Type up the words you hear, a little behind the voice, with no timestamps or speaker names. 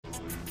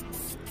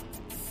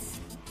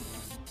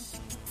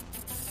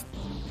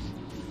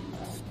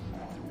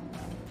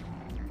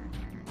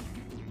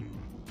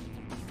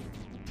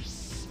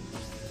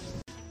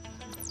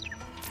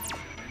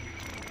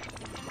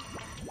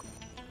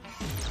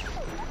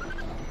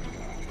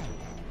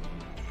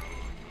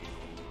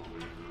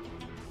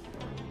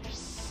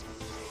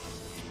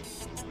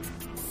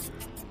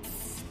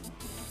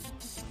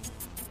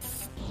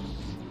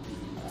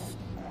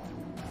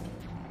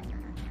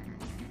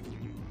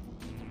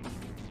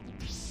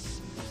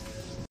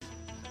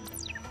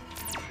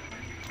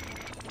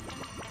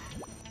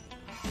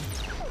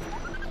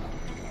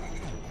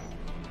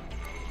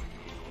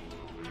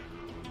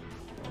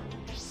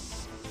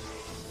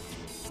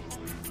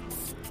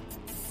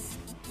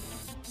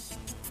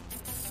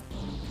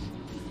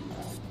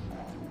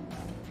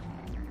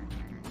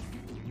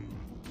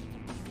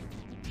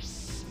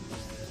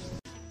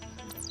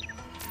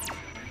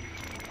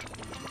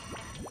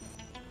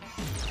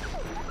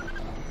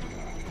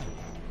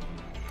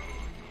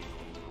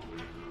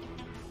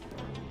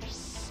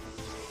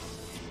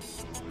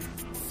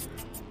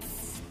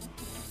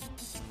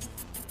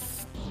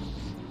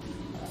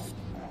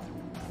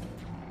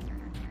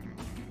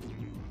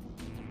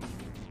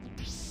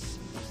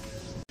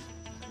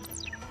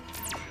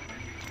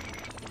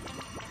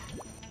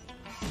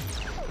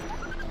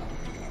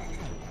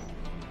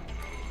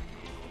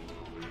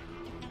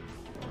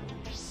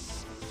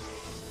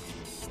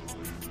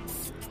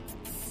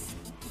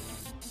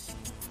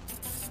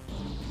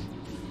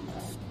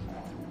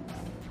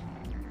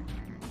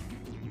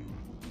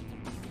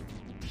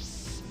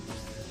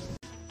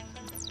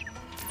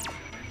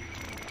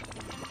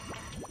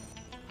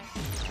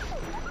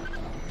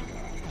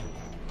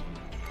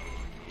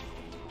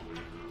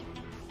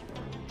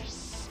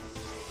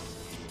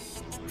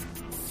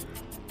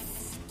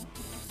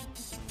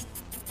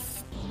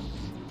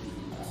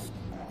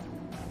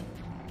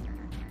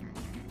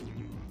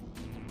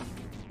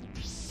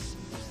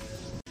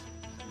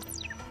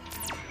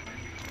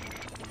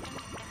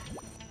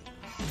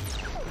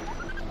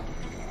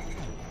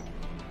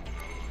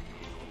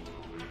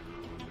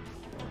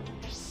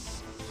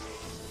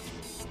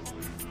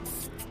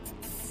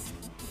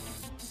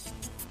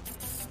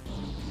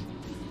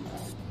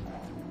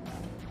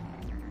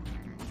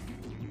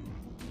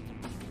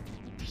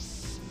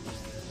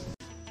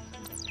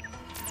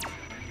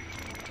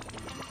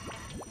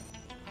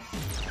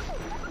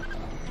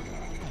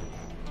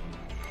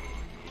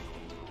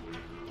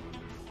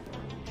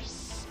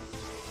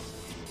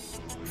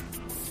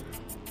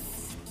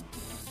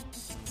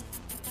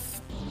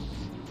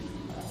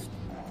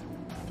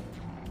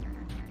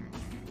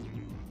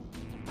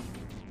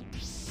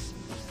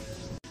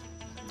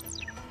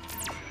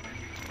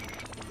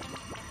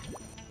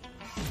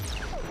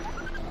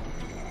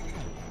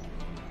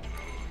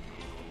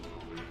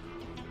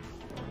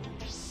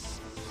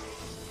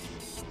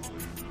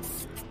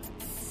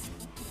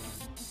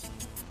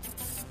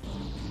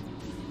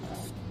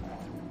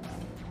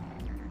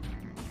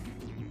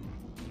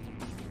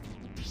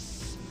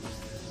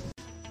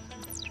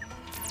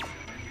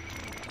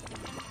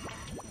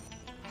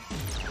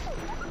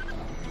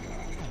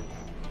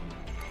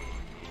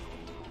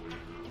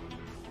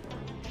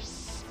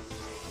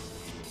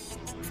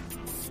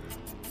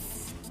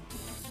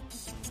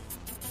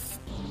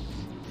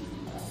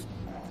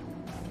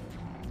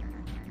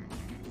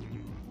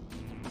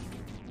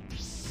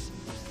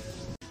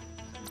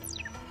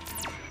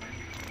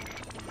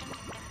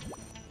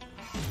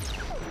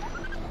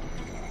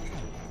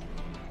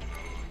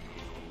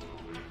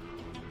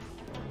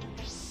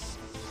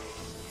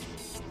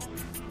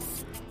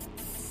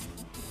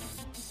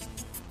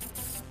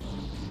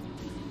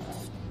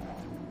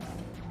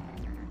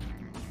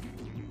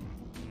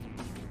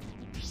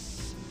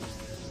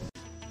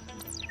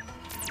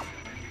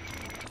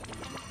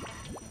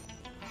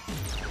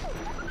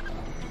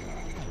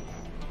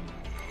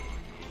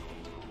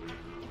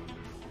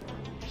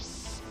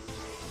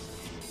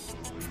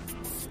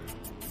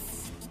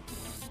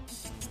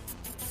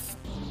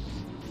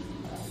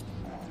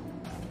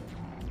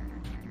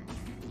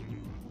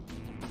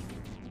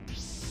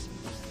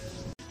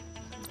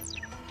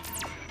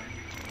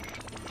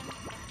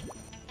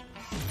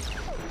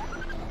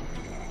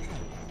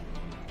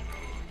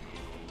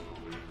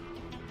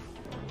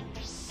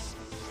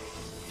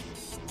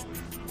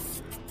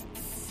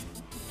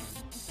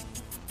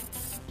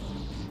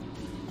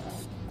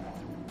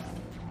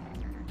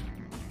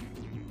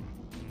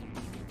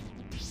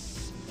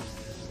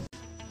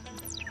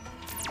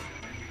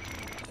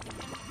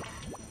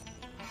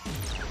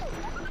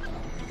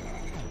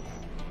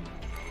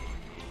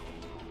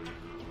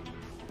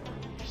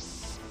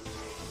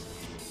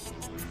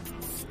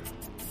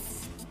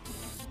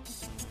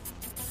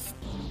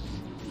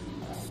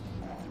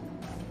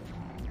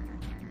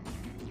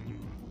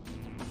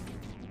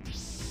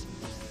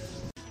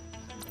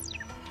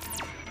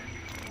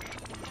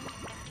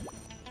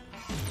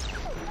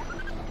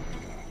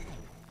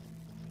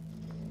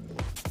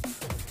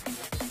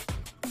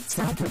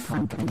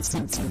Cyberpunk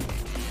Uncensored.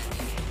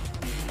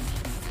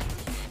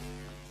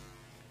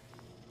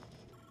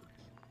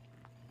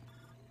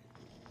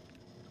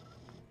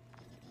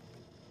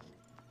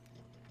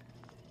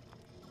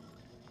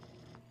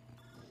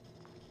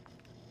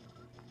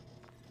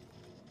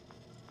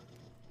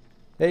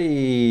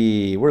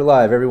 Hey, we're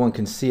live. Everyone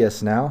can see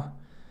us now.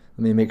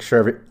 Let me make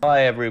sure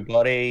Hi,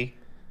 everybody.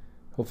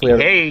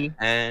 hopefully Hey,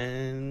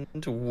 And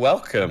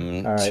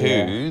welcome All right,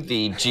 to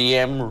the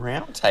GM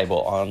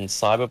Roundtable on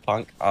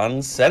Cyberpunk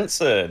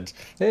Uncensored.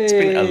 It's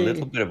been a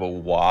little Hey. bit of a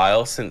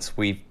while since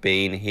we've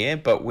been here,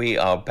 but we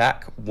are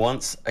back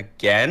once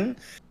again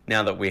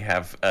now that we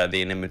have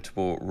the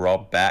inimitable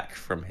Rob back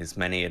from his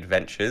many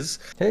adventures.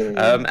 Hey.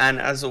 And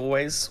as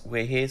always,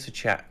 we're here to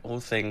chat all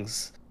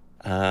things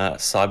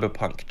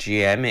Cyberpunk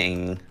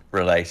GMing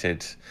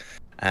related.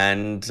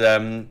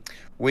 And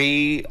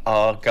we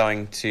are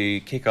going to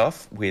kick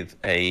off with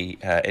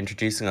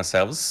introducing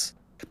ourselves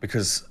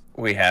because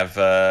we have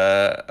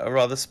a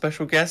rather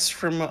special guest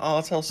from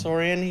Artel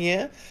Saurian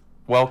here.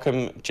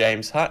 Welcome,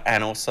 James Hutt,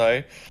 and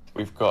also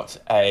we've got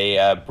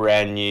a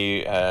brand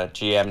new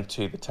GM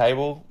to the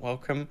table.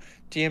 Welcome,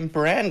 GM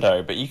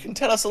Brando. But you can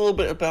tell us a little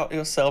bit about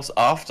yourselves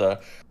after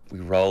we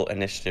roll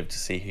initiative to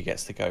see who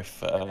gets to go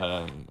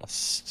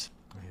first.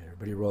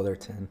 Everybody roll their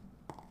 10.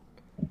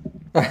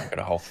 I got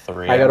a whole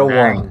 3. I got a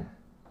 9. 1.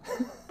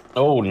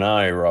 Oh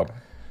no, Rob.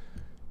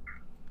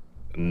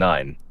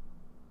 9.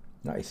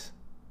 Nice.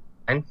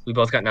 And we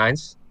both got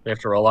 9s. We have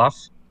to roll off.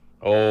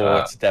 Oh,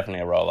 it's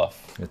definitely a roll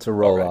off. It's a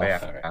roll Oh, off.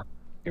 yeah.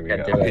 Here we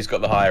Gotta go. do it. Who's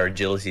got the higher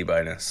agility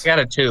bonus? I got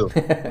a 2.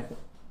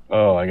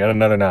 Oh, I got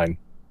another 9.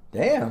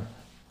 Damn.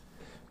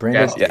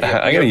 Brandon's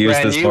Yeah, I gotta use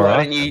this more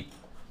often.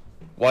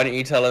 Why don't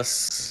you tell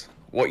us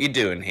what you're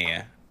doing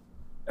here?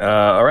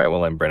 All right,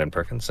 well, I'm Brandon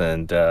Perkins,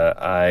 and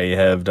I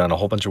have done a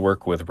whole bunch of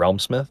work with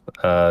Realmsmith,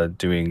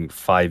 doing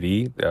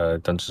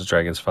 5e, Dungeons &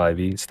 Dragons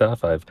 5e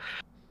stuff. I've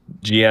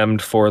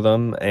GM'd for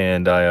them,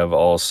 and I have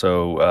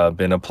also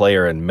been a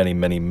player in many,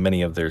 many,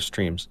 many of their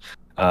streams.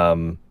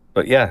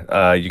 But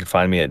yeah, you can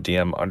find me at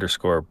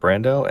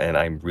DM_Brando, and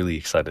I'm really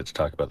excited to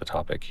talk about the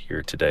topic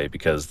here today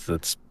because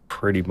that's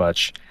pretty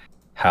much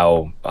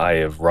how I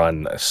have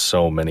run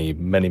so many,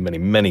 many, many,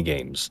 many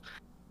games.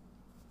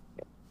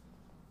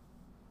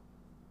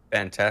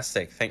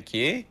 Fantastic, thank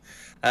you.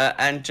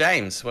 And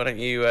James, why don't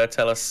you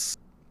tell us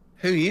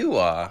who you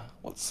are?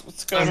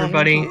 What's going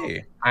Everybody. on with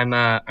you?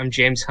 I'm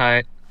James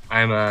Hutt.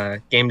 I'm a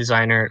game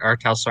designer at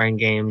Artel Saurian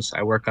Games.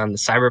 I work on the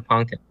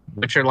Cyberpunk and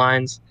Witcher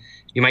lines.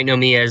 You might know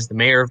me as the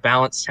mayor of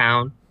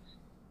Balancetown.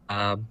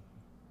 And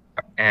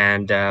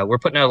we're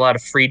putting out a lot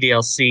of free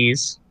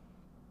DLCs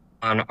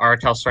on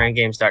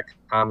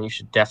artelsauriangames.com. You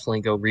should definitely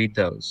go read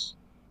those.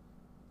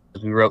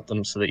 We wrote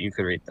them so that you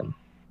could read them.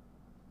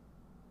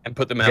 And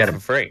put them Get out 'em.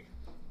 for free.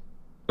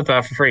 Put them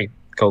out for free.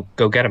 Go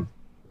get them.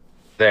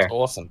 There.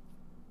 Awesome.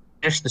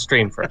 Finish the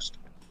stream first.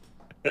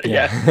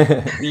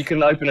 Yeah. You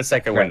can open a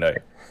second window.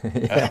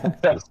 Yeah.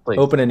 Yes, please.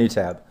 Open a new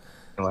tab.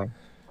 Anyway,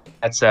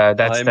 that's the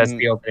I'm-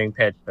 opening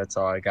pitch. That's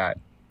all I got.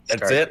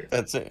 That's it.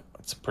 That's it.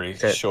 It's pretty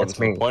That's it. short That's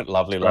and to the me. point.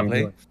 Lovely, That's what I'm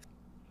lovely.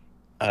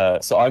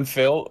 doing. So I'm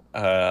Phil.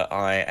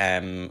 I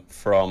am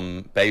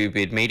from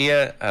Babybeard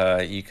Media.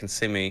 You can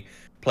see me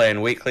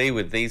playing weekly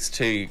with these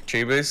two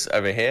tubers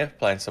over here,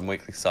 playing some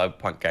weekly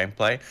Cyberpunk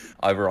gameplay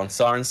over on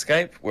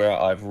Sirenscape, where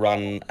I've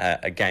run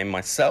a game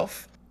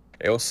myself.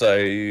 I also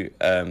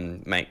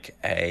make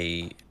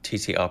a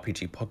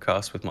TTRPG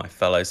podcast with my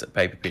fellows at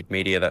Babybeard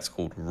Media. That's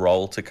called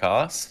Roll to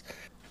Cast,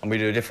 and we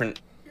do a different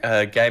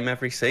game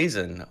every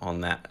season on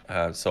that.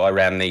 So I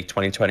ran the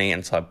 2020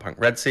 and Cyberpunk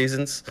Red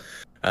seasons,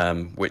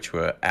 which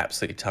were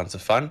absolutely tons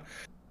of fun.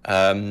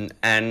 Me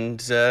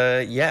and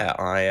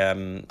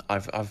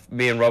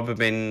Rob have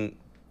been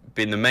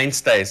the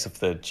mainstays of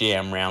the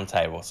GM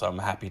Roundtable, so I'm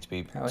happy to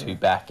be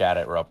back at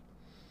it, Rob.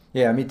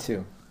 Yeah, me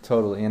too.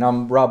 Totally. And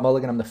I'm Rob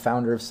Mulligan. I'm the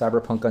founder of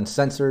Cyberpunk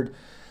Uncensored.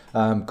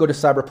 Go to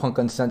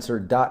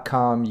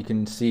cyberpunkuncensored.com. You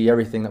can see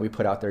everything that we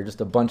put out there. Just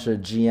a bunch of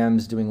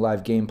GMs doing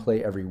live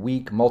gameplay every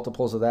week.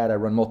 Multiples of that. I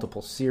run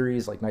multiple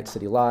series like Night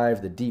City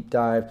Live, The Deep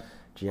Dive,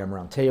 GM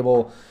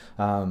Roundtable.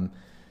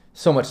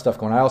 So much stuff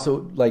going on. I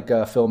also, like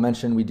Phil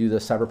mentioned, we do the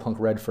Cyberpunk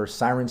Red for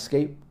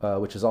Sirenscape,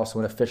 which is also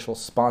an official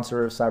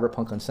sponsor of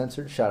Cyberpunk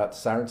Uncensored. Shout out to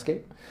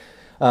Sirenscape.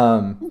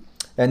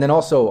 And then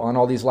also on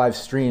all these live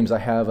streams, I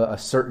have a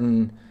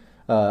certain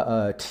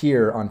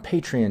tier on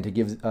Patreon to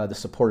give the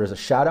supporters a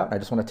shout out. I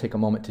just want to take a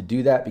moment to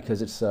do that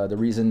because it's the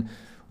reason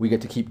we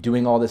get to keep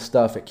doing all this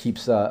stuff. It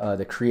keeps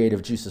the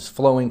creative juices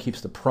flowing,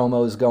 keeps the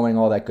promos going,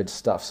 all that good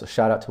stuff. So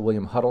shout out to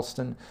William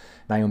Huddleston,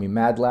 Naomi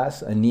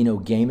Madlass, Anino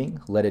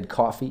Gaming, Leaded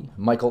Coffee,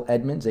 Michael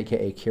Edmonds,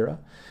 aka Kira,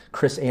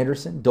 Chris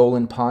Anderson,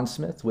 Dolan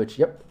Pondsmith,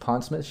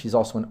 Pondsmith. She's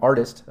also an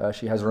artist.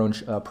 She has her own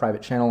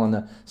private channel on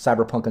the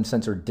Cyberpunk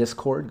Uncensored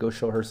Discord. Go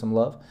show her some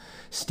love.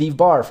 Steve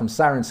Barr from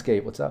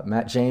Sirenscape. What's up?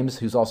 Matt James,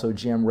 who's also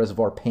GM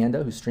Reservoir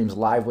Panda, who streams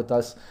live with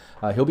us.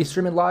 He'll be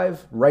streaming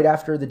live right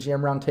after the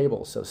GM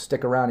Roundtable, so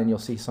stick around and you'll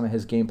see some of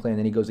his gameplay, and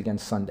then he goes again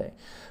Sunday.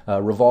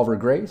 Revolver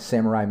Gray,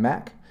 Samurai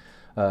Mac,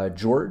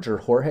 George or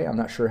Jorge. I'm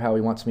not sure how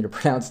he wants me to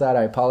pronounce that.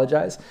 I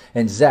apologize.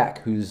 And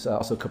Zach, who's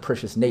also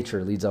Capricious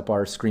Nature, leads up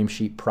our Scream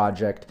Sheet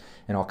project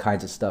and all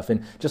kinds of stuff.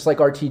 And just like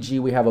RTG,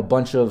 we have a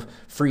bunch of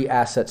free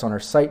assets on our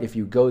site. If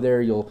you go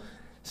there, you'll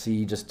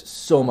see just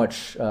so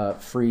much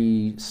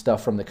free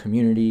stuff from the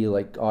community,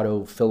 like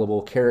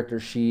auto-fillable character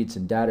sheets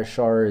and data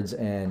shards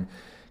and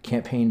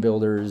campaign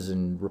builders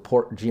and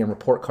GM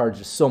report cards,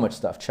 just so much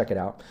stuff. Check it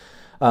out.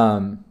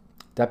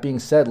 That being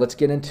said, let's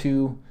get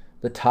into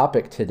the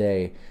topic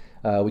today.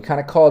 We kind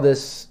of call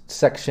this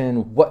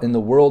section "What in the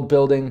World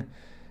Building,"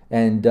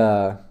 and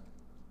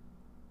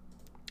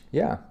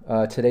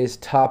today's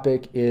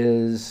topic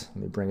is,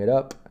 let me bring it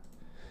up,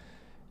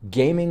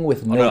 gaming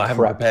with no I haven't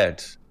prep.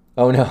 prepared.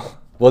 Oh no.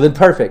 Well then,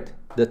 perfect.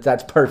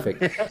 That's perfect,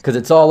 because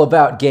it's all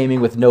about gaming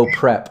with no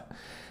prep.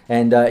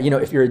 And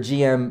if you're a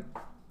GM,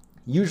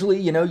 usually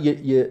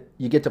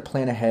you get to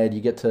plan ahead. You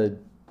get to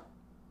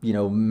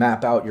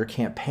map out your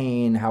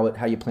campaign, how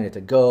you plan it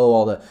to go,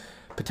 all the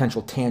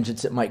potential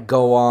tangents it might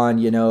go on.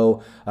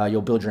 You'll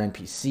build your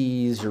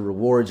NPCs, your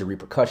rewards, your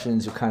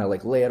repercussions. You'll kind of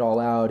like lay it all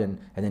out and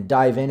then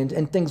dive in,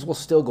 and things will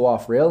still go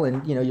off rail,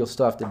 and you'll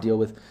still have to deal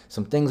with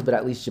some things, but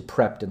at least you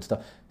prepped and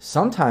stuff.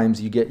 Sometimes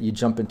you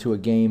jump into a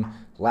game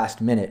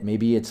last minute.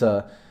 Maybe it's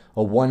a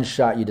one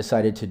shot you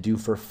decided to do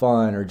for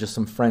fun, or just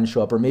some friends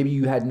show up, or maybe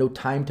you had no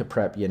time to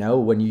prep,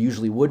 when you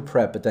usually would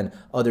prep, but then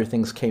other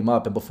things came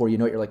up, and before you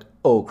know it, you're like,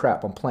 oh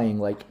crap, I'm playing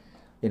like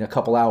in a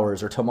couple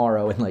hours or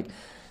tomorrow, and like,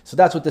 so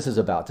that's what this is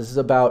about. This is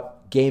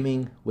about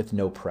gaming with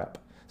no prep.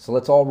 So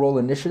let's all roll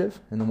initiative,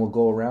 and then we'll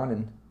go around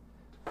and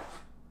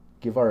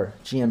give our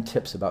GM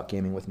tips about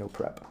gaming with no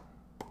prep.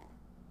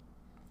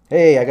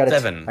 Hey, I got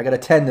 7. I got a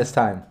 10 this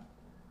time.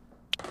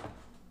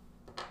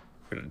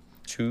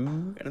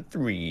 2 and a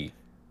 3.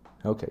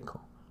 Okay,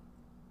 cool.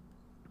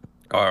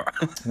 All right.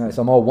 All right,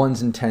 so I'm all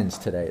 1s and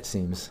 10s today, it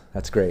seems.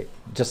 That's great.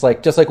 Just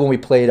like when we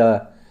played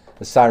the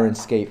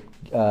Sirenscape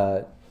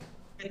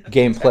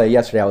gameplay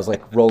yesterday, I was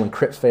like rolling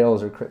crit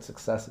fails or crit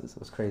successes. It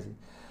was crazy.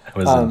 It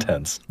was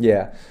intense.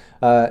 Yeah.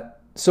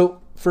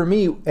 So for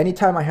me,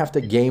 anytime I have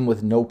to game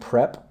with no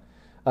prep,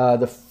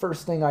 the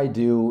first thing I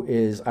do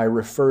is I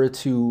refer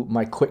to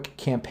my quick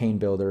campaign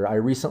builder. I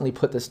recently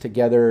put this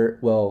together,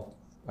 well,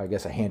 I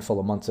guess a handful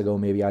of months ago,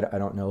 maybe, I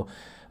don't know.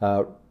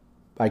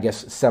 I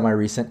guess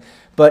semi-recent,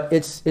 but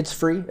it's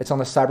free. It's on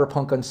the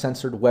Cyberpunk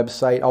Uncensored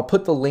website. I'll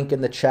put the link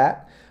in the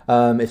chat.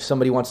 If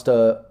somebody wants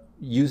to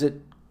use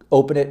it,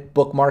 open it,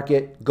 bookmark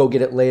it, go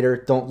get it later.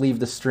 Don't leave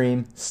the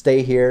stream.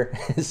 Stay here,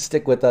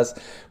 stick with us.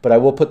 But I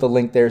will put the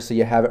link there so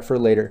you have it for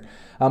later.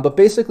 But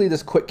basically,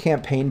 this quick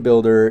campaign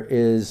builder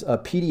is a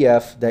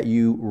PDF that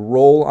you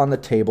roll on the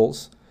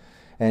tables.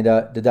 And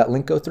did that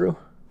link go through?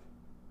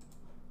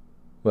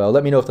 Well,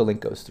 let me know if the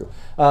link goes through.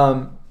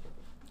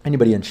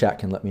 Anybody in chat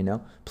can let me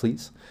know,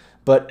 please.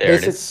 But there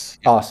it is.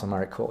 Awesome. All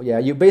right, cool. Yeah,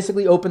 you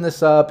basically open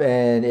this up,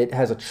 and it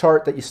has a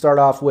chart that you start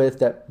off with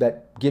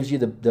that gives you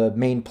the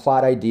main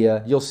plot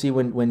idea. You'll see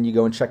when you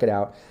go and check it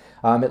out.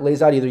 It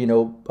lays out either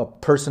a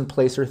person,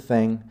 place, or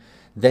thing.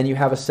 Then you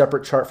have a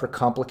separate chart for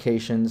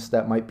complications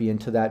that might be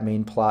into that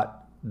main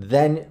plot.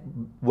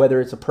 Then,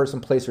 whether it's a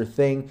person, place, or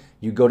thing,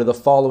 you go to the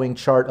following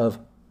chart of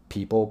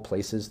people,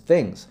 places,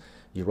 things.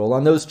 You roll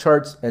on those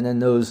charts, and then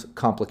those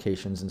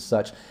complications and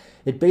such.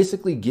 It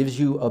basically gives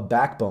you a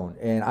backbone,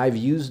 and I've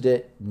used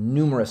it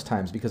numerous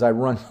times because I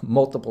run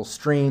multiple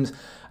streams.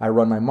 I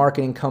run my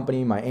marketing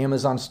company, my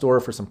Amazon store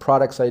for some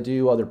products I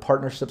do, other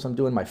partnerships I'm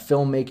doing, my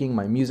filmmaking,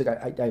 my music.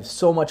 I have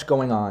so much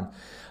going on.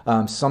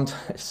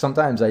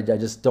 Sometimes I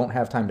just don't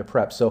have time to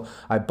prep. So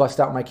I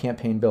bust out my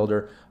campaign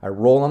builder. I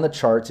roll on the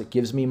charts. It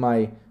gives me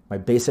my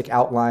basic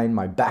outline,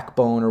 my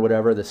backbone or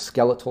whatever, the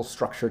skeletal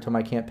structure to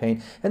my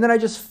campaign. And then I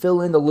just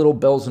fill in the little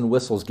bells and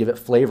whistles, give it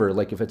flavor.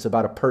 Like if it's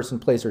about a person,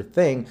 place, or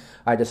thing,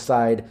 I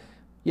decide,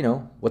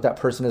 what that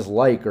person is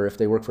like, or if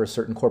they work for a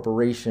certain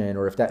corporation,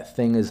 or if that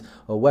thing is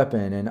a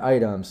weapon, an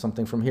item,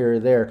 something from here or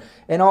there.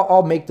 And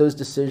I'll make those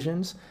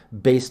decisions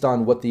based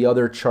on what the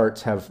other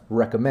charts have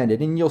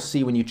recommended. And you'll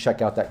see when you check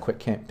out that quick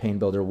campaign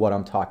builder what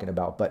I'm talking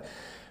about. But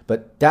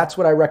that's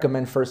what I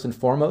recommend first and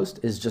foremost,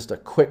 is just a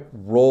quick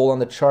roll on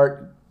the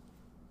chart,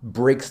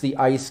 breaks the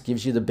ice,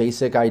 gives you the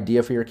basic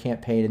idea for your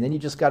campaign, and then you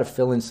just got to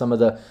fill in some of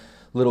the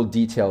little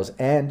details.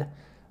 And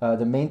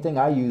the main thing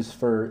I use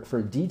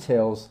for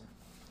details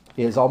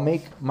is I'll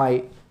make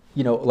my,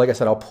 like I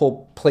said, I'll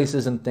pull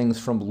places and things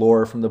from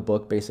lore, from the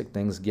book, basic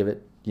things, give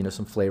it,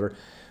 some flavor.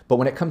 But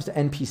when it comes to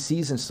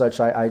NPCs and such,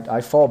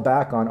 I fall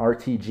back on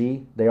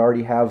RTG. They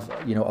already have,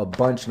 a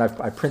bunch, and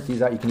I print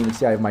these out. You can even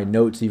see I have my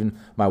notes, even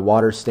my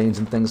water stains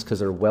and things, because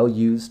they're well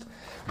used.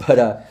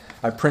 But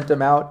I print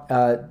them out.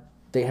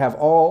 They have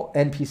all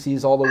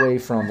NPCs all the way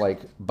from like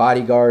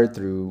bodyguard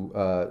through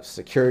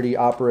security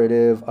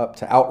operative up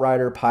to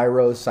outrider,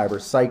 pyro, cyber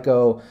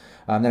psycho.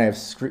 Then I have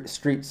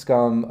street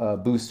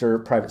scum, booster,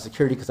 private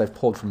security, because I've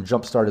pulled from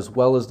Jumpstart as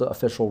well as the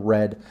official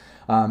red.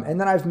 And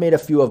then I've made a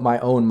few of my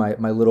own, my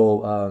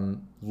little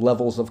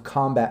levels of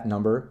combat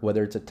number,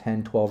 whether it's a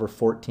 10, 12, or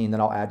 14, then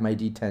I'll add my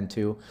D10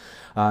 to.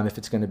 If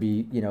it's going to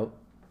be,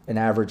 an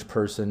average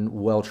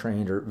person, well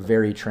trained or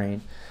very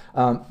trained.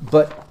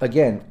 But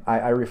again,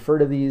 I refer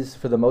to these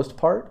for the most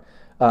part.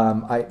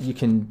 You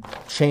can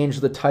change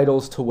the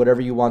titles to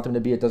whatever you want them to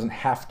be. It doesn't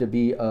have to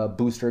be a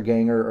booster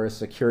ganger or a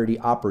security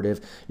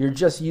operative. You're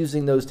just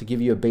using those to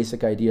give you a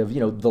basic idea of,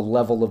 the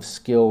level of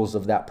skills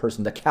of that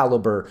person, the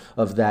caliber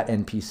of that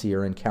NPC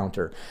or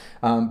encounter.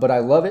 But I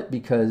love it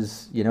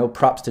because,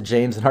 props to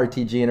James and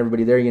RTG and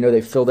everybody there.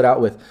 They filled it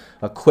out with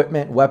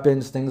equipment,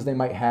 weapons, things they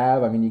might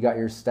have. I mean, you got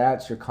your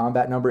stats, your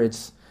combat number.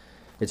 It's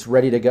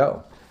ready to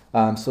go.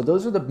 So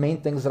those are the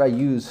main things that I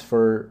use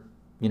for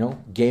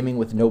gaming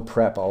with no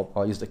prep.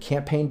 I'll use the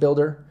campaign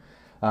builder.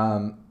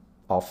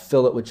 I'll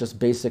fill it with just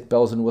basic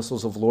bells and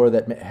whistles of lore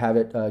that have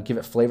it give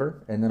it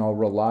flavor, and then I'll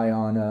rely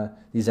on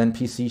these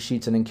NPC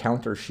sheets and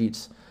encounter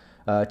sheets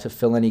to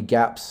fill any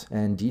gaps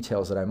and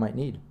details that I might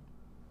need.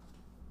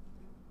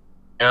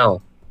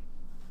 Now,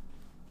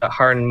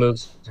 hardened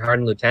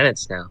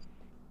lieutenants now.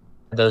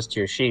 Add those to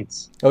your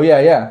sheets. Oh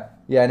yeah.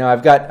 No,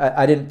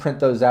 I didn't print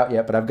those out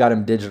yet, but I've got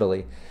them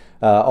digitally.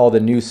 All the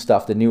new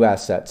stuff, the new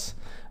assets.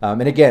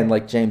 And again,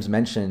 like James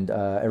mentioned,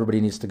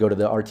 everybody needs to go to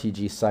the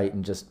RTG site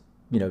and just,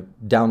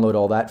 download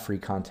all that free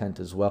content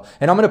as well.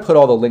 And I'm going to put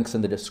all the links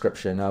in the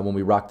description when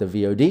we rock the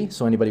VOD.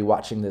 So anybody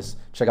watching this,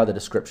 check out the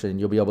description.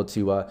 You'll be able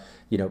to,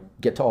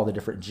 get to all the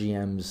different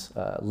GMs,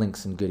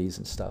 links and goodies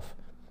and stuff.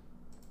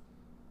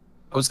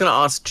 I was going to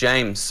ask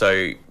James,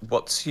 so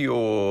what's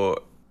your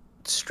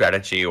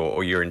strategy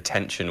or your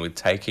intention with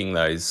taking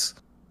those,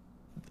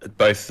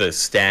 both the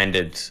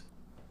standard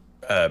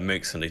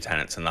mooks and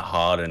lieutenants and the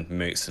hardened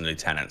mooks and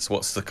lieutenants?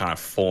 What's the kind of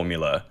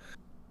formula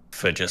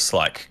for just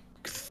like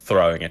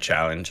throwing a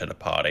challenge at a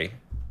party?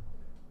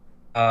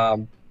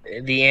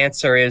 The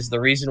answer is, the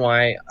reason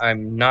why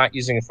I'm not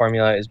using a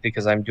formula is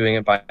because I'm doing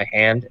it by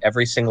hand.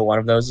 Every single one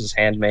of those is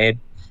handmade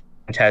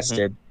and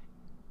tested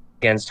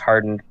against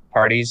hardened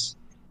parties.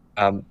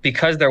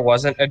 Because there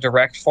wasn't a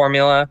direct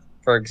formula,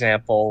 for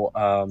example,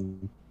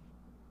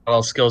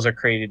 all skills are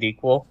created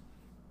equal.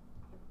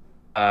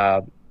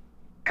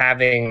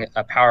 Having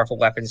a powerful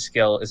weapon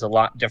skill is a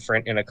lot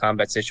different in a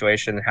combat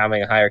situation than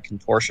having a higher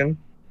contortion,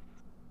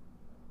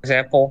 for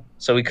example.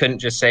 So we couldn't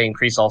just say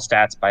increase all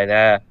stats by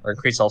that, or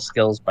increase all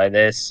skills by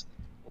this,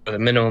 or the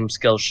minimum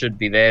skill should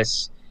be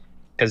this,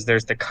 because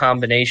there's the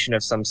combination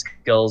of some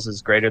skills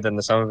is greater than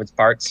the sum of its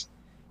parts.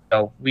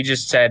 So we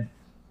just said,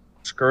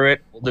 screw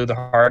it, we'll do the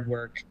hard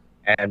work,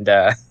 and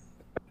I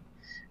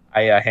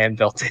hand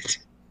built it.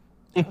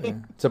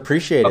 It's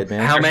appreciated,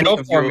 man. How many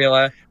of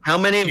formula? How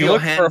many of If you your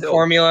look for a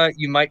formula,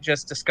 you might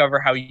just discover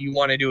how you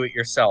want to do it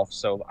yourself.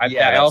 So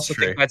I also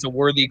think that's a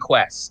worthy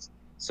quest.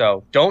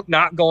 So don't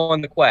not go on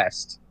the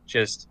quest.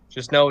 Just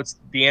know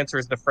the answer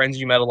is the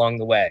friends you met along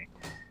the way.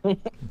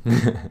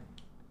 The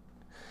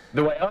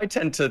way I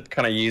tend to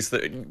kind of use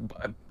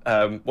what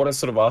I was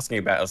sort of asking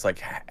about is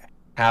like,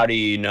 how do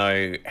you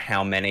know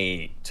how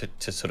many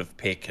to sort of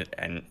pick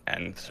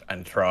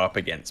and throw up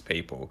against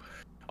people?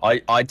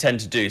 I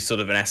tend to do sort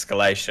of an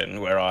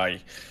escalation where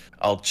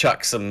I'll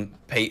chuck some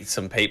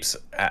peeps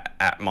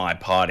at my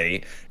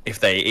party. If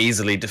they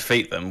easily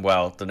defeat them,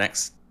 well, the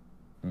next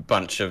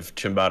bunch of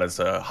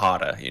chimbadas are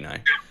harder,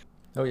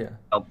 Oh yeah.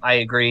 I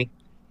agree.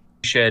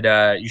 You should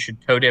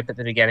toe dip at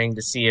the beginning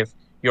to see if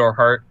you're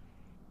hurt.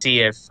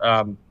 See if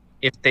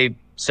they.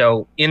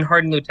 So in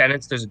hardened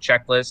lieutenants, there's a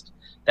checklist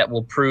that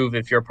will prove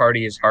if your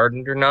party is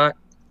hardened or not.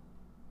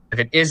 If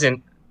it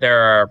isn't,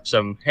 there are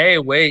some, hey,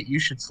 wait, you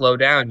should slow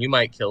down. You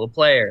might kill a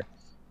player.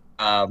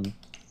 But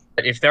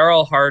if they're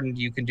all hardened,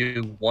 you can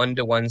do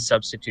 1-to-1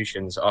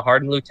 substitutions. A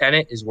hardened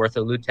lieutenant is worth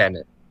a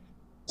lieutenant.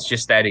 It's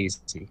just that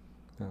easy.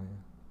 Oh, yeah.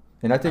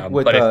 And I think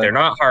but if they're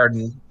not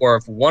hardened, or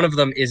if one of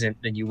them isn't,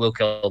 then you will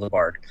kill the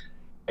bard.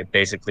 I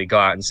basically go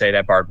out and say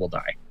that bard will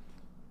die.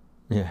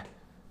 Yeah.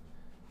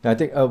 I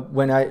think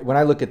when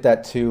I look at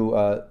that too,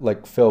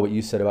 like Phil, what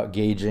you said about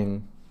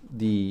gauging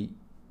the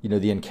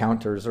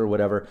encounters or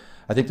whatever,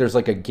 I think there's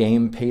like a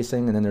game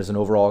pacing, and then there's an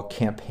overall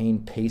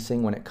campaign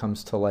pacing when it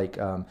comes to like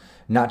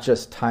not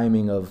just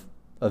timing of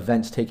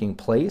events taking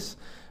place,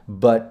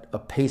 but a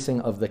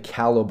pacing of the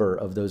caliber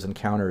of those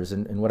encounters.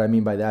 And what I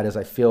mean by that is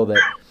I feel that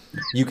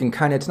you can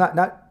kind of, it's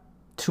not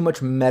too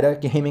much meta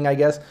gaming, I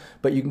guess,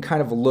 but you can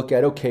kind of look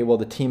at, okay, well,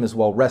 the team is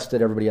well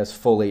rested, everybody has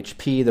full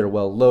HP, they're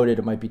well loaded,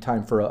 it might be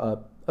time for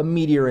a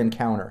meteor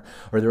encounter,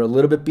 or they're a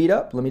little bit beat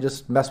up, let me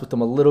just mess with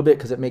them a little bit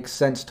because it makes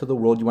sense to the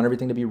world. You want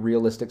everything to be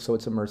realistic so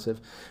it's immersive,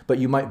 but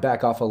you might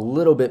back off a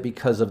little bit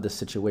because of the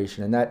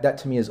situation, and that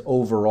to me is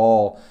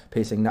overall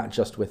pacing, not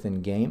just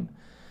within game.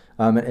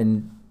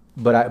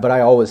 But I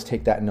always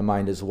take that into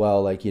mind as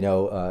well, like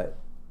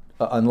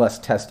unless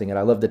testing it.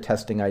 I love the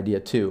testing idea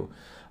too.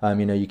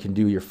 You can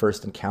do your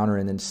first encounter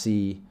and then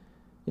see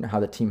how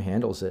the team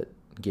handles it,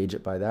 gauge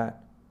it by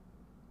that.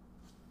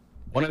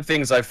 One of the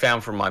things I've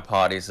found from my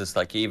parties is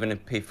like, even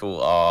if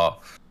people are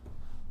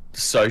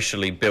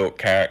socially built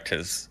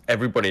characters,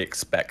 everybody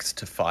expects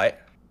to fight.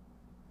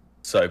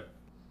 So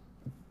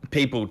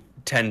people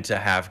tend to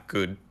have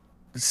good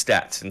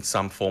stats in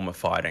some form of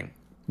fighting.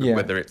 Yeah.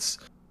 Whether it's,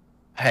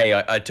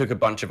 hey, I took a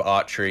bunch of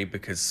archery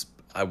because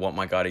I want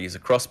my guy to use a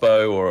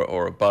crossbow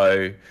or a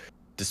bow,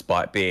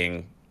 despite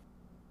being,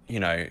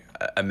 a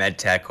med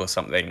tech or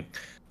something.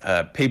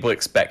 People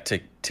expect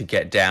to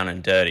get down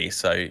and dirty,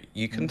 so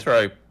you can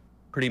throw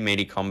pretty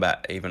meaty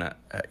combat even at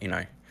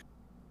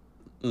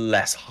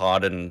less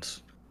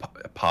hardened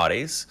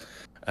parties,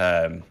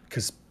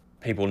 because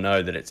people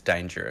know that it's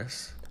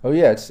dangerous. Oh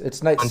yeah,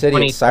 it's Night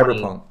City, it's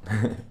Cyberpunk.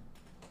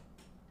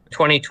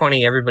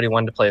 2020, everybody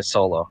wanted to play a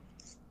solo.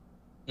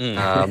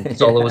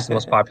 Solo was the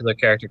most popular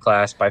character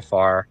class by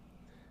far,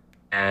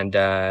 and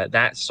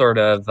that sort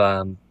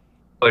of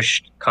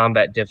pushed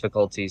combat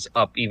difficulties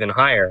up even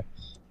higher,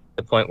 to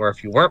the point where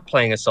if you weren't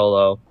playing a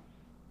solo,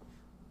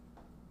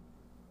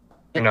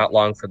 you're not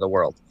long for the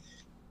world.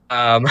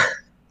 But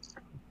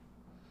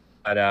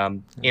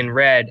in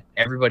Red,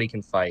 everybody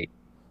can fight,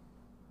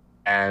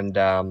 and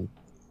the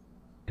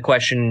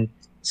question,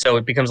 so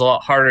it becomes a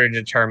lot harder to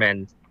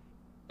determine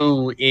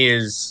who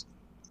is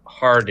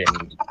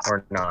hardened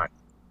or not.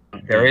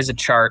 There is a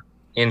chart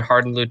in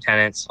Hardened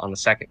Lieutenants on the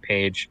second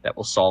page that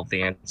will solve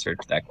the answer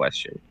to that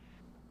question.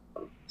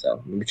 So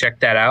let me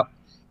check that out,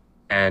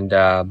 and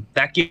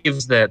that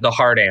gives the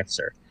hard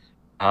answer.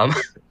 But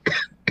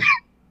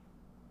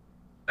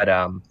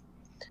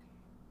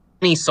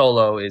any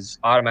solo is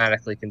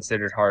automatically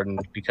considered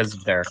hardened because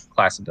of their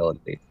class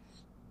ability.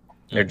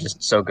 They're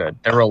just so good.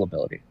 Their roll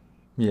ability.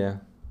 Yeah.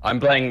 I'm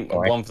playing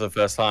one for the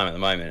first time at the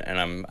moment, and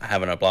I'm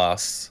having a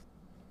blast.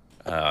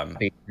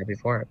 Happy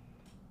for it.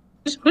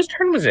 Whose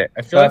turn was it?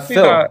 I feel like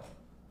Phil.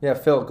 Yeah,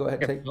 Phil, go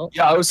ahead. Take.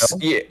 Yeah, I was.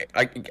 Yeah,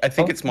 I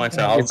think it's my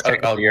turn.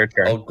 Your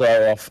turn.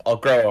 I'll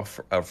grow off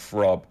of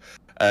Rob.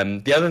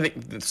 The other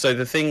thing, so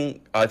the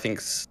thing I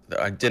think that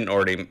I didn't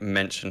already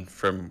mention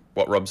from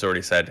what Rob's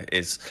already said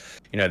is,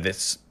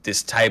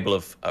 this table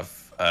of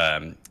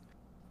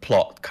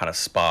plot kind of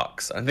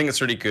sparks. I think it's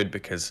really good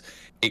because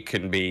it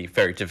can be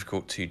very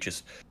difficult to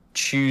just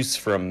choose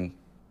from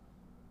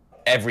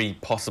every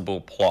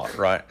possible plot,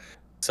 right?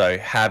 So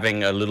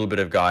having a little bit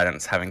of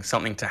guidance, having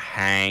something to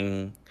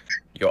hang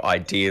your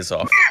ideas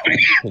off,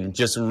 can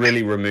just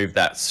really remove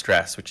that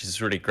stress, which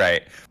is really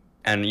great.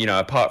 And,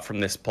 apart from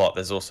this plot,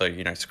 there's also,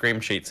 scream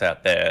sheets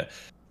out there.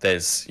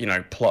 There's,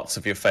 plots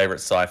of your favorite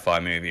sci-fi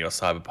movie or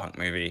cyberpunk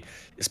movie,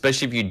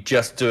 especially if you're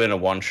just doing a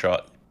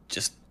one-shot,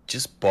 just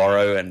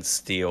borrow and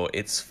steal.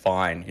 It's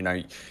fine.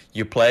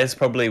 Your players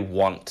probably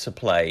want to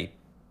play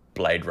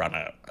Blade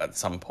Runner at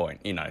some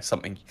point,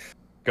 something.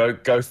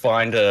 Go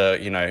find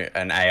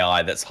an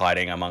AI that's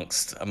hiding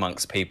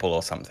amongst people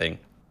or something.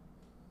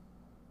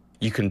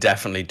 You can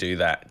definitely do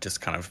that. Just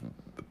kind of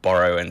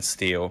borrow and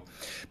steal.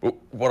 But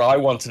what I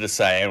wanted to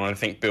say, and I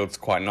think builds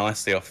quite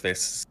nicely off this,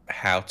 is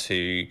how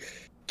to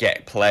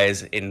get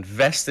players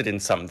invested in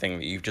something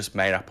that you've just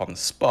made up on the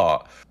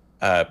spot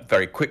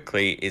very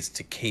quickly, is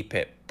to keep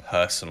it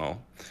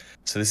personal.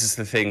 So this is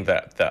the thing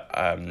that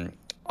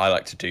I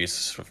like to do,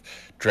 sort of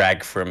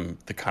drag from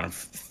the kind of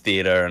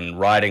theater and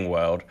writing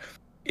world.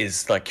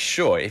 Is like,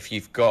 sure, if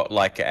you've got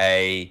like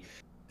a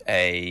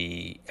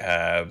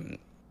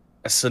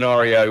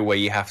scenario where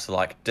you have to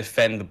like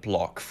defend the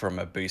block from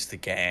a booster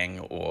gang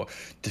or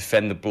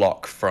defend the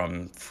block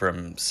from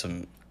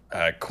some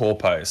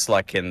corpos,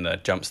 like in the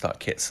Jumpstart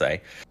kit,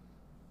 say,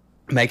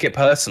 make it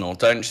personal.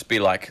 Don't just be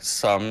like,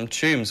 some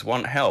chooms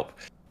want help.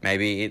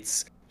 Maybe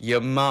it's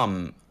your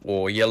mum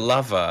or your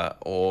lover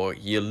or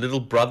your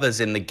little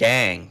brother's in the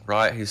gang,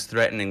 right, who's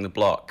threatening the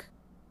block.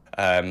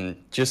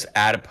 Just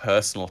add a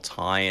personal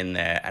tie in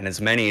there, and as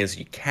many as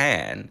you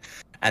can,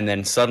 and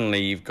then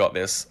suddenly you've got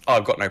this,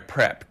 I've got no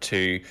prep,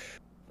 to,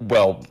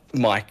 well,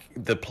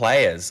 the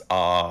players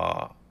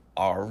are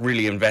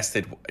really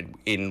invested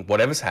in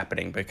whatever's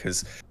happening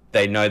because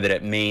they know that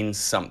it means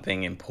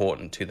something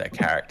important to their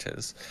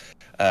characters.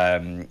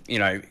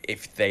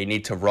 If they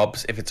need to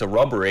if it's a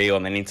robbery or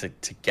they need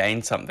to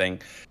gain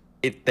something,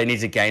 they need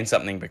to gain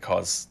something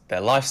because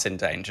their life's in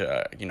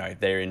danger.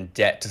 They're in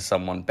debt to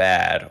someone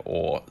bad,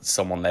 or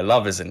someone they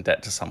love is in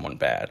debt to someone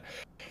bad.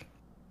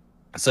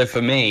 So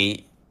for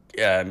me,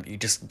 you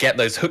just get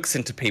those hooks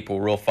into people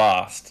real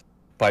fast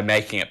by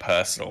making it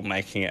personal,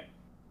 making it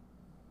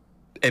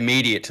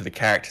immediate to the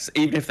characters,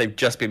 even if they've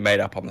just been made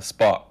up on the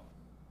spot.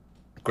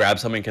 Grab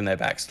something in their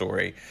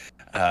backstory.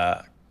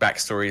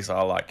 Backstories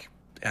are like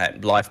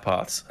life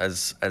paths,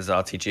 as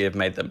RTG have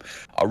made them,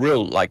 are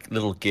real like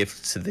little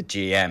gifts to the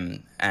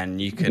GM, and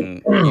you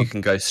can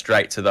go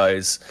straight to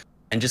those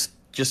and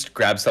just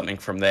grab something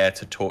from there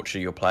to torture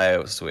your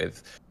players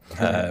with,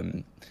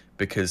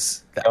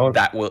 because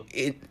that will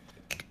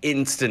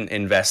instant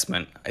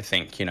investment. I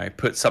think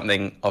put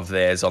something of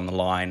theirs on the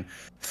line,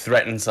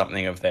 threaten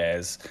something of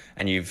theirs,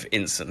 and you've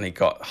instantly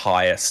got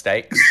higher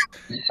stakes.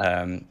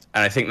 And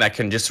I think that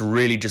can just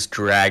really just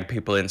drag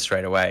people in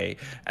straight away.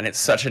 And it's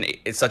such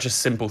a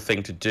simple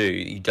thing to do.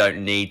 You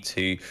don't need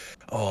to,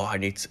 I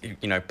need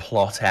to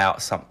plot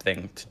out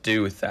something to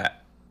do with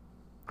that.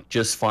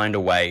 Just find a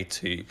way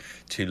to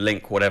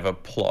link whatever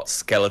plot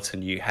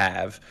skeleton you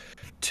have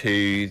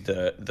to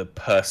the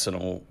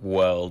personal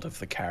world of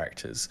the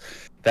characters.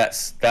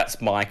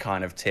 that's my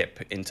kind of tip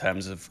in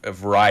terms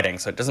of writing.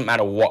 So it doesn't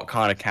matter what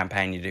kind of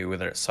campaign you do,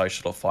 whether it's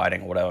social or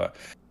fighting or whatever.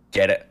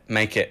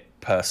 Make it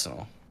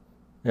personal.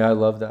 Yeah, I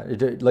love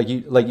that. Like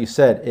you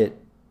said, it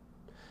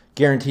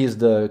guarantees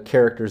the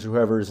characters,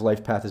 whoever's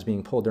life path is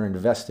being pulled, they're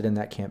invested in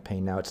that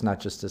campaign now. It's not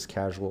just this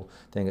casual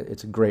thing.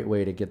 It's a great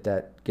way to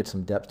get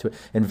some depth to it.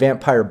 And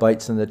Vampire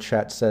Bites in the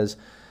chat says,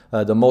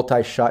 the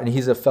multi-shot, and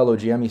he's a fellow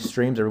GM, he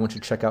streams, everyone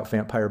should check out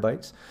Vampire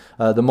Bites.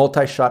 The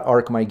multi-shot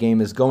arc my game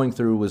is going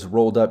through was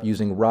rolled up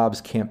using Rob's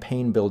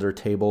campaign builder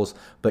tables,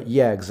 but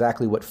yeah,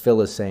 exactly what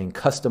Phil is saying,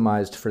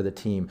 customized for the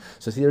team.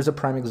 So see, there's a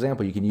prime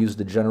example. You can use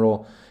the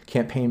general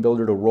campaign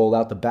builder to roll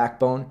out the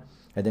backbone,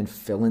 and then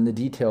fill in the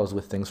details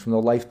with things from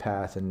the life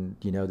path and,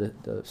 you know, the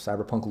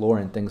cyberpunk lore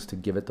and things to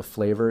give it the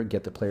flavor,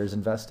 get the players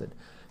invested.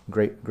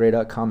 Great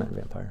comment,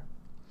 Vampire.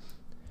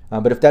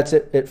 But if that's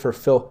it for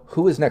Phil,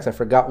 who is next? I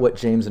forgot what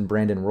James and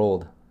Brandon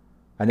rolled.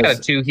 I got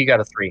a 2, he got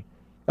a 3.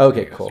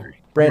 Okay, cool.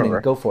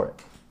 Brandon, go for it.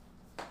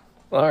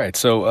 All right,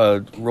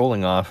 so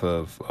rolling off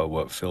of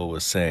what Phil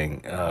was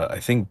saying, I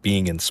think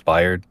being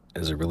inspired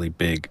is a really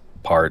big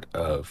part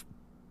of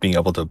being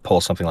able to pull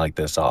something like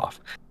this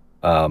off.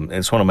 And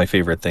it's one of my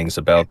favorite things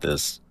about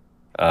this.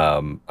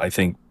 I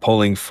think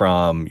pulling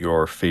from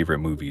your favorite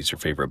movies, your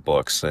favorite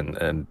books,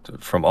 and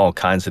from all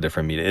kinds of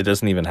different media. It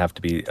doesn't even have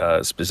to be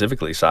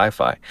specifically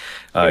sci-fi.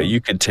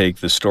 You could take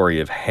the story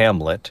of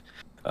Hamlet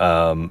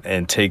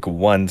and take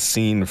one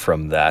scene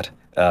from that,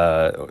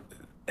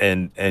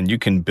 and you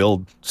can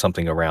build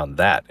something around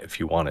that if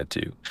you wanted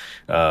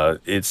to.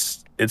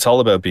 It's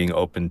all about being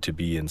open to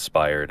be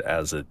inspired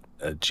as a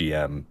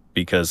GM,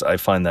 because I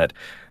find that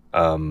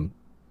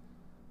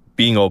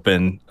being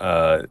open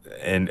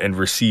and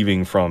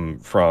receiving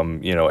from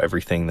you know,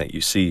 everything that you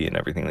see and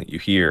everything that you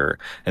hear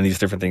and these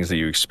different things that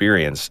you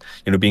experience,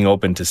 you know, being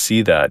open to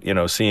see that, you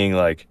know, seeing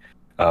like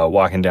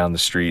walking down the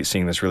street,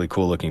 seeing this really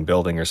cool looking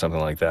building or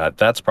something like that,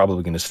 that's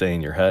probably going to stay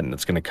in your head, and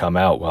it's going to come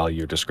out while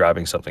you're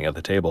describing something at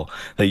the table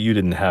that you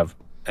didn't have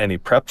any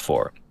prep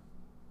for.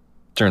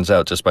 Turns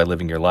out, just by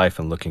living your life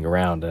and looking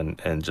around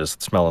and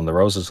just smelling the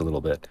roses a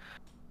little bit,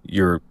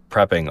 you're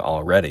prepping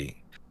already.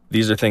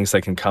 These are things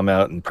that can come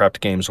out in prepped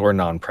games or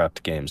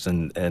non-prepped games.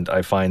 And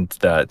I find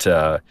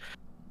that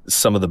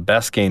some of the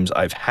best games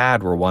I've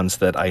had were ones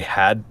that I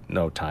had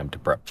no time to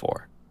prep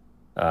for.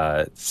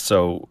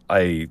 So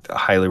I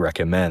highly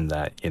recommend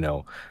that, you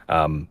know,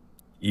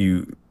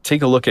 you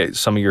take a look at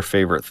some of your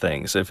favorite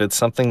things. If it's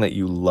something that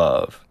you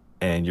love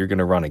and you're going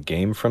to run a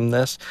game from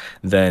this,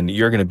 then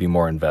you're going to be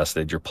more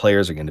invested. Your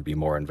players are going to be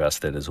more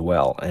invested as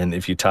well. And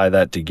if you tie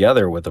that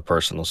together with a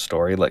personal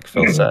story, like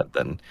Phil said,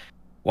 then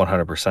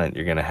 100%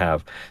 you're going to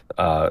have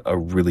a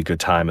really good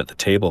time at the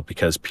table,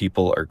 because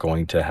people are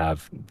going to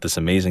have this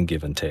amazing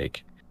give and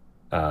take.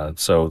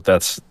 So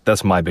that's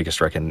my biggest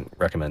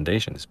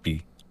recommendation, is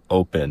be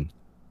open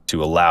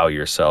to allow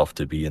yourself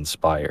to be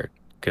inspired,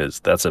 because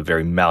that's a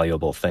very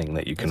malleable thing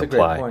that you can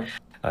apply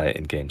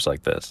in games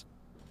like this.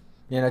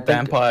 Yeah, and I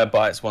think Vampire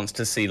Bites wants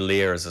to see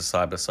Lear as a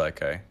cyber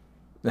psycho.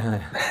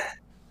 Yeah,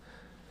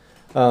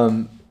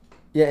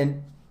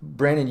 and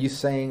Brandon, you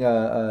saying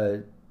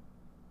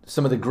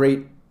some of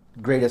the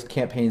greatest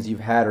campaigns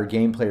you've had or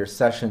gameplay or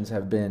sessions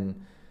have been,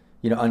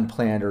 you know,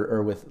 unplanned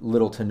or with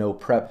little to no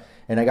prep.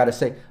 And I got to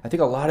say, I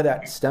think a lot of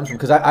that stems from,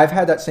 because I've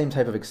had that same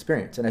type of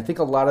experience, and I think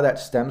a lot of that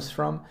stems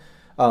from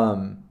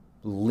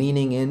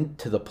leaning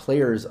into the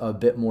players a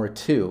bit more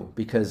too,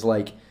 because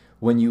like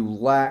when you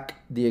lack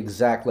the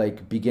exact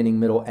like beginning,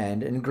 middle,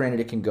 end, and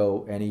granted it can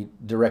go any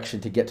direction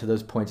to get to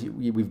those points.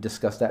 We've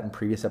discussed that in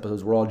previous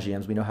episodes. We're all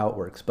GMs, we know how it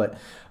works, but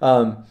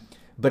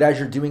as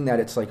you're doing that,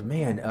 it's like,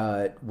 man,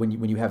 when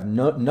you have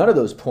none of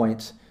those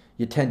points,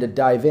 you tend to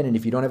dive in, and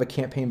if you don't have a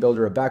campaign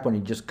builder or a backbone,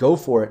 you just go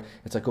for it.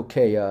 It's like,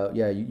 okay,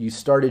 yeah, you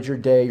started your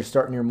day, you're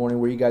starting your morning.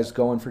 Where are you guys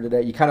going for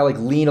today? You kind of like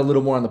lean a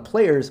little more on the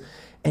players,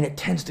 and it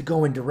tends to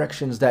go in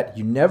directions that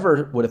you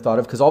never would have thought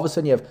of, because all of a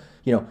sudden you have,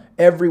 you know,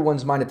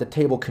 everyone's mind at the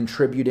table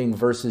contributing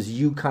versus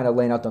you kind of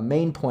laying out the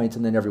main points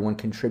and then everyone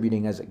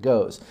contributing as it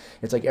goes.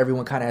 It's like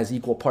everyone kind of has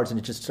equal parts, and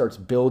it just starts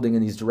building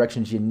in these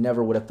directions you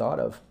never would have thought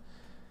of.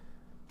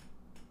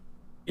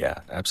 Yeah,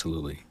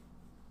 absolutely.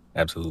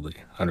 Absolutely.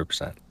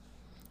 100%.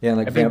 Yeah,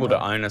 like being able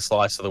to own a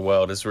slice of the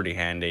world is really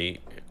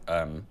handy,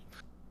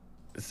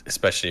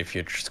 especially if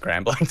you're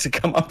scrambling to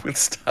come up with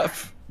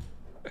stuff.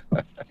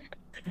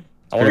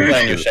 I want to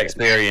play in your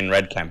Shakespearean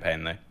Red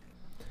campaign, though.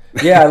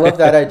 Yeah, I love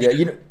that idea.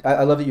 You know,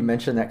 I love that you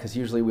mentioned that, because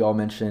usually we all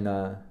mention,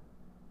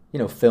 you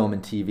know, film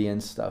and TV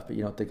and stuff, but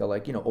you don't think of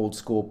like, you know, old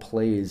school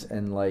plays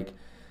and like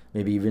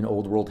maybe even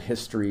old world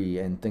history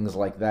and things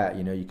like that.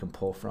 You know, you can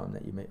pull from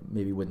that you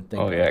maybe wouldn't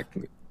think. Oh of. Yeah,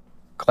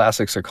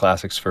 classics are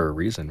classics for a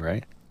reason,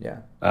 right? Yeah.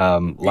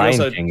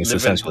 Lion King is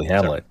essentially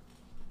Hamlet.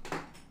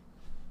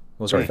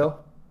 Was that Phil?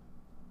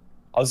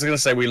 I was going to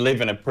say we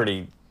live in a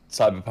pretty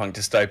cyberpunk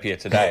dystopia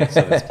today,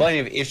 so there's plenty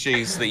of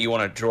issues that you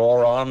want to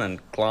draw on and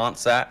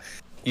glance at.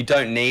 You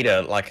don't need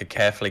a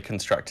carefully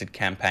constructed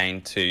campaign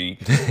to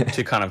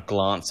kind of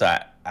glance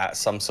at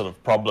some sort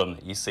of problem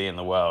that you see in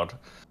the world.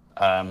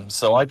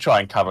 So I try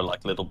and cover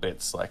like little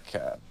bits, like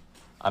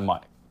I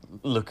might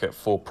look at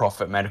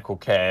for-profit medical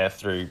care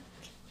through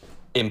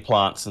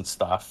implants and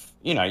stuff.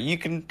 You know, you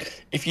can,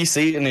 if you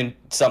see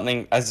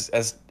something, as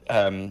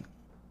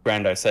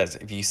Brando says,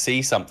 if you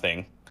see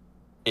something,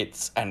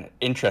 and it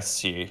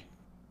interests you,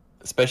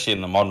 especially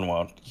in the modern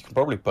world, you can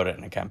probably put it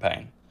in a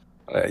campaign.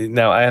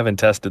 Now, I haven't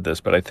tested this,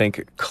 but I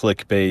think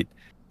clickbait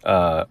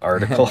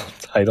article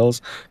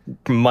titles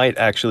might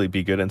actually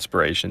be good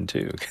inspiration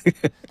too.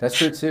 That's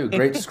true too.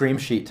 Great scream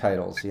sheet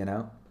titles, you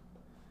know.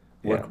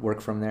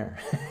 Work from there.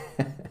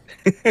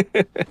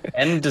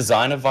 And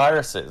designer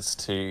viruses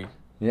to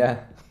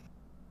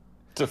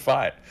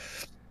fight.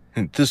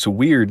 This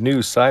weird new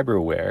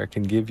cyberware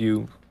can give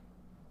you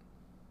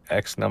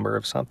X number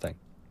of something.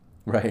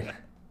 Right.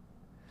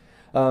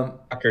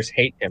 Doctors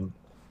hate him.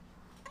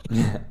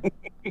 And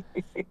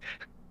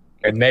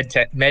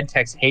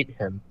medtechs hate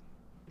him.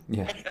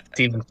 Yeah. That's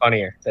even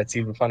funnier.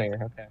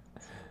 Okay.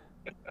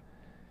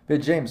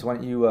 But James, why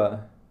don't you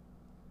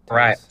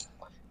right. us?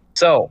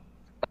 So,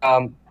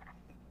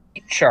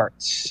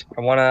 charts.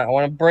 I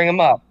wanna bring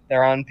them up.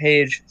 They're on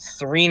page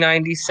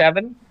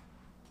 397,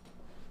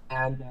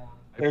 and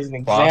there's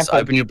an Boss, example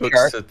open your beat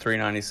books chart. to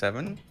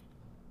 397.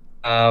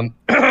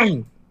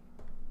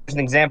 There's an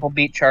example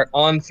beat chart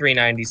on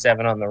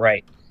 397 on the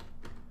right.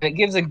 And it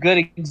gives a good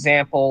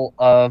example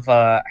of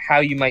how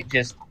you might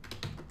just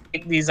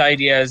take these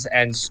ideas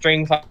and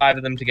string 5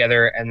 of them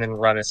together and then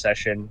run a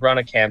session, run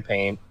a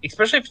campaign,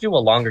 especially if you do a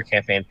longer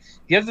campaign.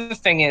 The other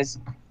thing is,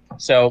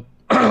 so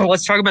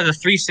let's talk about the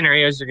 3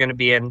 scenarios you're going to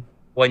be in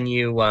when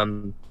you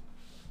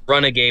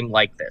run a game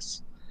like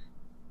this.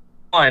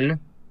 1,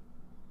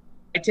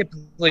 I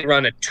typically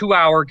run a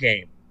 2-hour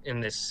game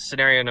in this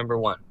scenario number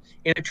 1.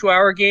 In a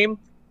 2-hour game,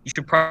 you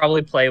should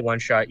probably play one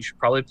shot. You should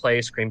probably play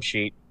a scream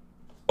sheet.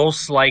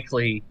 Most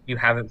likely, you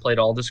haven't played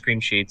all the scream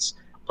sheets.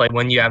 Play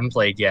one you haven't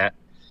played yet.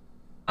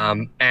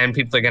 And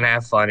people are going to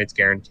have fun. It's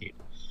guaranteed.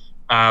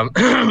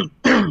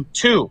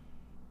 2,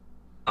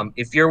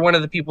 if you're one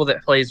of the people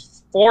that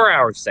plays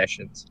 4-hour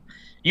sessions,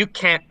 you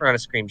can't run a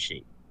scream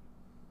sheet.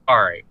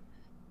 Sorry.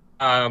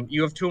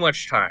 You have too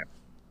much time.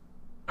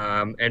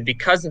 And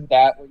because of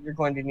that, what you're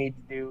going to need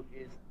to do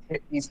is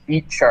hit these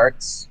beat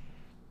charts.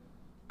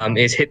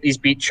 Hit these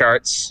beat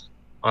charts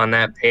on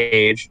that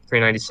page,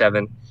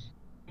 397.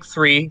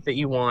 3 that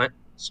you want,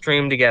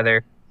 stream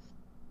together,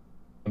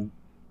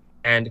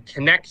 and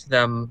connect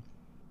them.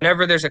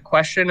 Whenever there's a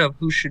question of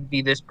who should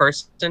be this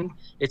person,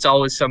 it's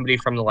always somebody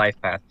from the life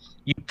path.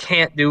 You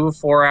can't do a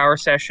 4-hour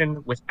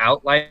session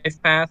without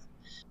life path.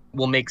 It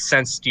will make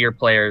sense to your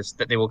players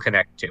that they will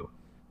connect to.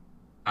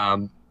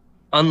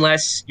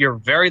 Unless you're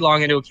very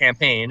long into a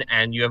campaign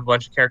and you have a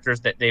bunch of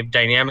characters that they've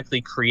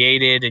dynamically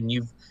created and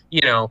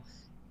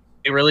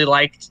they really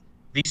liked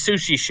the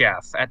sushi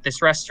chef at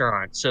this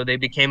restaurant, so they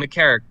became a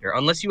character.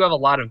 Unless you have a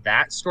lot of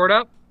that stored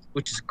up,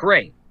 which is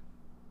great,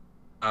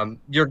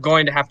 you're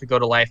going to have to go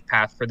to life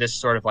path for this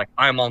sort of like,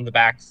 I'm on the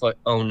back foot,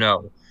 oh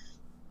no.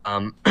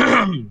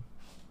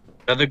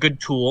 Another good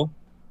tool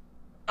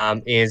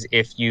is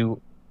if you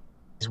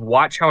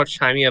watch how much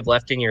time you have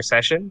left in your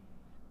session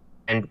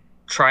and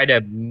try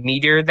to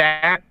meter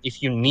that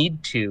if you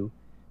need to.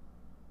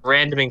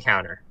 Random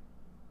encounter.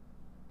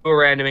 Do a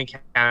random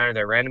encounter.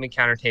 There are random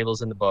encounter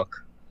tables in the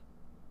book.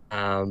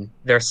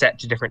 They're set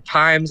to different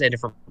times and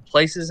different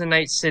places in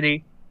Night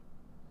City.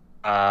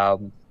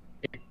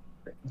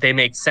 They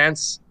make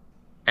sense,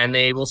 and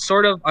they will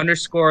sort of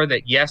underscore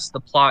that, yes, the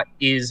plot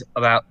is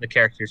about the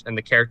characters, and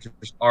the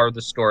characters are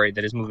the story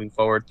that is moving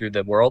forward through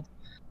the world.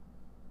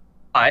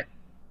 But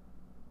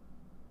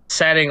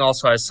setting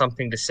also has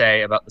something to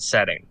say about the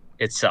setting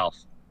itself.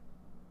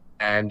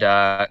 And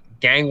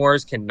gang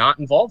wars cannot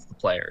involve the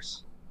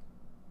players.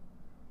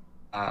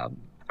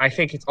 I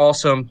think it's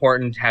also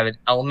important to have an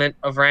element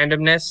of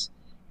randomness,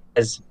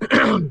 as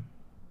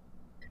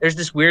there's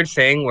this weird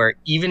thing where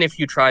even if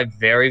you try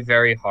very,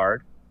 very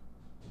hard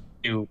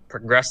to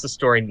progress the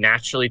story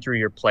naturally through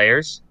your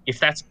players, if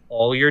that's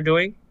all you're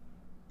doing,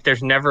 if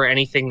there's never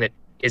anything that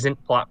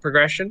isn't plot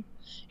progression,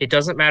 it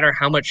doesn't matter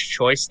how much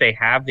choice they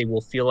have, they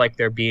will feel like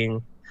they're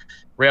being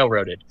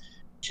railroaded,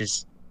 which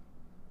is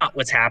not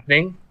what's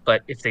happening.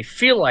 But if they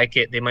feel like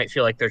it, they might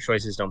feel like their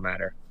choices don't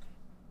matter.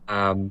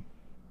 Number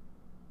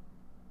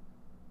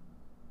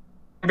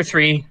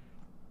 3,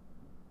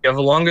 you have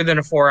a longer than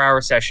a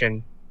 4-hour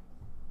session.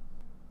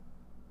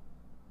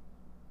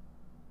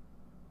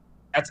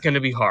 That's going to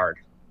be hard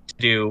to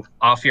do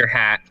off your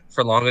hat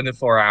for longer than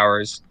 4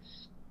 hours.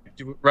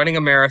 Running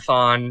a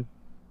marathon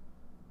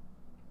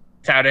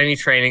without any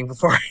training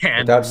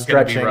beforehand without is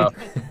going to stretching. be rough.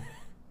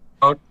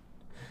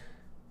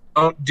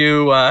 Don't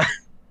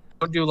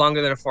do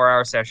longer than a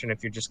 4-hour session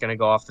if you're just going to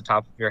go off the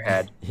top of your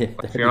head. Yeah,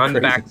 If you're on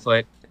the back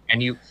foot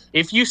and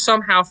if you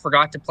somehow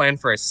forgot to plan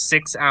for a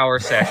 6-hour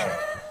session,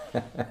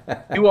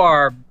 you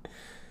are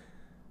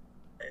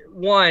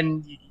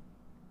you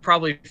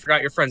probably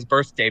forgot your friend's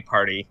birthday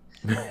party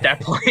at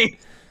that point,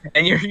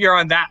 and you're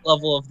on that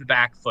level of the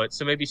back foot.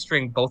 So maybe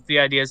string both the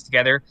ideas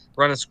together,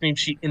 run a screen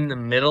sheet in the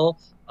middle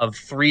of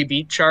 3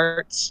 beat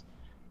charts,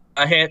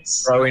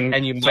 hits,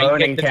 and you might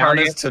get the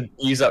target to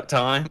use up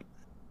time.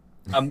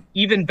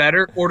 Even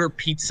better, order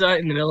pizza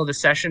in the middle of the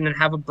session and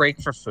have a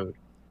break for food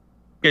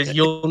because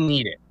you'll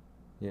need it.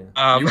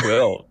 Yeah. You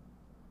will.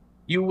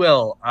 You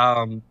will.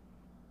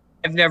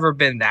 I've never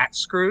been that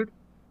screwed,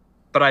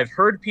 but I've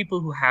heard people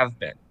who have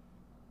been,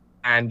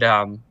 and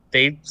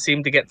they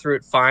seem to get through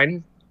it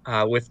fine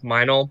with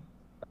minor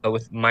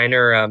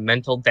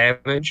mental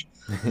damage.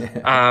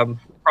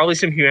 Probably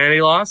some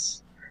humanity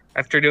loss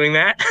after doing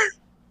that.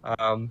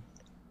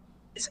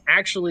 It's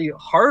actually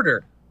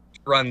harder to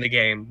run the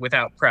game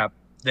without prep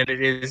than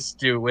it is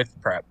to with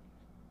prep.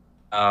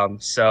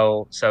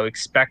 So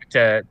expect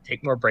to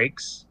take more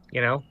breaks.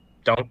 Don't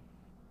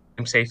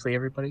aim safely,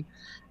 everybody.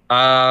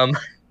 What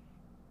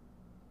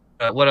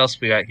else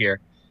we got here?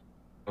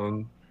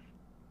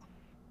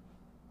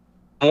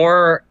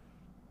 More.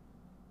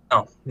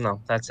 No,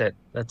 that's it.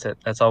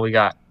 That's all we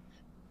got.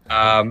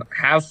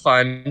 Have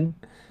fun.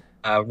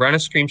 Run a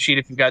scream sheet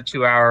if you've got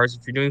 2 hours.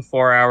 If you're doing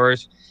 4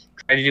 hours,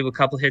 try to do a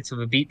couple hits of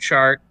a beat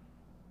chart.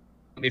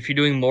 If you're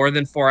doing more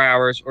than 4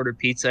 hours, order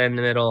pizza in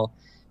the middle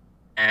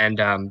and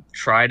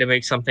try to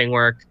make something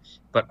work.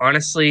 But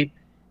honestly,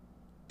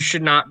 you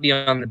should not be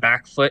on the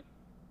back foot.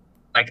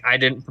 Like, I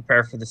didn't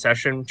prepare for the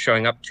session,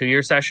 showing up to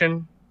your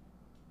session,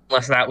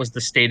 unless that was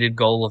the stated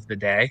goal of the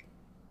day.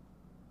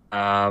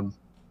 There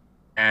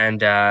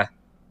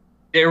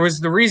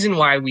was the reason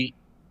why we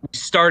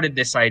started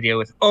this idea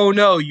with, oh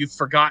no, you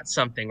forgot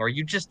something, or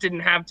you just didn't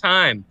have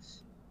time,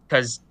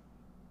 because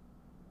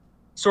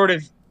sort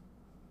of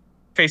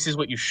faces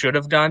what you should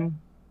have done.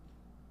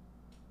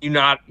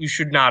 You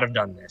should not have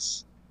done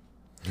this.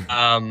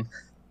 At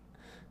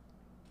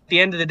the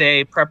end of the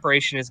day,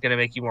 preparation is going to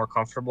make you more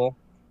comfortable.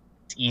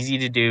 It's easy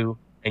to do,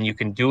 and you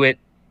can do it.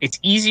 It's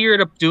easier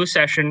to do a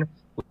session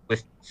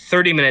with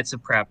 30 minutes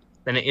of prep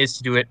than it is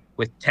to do it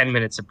with 10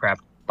 minutes of prep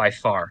by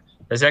far.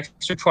 Those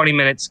extra 20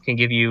 minutes can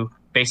give you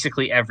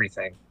basically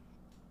everything.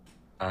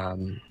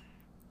 Oh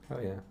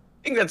yeah.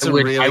 I think that's a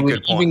really good point. I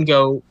would even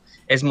go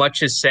as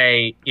much as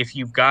say, if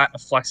you've got a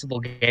flexible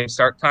game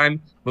start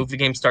time, move the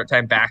game start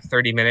time back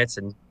 30 minutes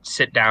and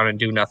sit down and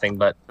do nothing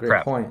but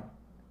prep. Great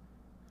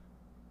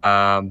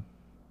point.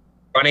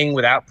 Running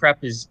without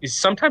prep is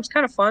sometimes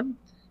kind of fun.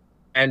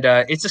 And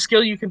it's a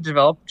skill you can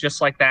develop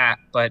just like that.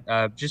 But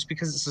just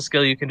because it's a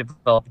skill you can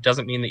develop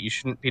doesn't mean that you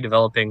shouldn't be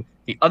developing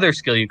the other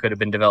skill you could have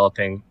been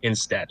developing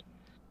instead.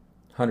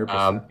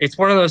 100%. It's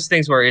one of those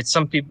things where it's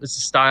a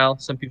style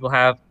some people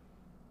have.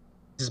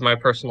 This is my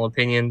personal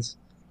opinions.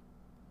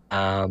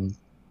 But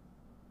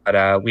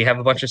we have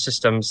a bunch of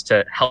systems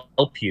to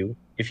help you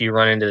if you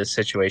run into this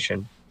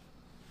situation.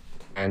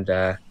 And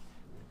good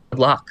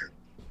luck.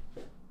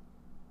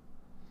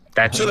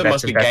 I'm sure there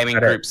must be gaming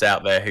groups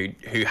out there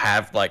who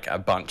have like a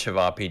bunch of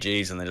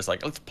RPGs and they're just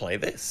like, let's play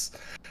this.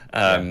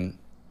 I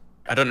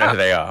don't know who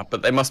they are,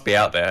 but they must be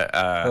out there.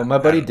 Well, my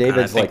buddy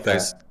David's like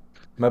that.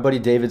 My buddy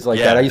David's like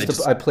that.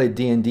 I played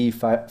D&D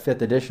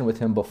 5th edition with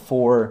him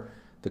before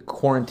the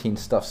quarantine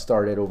stuff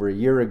started over a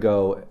year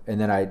ago, and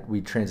then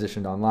we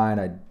transitioned online.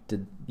 I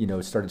did,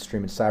 started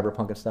streaming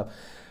Cyberpunk and stuff.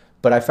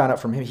 But I found out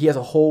from him, he has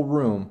a whole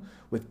room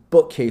with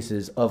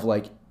bookcases of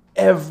like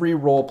every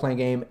role-playing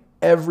game,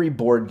 every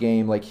board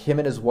game. Like, him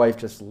and his wife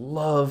just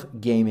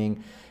love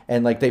gaming,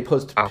 and like they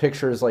post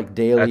pictures like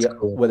daily,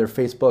 cool, whether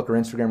Facebook or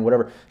Instagram or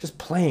whatever, just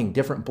playing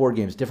different board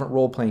games, different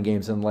role-playing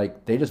games, and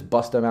like they just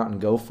bust them out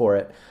and go for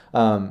it.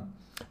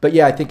 But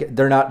yeah, I think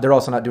they're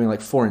also not doing like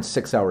 4 and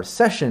 6 hour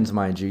sessions,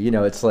 mind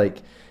you. It's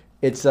like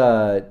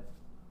they're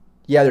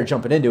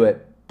jumping into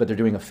it, but they're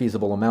doing a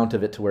feasible amount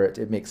of it to where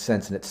it makes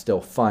sense and it's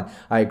still fun.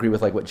 I agree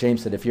with like what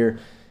James said. If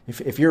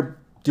you're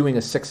doing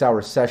a 6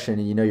 hour session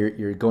and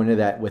you're going into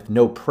that with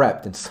no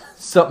prep, then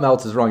something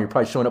else is wrong. You're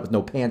probably showing up with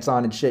no pants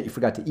on and shit. You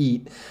forgot to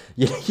eat,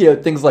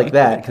 things like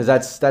that, because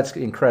that's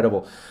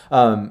incredible.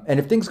 And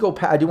if things go,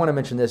 I do want to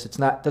mention this.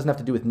 Doesn't have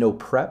to do with no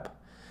prep,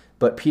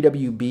 but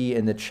PWB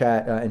in the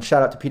chat, and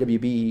shout out to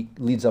PWB, he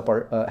leads up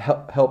our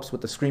helps with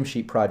the Scream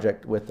Sheet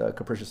project with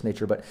Capricious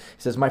Nature. But he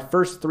says, my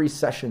first 3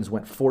 sessions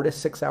went 4 to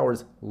 6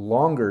 hours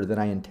longer than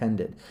I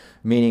intended,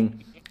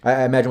 meaning,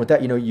 I imagine with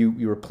that,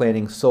 you were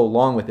planning so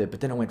long with it,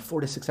 but then it went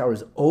 4 to 6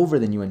 hours over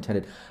than you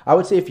intended. I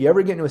would say if you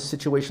ever get into a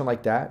situation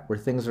like that where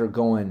things are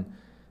going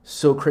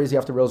so crazy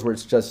off the rails where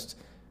it's just,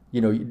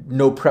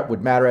 no prep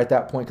would matter at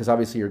that point, because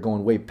obviously you're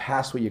going way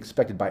past what you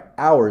expected by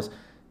hours,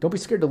 don't be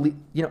scared to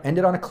end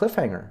it on a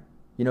cliffhanger.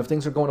 If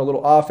things are going a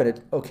little off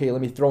and let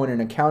me throw in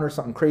an encounter,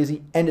 something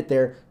crazy, end it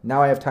there.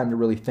 Now I have time to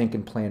really think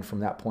and plan from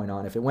that point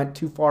on. If it went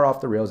too far off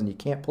the rails and you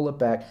can't pull it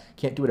back,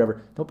 can't do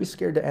whatever, don't be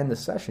scared to end the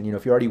session.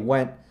 If you already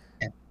went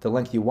the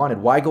length you wanted,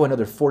 why go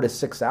another 4 to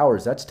 6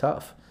 hours? That's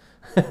tough.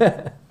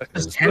 The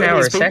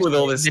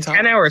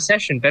 10-hour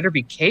session better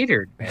be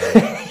catered, man.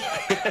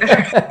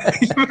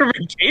 You better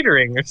be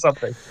catering or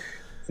something.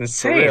 It's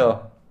insane. For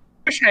real.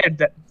 I wish I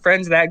had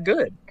friends that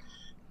good.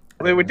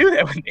 They would do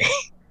that with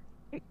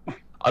me.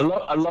 I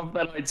love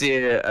that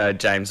idea,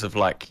 James, of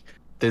like,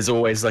 there's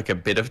always like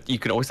you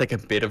can always take a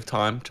bit of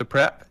time to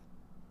prep.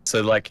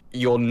 So like,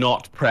 you're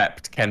not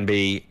prepped can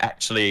be,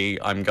 actually,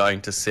 I'm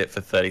going to sit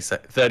for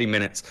 30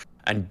 minutes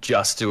and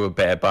just do a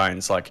bare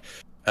bones. Like,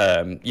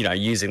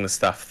 using the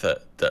stuff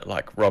that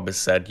like Rob has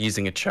said,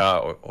 using a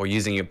chart or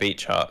using your beat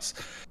charts.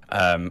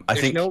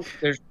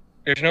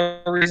 There's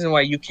no reason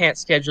why you can't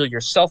schedule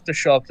yourself to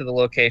show up to the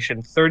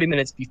location 30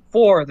 minutes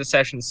before the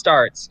session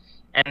starts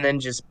and then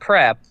just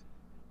prep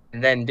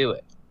and then do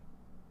it.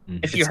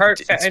 If you're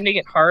finding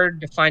it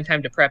hard to find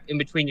time to prep in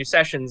between your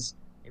sessions,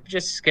 if you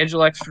just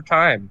schedule extra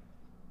time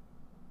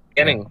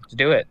to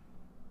do it.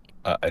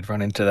 I'd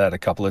run into that a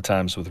couple of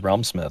times with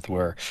Realmsmith,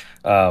 where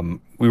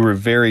we were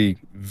very,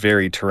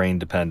 very terrain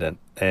dependent,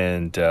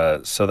 and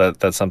so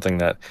that's something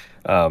that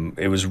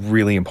it was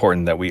really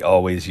important that we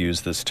always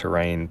use this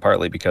terrain,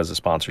 partly because of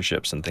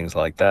sponsorships and things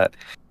like that.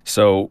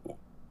 So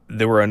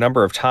there were a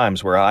number of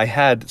times where I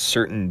had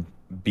certain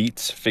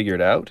beats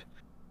figured out,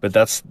 but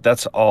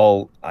that's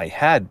all I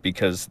had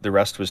because the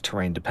rest was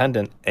terrain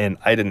dependent, and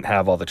I didn't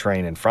have all the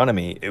terrain in front of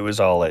me. It was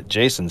all at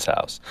Jason's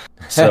house.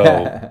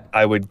 So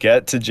I would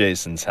get to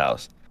Jason's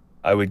house.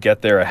 I would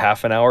get there a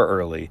half an hour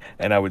early,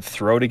 and I would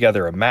throw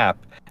together a map,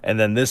 and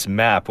then this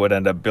map would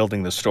end up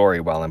building the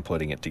story while I'm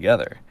putting it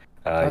together.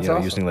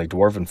 Awesome. Using like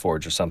Dwarven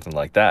Forge or something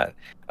like that.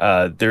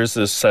 There's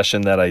this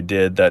session that I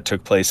did that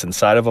took place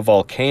inside of a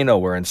volcano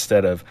where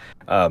instead of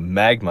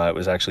magma, it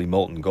was actually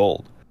molten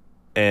gold.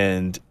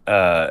 And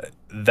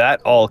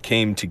that all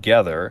came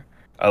together.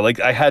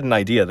 I had an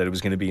idea that it was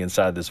going to be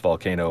inside this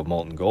volcano of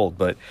molten gold,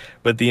 but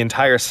the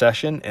entire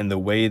session and the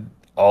way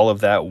all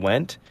of that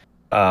went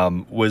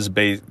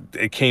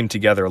it came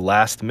together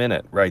last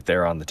minute right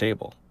there on the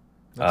table.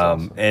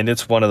 Awesome. And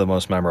it's one of the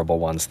most memorable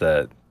ones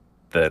that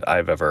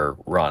I've ever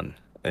run.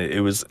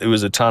 It was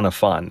a ton of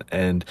fun,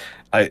 and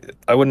I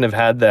wouldn't have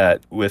had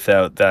that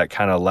without that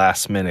kind of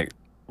last minute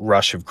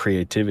rush of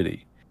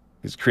creativity,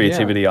 because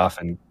creativity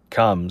often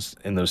comes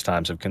in those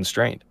times of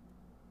constraint.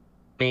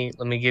 Let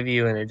me give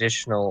you an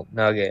additional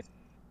nugget.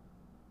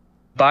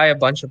 Buy a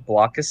bunch of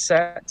Blockus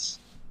sets.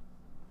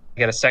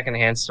 Get a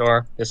secondhand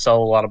store. They sell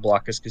a lot of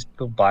Blockus because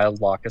people buy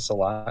Blockus a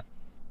lot.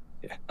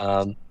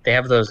 Yeah. They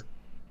have those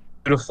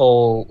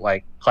beautiful,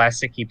 like,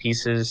 plasticky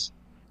pieces.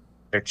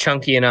 They're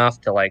chunky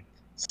enough to like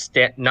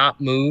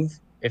not move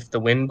if the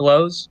wind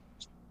blows.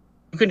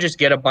 You can just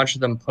get a bunch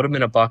of them, put them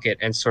in a bucket,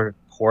 and sort of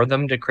pour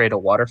them to create a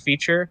water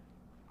feature.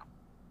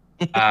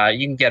 You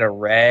can get a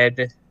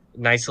red,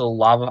 nice little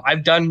lava.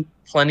 I've done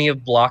plenty of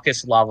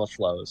Blockus lava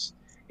flows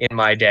in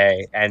my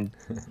day, and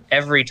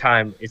every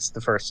time it's the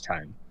first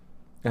time.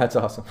 That's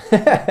awesome.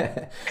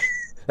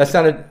 That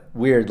sounded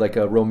weird, like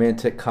a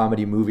romantic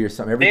comedy movie or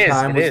something. Every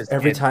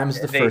time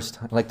is the first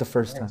time, like the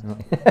first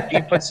time.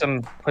 You put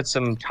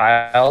some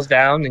tiles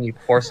down and you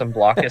pour some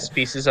Blockus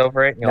pieces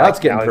over it. And now it's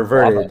getting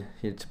perverted.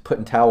 It's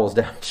putting towels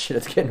down. Shit,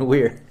 it's getting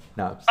weird.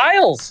 No,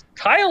 tiles.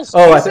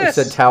 Oh, I thought you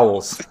said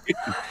towels.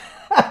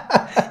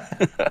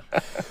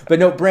 But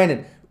no,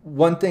 Brandon,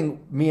 one thing,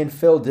 me and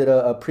Phil did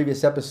a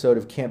previous episode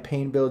of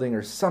campaign building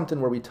or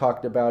something where we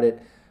talked about it.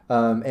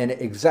 And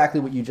exactly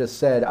what you just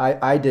said,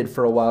 I did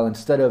for a while.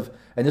 Instead of,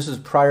 and this was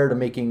prior to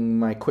making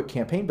my quick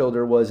campaign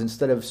builder, was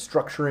instead of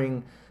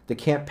structuring the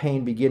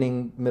campaign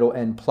beginning, middle,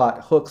 end,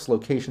 plot, hooks,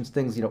 locations,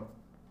 things,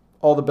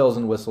 all the bells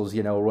and whistles,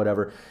 or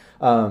whatever,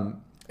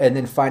 and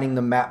then finding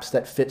the maps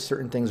that fit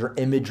certain things or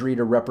imagery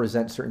to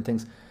represent certain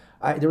things.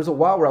 There was a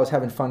while where I was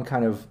having fun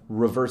kind of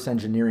reverse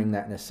engineering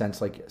that in a sense,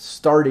 like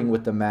starting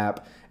with the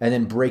map and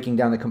then breaking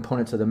down the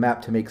components of the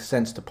map to make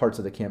sense to parts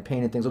of the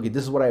campaign and things. Okay,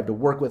 this is what I have to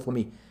work with. Let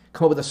me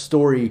come up with a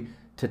story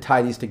to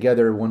tie these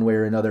together one way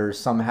or another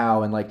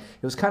somehow. And like,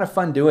 it was kind of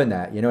fun doing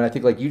that, and I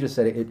think like you just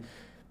said, it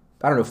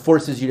I don't know,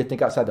 forces you to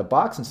think outside the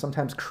box, and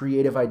sometimes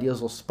creative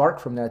ideas will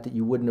spark from that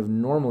you wouldn't have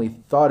normally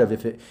thought of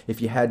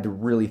if you had to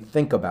really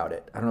think about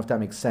it. I don't know if that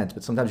makes sense,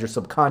 but sometimes your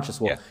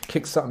subconscious will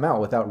kick something out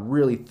without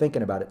really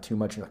thinking about it too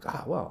much. You're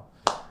like, well,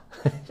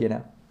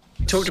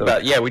 We talked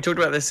about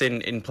this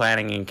in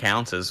planning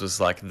encounters,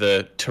 was like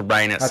the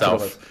terrain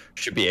itself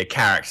should be a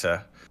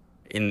character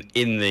in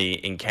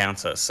the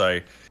encounter, so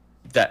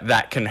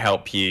that can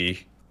help you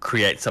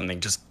create something,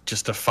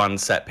 just a fun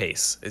set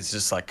piece. It's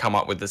just like come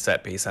up with the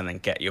set piece and then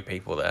get your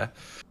people there.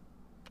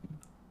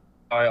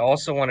 I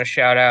also want to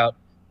shout out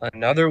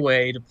another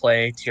way to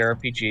play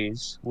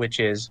TRPGs, which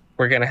is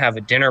we're going to have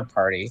a dinner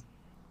party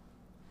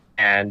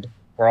and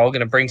we're all going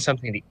to bring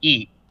something to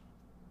eat.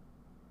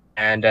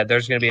 And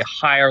there's going to be a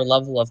higher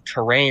level of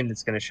terrain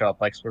that's going to show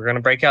up. Like, so we're going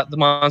to break out the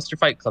Monster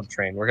Fight Club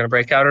terrain. We're going to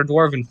break out our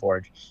Dwarven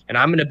Forge. And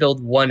I'm going to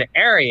build one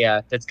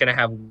area that's going to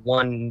have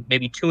one,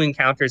 maybe two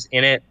encounters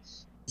in it.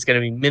 It's going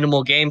to be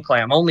minimal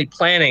gameplay. I'm only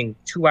planning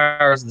 2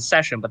 hours of the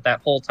session, but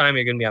that whole time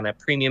you're going to be on that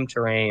premium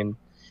terrain,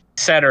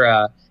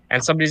 etc.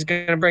 And somebody's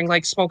going to bring,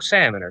 like, smoked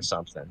salmon or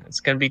something. It's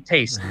going to be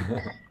tasty.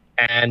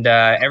 And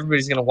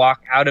everybody's going to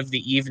walk out of the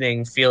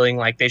evening feeling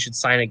like they should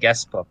sign a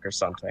guest book or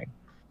something.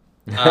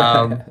 There's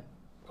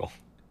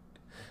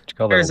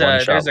a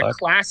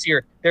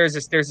classier, there's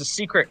a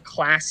secret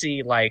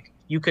classy, like,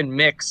 you can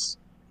mix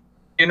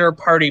dinner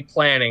party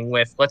planning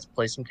with let's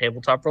play some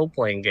tabletop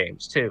role-playing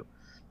games too.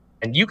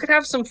 And you could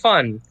have some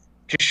fun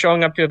just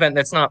showing up to an event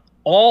that's not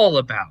all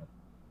about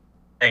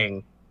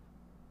playing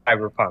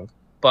Cyberpunk,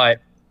 but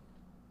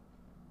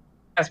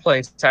has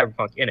playing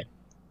Cyberpunk in it.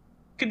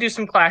 could do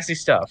some classy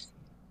stuff.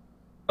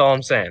 That's all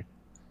I'm saying.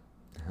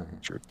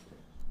 True.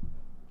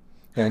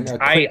 And,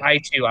 I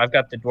too, I've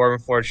got the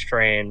Dwarven Forge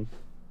train,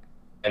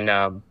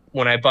 and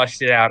when I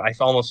bust it out, I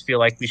almost feel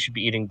like we should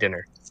be eating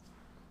dinner.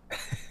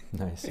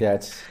 Nice. Yeah,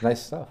 it's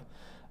nice stuff.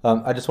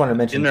 I just wanted to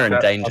mention Dinner in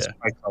That's danger.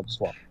 my club as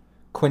well.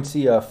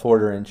 Quincy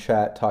Forder in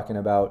chat talking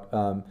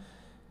about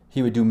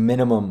he would do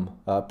minimum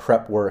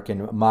prep work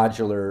and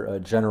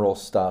modular general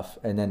stuff,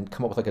 and then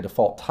come up with like a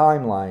default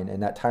timeline,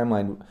 and that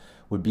timeline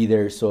would be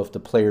there. So if the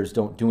players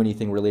don't do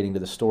anything relating to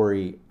the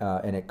story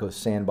and it goes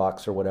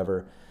sandbox or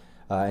whatever,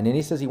 and then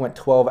he says he went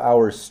 12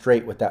 hours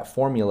straight with that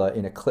formula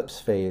in Eclipse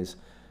phase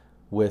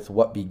with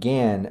what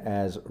began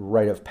as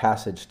rite of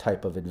passage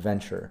type of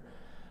adventure.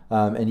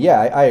 And yeah,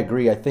 I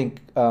agree. I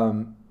think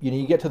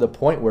you get to the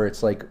point where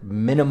it's like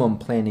minimum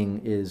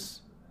planning is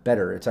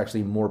better. It's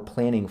actually more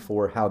planning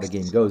for how the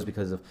game goes,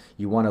 because if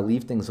you want to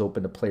leave things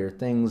open to player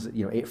things,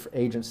 for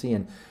agency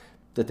and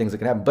the things that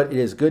can happen. But it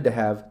is good to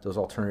have those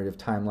alternative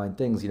timeline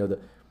things,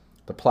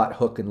 the plot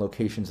hook and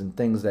locations and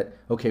things that,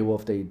 okay, well,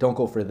 if they don't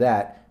go for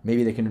that,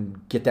 maybe they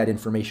can get that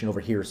information over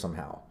here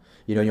somehow.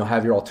 You'll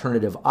have your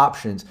alternative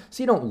options,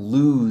 so you don't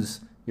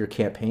lose your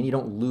campaign, you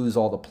don't lose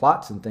all the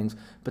plots and things,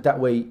 but that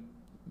way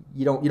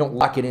you don't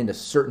lock it into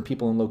certain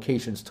people and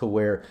locations to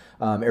where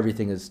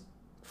everything is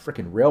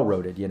freaking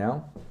railroaded,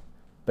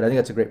 But I think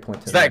that's a great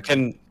point. That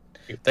can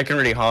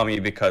really harm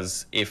you,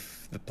 because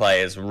if the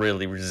players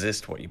really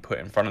resist what you put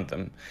in front of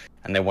them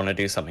and they want to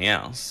do something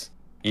else,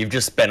 you've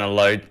just spent a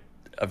load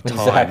of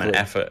time and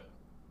effort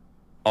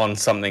on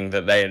something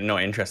that they're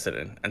not interested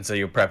in, and so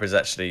your prep is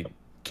actually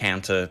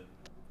counter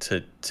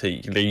to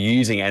they're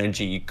using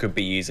energy you could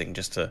be using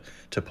just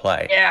to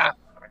play. Yeah.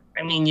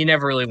 I mean, you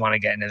never really want to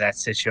get into that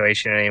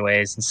situation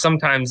anyways. And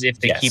sometimes if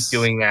they keep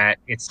doing that,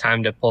 it's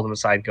time to pull them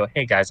aside and go,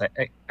 hey, guys,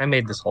 I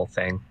made this whole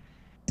thing.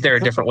 Is there a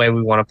different way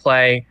we want to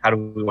play? How do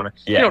we want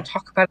to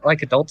talk about it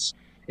like adults?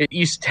 It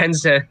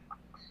tends to...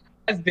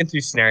 I've been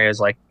through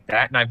scenarios like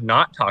that, and I've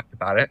not talked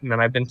about it. And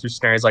then I've been through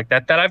scenarios like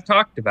that I've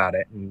talked about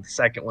it. And the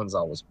second one's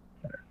always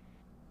better.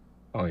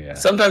 Oh, yeah.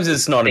 Sometimes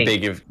it's not a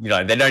big...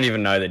 they don't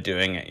even know they're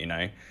doing it,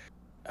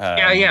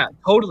 Yeah,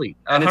 totally.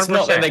 100%. And it's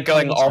not that they're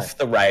going off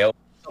the rail.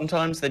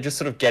 Sometimes they're just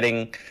sort of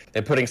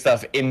they're putting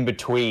stuff in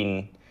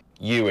between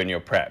you and your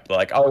prep.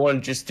 Like, I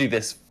want to just do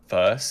this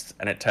first,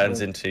 and it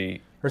turns into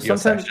or your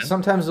session.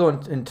 Sometimes they'll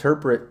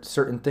interpret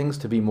certain things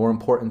to be more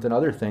important than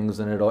other things,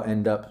 and it'll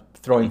end up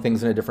throwing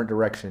things in a different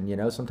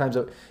direction. Sometimes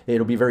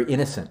it'll be very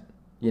innocent.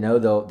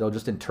 They'll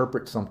just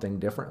interpret something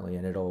differently,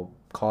 and it'll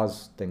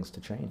cause things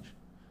to change.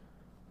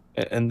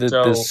 And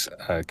this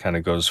kind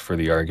of goes for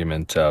the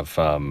argument of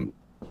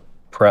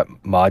prep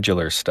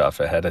modular stuff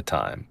ahead of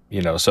time,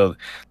 so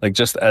like,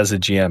 just as a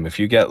GM, if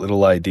you get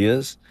little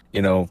ideas,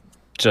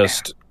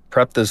 just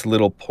prep this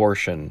little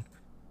portion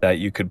that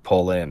you could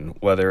pull in,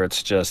 whether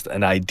it's just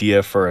an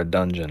idea for a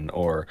dungeon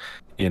or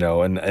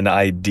an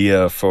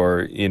idea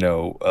for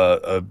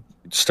a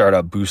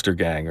startup booster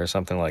gang or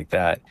something like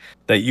that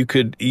you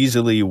could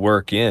easily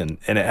work in,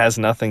 and it has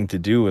nothing to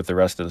do with the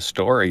rest of the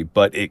story,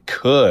 but it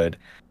could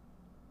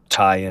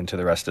tie into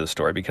the rest of the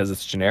story because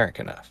it's generic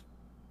enough.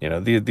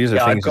 These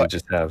are things you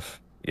just have.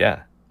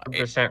 Yeah.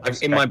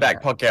 In my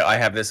back pocket, I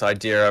have this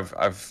idea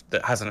of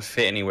that hasn't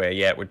fit anywhere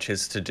yet, which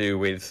is to do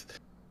with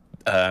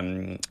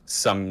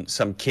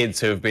some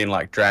kids who have been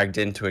like dragged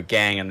into a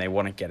gang and they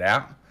want to get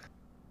out,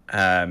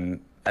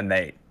 and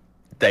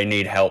they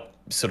need help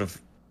sort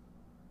of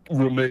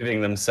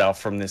removing themselves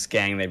from this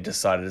gang they've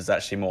decided is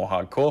actually more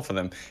hardcore for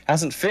them. It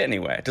hasn't fit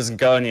anywhere. It doesn't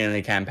go in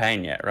any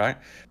campaign yet, right?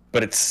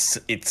 But it's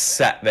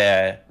sat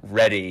there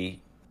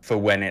ready for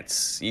when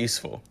it's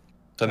useful.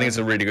 So I think it's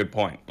a really good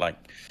point. Like,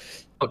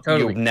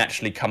 you'll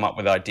naturally come up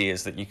with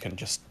ideas that you can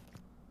just...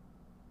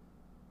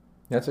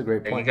 That's a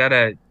great point.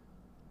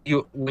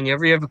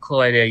 Whenever you have a cool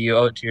idea, you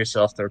owe it to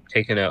yourself to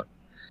take a note.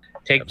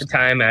 Take the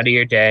time out of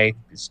your day.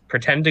 Just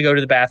pretend to go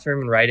to the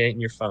bathroom and write it in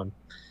your phone.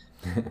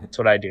 That's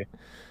what I do.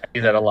 I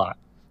do that a lot.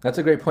 That's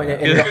a great point.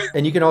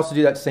 And you can also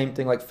do that same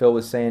thing like Phil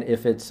was saying,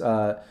 if it's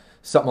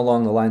something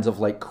along the lines of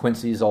like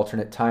Quincy's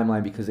alternate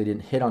timeline, because they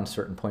didn't hit on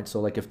certain points.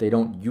 So like, if they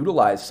don't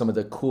utilize some of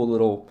the cool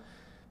little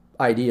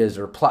ideas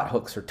or plot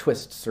hooks or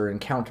twists or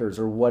encounters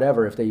or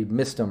whatever, if they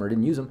missed them or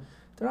didn't use them,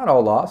 they're not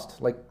all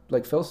lost.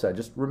 Like Phil said,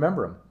 just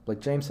remember them.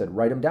 Like James said,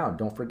 write them down.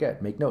 Don't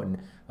forget. Make note. And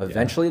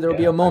eventually there'll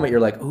be a moment you're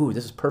like, ooh,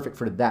 this is perfect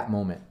for that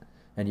moment.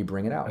 And you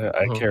bring it out.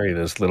 I carry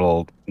this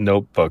little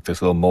notebook,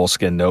 this little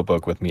moleskin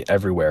notebook with me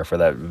everywhere for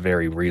that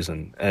very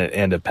reason,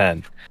 and a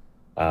pen.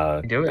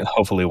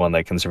 Hopefully one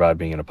that can survive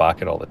being in a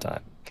pocket all the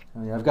time.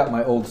 Oh, yeah, I've got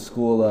my old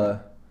school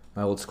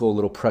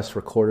little press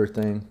recorder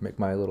thing. Make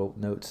my little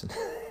notes.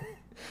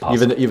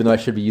 Awesome. Even though I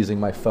should be using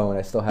my phone,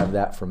 I still have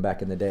that from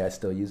back in the day. I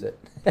still use it.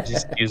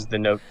 Just use the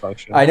note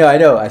function. I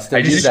know. I still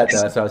use that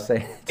though. That's what I was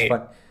saying. It's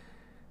fun.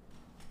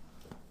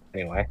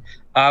 Anyway,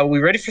 we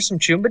ready for some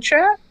Chumba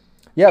chat?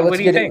 Yeah, let's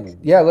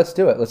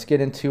do it. Let's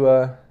get into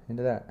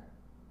that.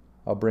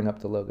 I'll bring up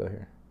the logo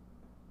here.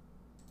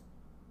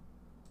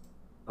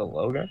 The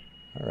logo?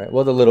 All right.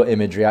 Well, the little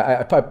imagery.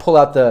 I pull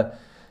out the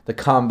the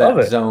combat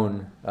Love it.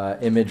 zone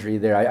imagery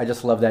there. I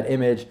just love that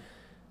image.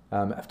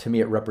 To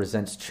me, it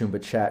represents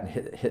Choomba Chat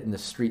and hitting the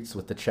streets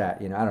with the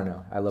chat. You know, I don't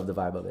know. I love the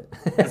vibe of it.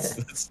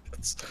 That's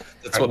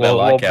what they We'll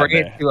like out bring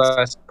it there. to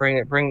us.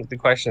 Bring the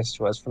questions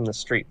to us from the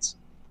streets.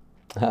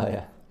 Oh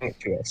yeah. Bring it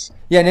to us.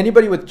 Yeah, and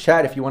anybody with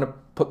chat, if you want to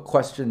put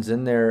questions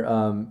in there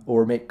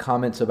or make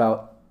comments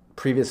about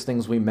previous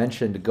things we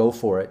mentioned, go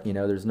for it. You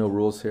know, there's no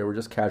rules here. We're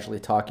just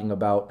casually talking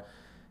about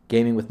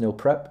gaming with no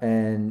prep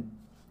and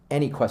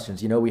any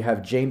questions. You know, we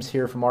have James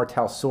here from our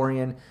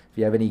Talsorian. If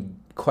you have any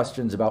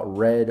questions about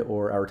Red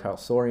or our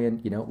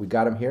Talsorian, you know, we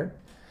got him here.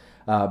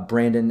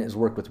 Brandon has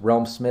worked with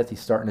Realmsmith. He's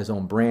starting his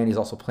own brand. He's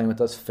also playing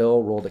with us.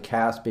 Phil, Roll to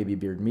Cast, Baby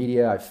Beard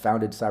Media. I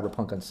founded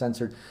Cyberpunk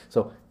Uncensored.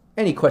 So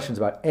any questions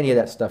about any of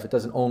that stuff, it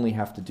doesn't only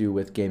have to do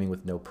with gaming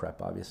with no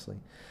prep, obviously.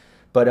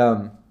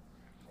 But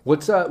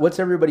what's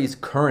everybody's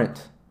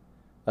current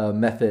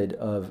method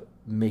of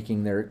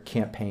making their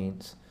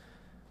campaigns?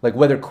 Like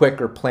whether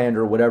quick or planned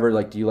or whatever,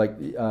 like do you like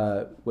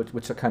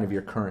what's the kind of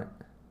your current?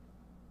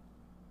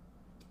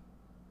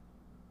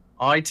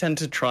 I tend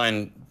to try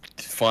and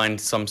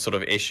find some sort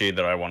of issue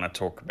that I want to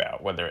talk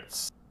about, whether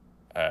it's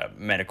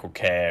medical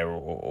care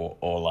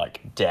or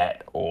like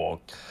debt or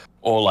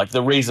like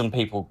the reason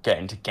people get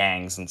into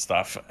gangs and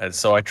stuff. And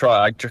so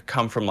I just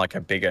come from like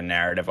a bigger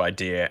narrative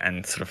idea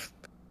and sort of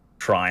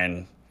try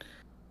and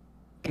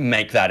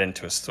make that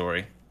into a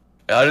story.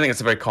 I don't think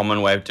it's a very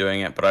common way of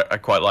doing it, but I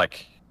quite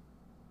like.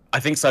 I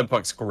think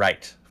Cyberpunk's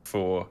great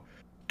for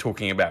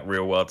talking about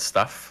real world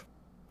stuff,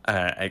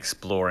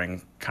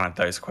 exploring kind of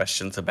those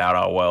questions about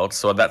our world.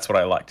 So that's what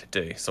I like to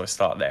do. So I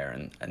start there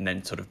and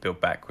then sort of build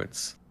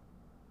backwards.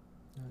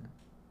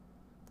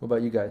 What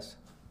about you guys?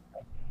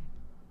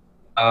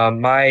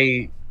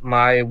 My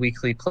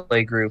weekly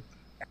play group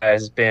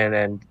has been,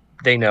 and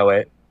they know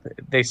it.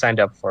 They signed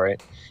up for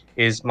it.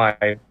 Is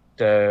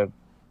the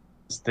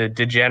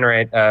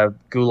degenerate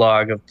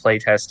gulag of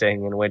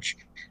playtesting, in which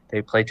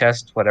they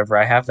playtest whatever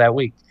I have that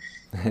week.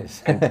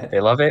 And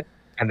they love it,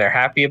 and they're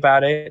happy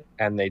about it,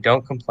 and they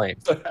don't complain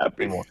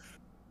anymore.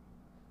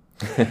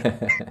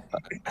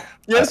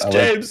 Yes,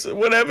 James,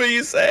 whatever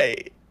you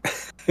say.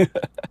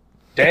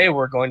 Today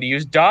we're going to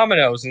use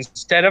dominoes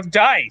instead of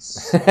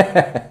dice.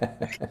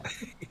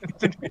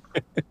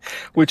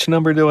 Which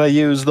number do I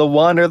use, the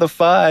 1 or the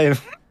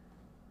 5?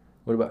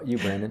 What about you,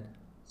 Brandon?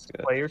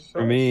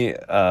 For me,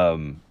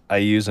 I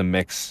use a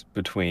mix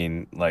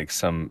between like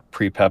some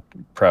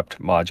prepped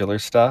modular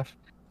stuff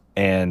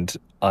and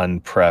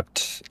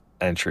unprepped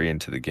entry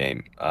into the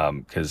game,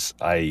 because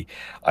I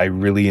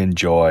really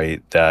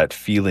enjoy that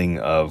feeling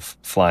of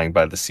flying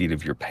by the seat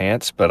of your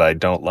pants, but I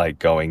don't like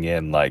going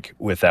in like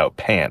without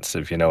pants,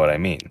 if you know what I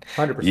mean.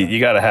 100%. You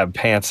got to have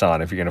pants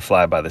on if you're going to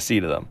fly by the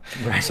seat of them.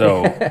 Right.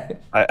 So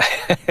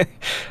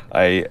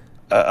I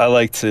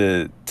like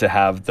to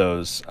have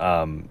those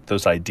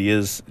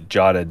ideas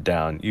jotted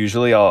down.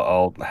 Usually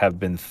I'll have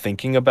been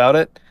thinking about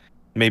it,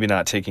 maybe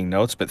not taking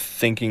notes, but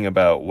thinking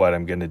about what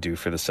I'm going to do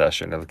for the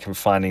session, or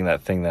finding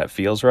that thing that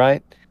feels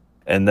right.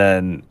 And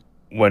then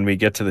when we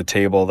get to the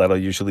table, that'll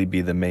usually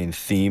be the main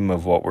theme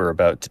of what we're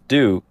about to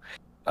do.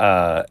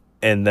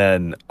 And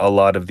then a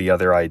lot of the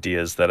other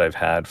ideas that I've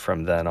had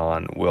from then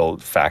on will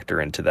factor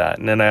into that.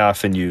 And then I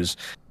often use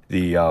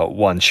the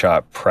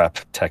one-shot prep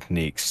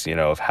techniques, you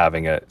know, of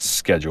having a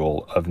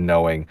schedule, of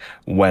knowing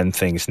when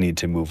things need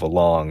to move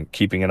along,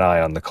 keeping an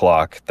eye on the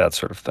clock, that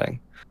sort of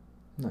thing.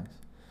 Nice.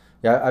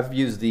 Yeah, I've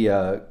used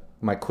the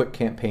my quick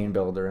campaign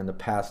builder in the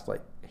past,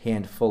 like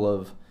handful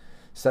of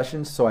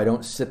sessions, so I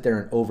don't sit there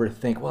and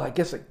overthink. Well, I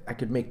guess I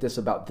could make this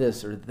about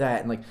this or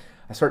that, and like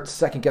I start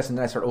second guessing,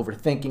 then I start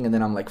overthinking, and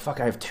then I'm like, fuck,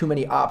 I have too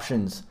many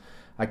options.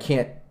 I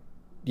can't,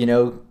 you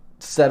know,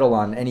 settle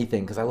on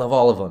anything because I love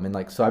all of them. And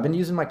like, so I've been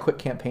using my quick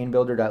campaign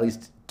builder to at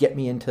least get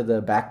me into the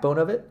backbone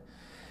of it,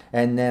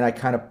 and then I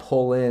kind of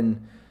pull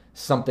in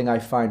something I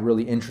find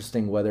really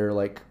interesting, whether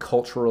like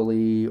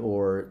culturally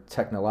or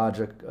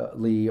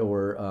technologically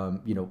or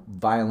you know,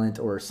 violent,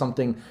 or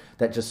something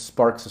that just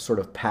sparks a sort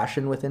of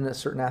passion within a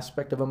certain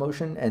aspect of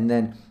emotion. And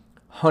then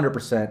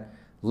 100%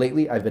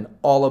 lately I've been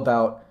all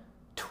about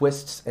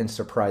twists and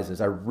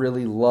surprises. I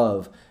really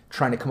love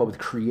trying to come up with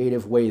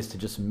creative ways to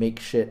just make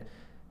shit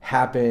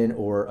happen,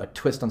 or a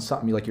twist on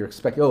something you're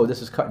expecting. Oh,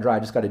 this is cut and dry, I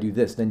just got to do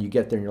this. Then you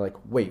get there and you're like,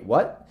 wait,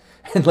 what?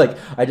 And like,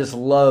 I just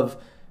love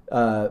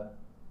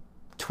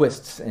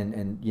twists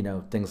and you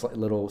know, things like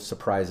little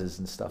surprises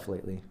and stuff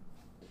lately.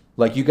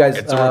 Like you guys,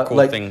 it's a real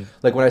cool thing,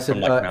 like when I said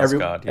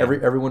like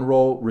everyone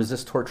roll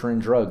resist torture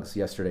and drugs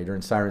yesterday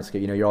during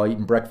Sirenscape. You know, you're all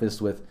eating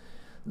breakfast with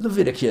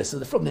Leviticus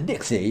from the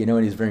Dixie, you know,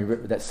 and he's very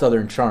that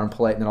Southern charm,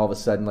 polite, and then all of a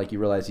sudden, like, you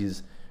realize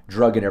he's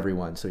drugging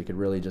everyone, so he could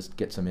really just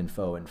get some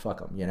info and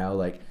fuck them, you know,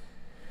 like.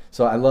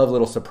 So I love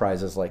little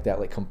surprises like that,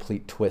 like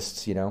complete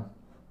twists, you know.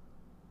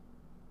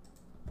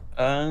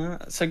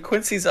 So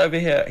Quincy's over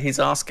here. He's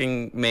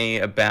asking me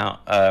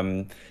about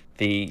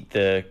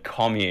the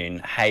commune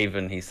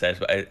Haven. He says,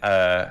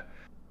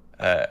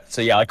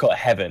 so yeah, I call it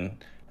Heaven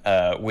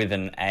with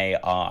an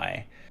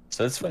AI.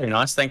 So that's very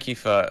nice. Thank you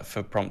for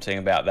prompting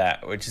about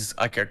that, which is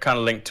kind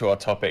of linked to our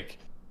topic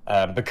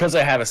because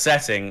I have a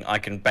setting, I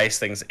can base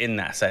things in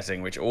that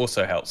setting, which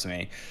also helps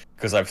me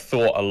because I've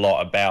thought a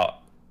lot about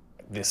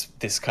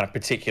this kind of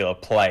particular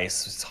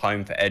place. It's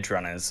home for edge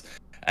runners,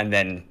 and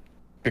then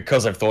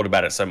because I've thought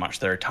about it so much,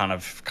 there are a ton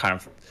of kind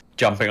of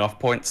jumping off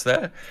points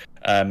there.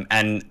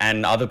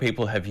 And other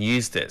people have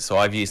used it. So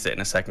I've used it in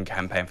a second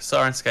campaign for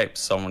Sirenscape.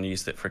 Someone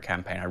used it for a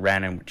campaign I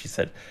ran in, which he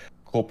said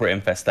Corporate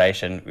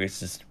Infestation,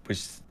 which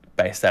is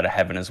based out of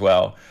Heaven as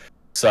well.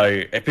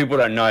 So if people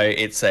don't know,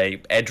 it's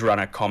a edge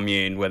runner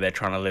commune where they're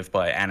trying to live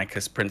by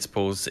anarchist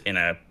principles in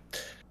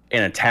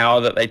a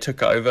tower that they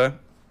took over,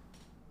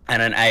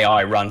 and an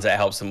AI runs it,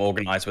 helps them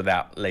organize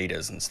without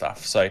leaders and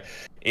stuff. So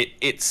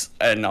it's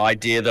an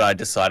idea that I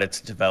decided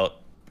to develop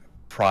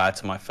prior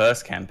to my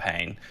first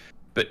campaign,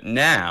 but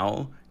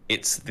now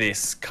it's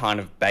this kind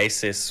of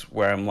basis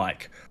where I'm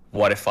like,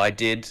 what if I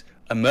did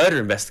a murder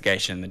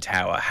investigation in the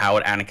tower? How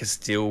would anarchists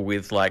deal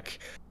with like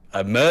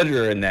a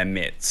murderer in their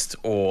midst?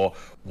 Or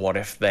what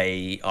if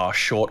they are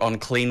short on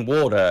clean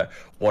water?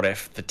 What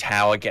if the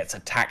tower gets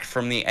attacked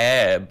from the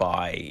air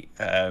by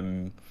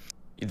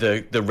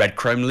the Red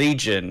Chrome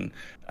Legion?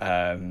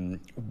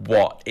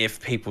 What if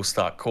people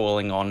start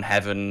calling on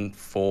Heaven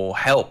for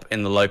help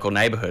in the local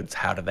neighborhoods?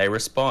 How do they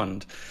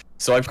respond?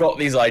 So I've got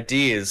these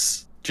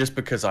ideas just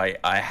because I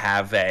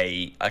have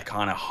a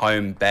kind of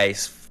home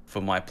base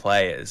for my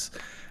players.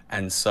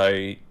 And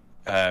so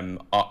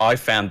I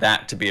found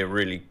that to be a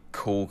really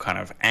cool kind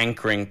of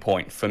anchoring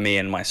point for me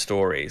and my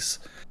stories.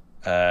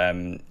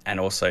 And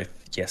also,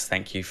 yes,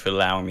 thank you for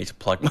allowing me to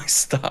plug my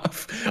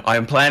stuff. I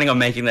am planning on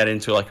making that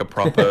into like a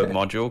proper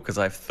module because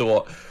I've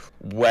thought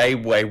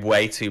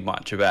way too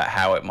much about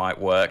how it might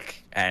work.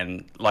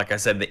 And like I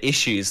said, the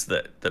issues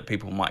that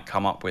people might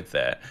come up with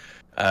there.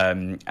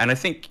 And I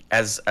think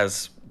as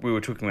we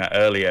were talking about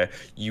earlier,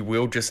 you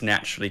will just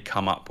naturally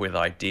come up with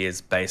ideas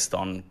based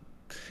on,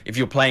 if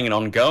you're playing an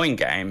ongoing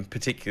game,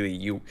 particularly,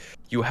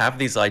 you have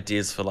these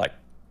ideas for like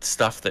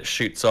stuff that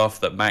shoots off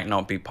that might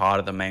not be part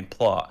of the main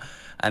plot,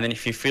 and then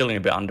if you're feeling a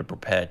bit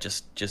underprepared,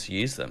 just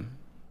use them.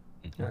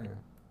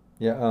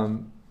 Yeah.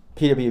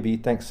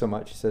 PWB, thanks so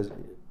much. He says,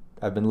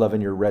 I've been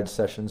loving your red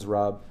sessions,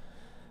 Rob.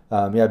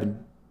 I've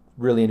been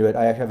really into it.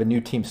 I have a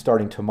new team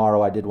starting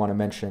tomorrow. I did want to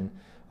mention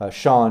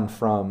Sean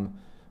from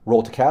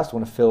Roll to Cast,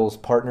 one of Phil's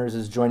partners,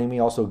 is joining me.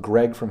 Also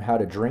Greg from How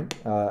to Drink,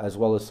 as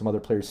well as some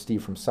other players,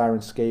 Steve from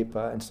Sirenscape,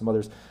 and some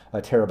others.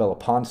 Tarabella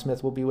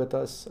Pondsmith will be with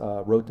us,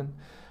 Roten.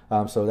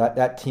 So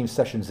that team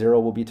session 0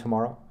 will be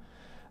tomorrow.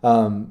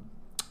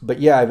 But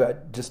yeah,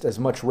 I've just as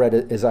much read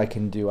as I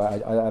can do.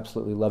 I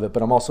absolutely love it.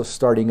 But I'm also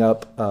starting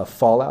up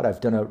Fallout. I've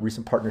done a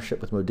recent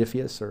partnership with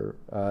Modifius, or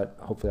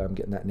hopefully I'm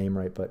getting that name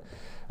right. But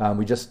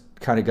we just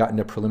kind of got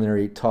into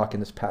preliminary talk in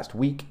this past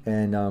week,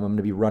 and I'm going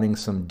to be running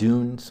some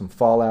Dune, some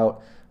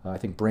Fallout. I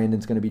think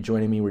Brandon's going to be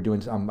joining me.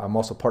 I'm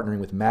also partnering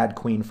with Mad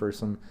Queen for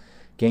some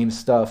game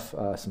stuff,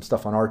 some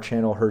stuff on our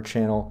channel, her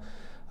channel.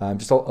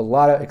 Just a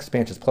lot of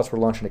expansions. Plus, we're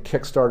launching a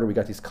Kickstarter. We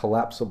got these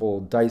collapsible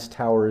dice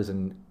towers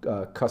and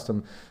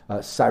custom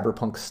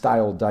cyberpunk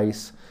style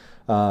dice.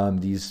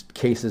 These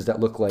cases that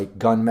look like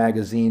gun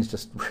magazines,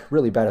 just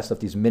really badass stuff.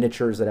 These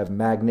miniatures that have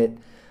magnet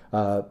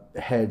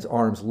heads,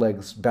 arms,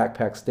 legs,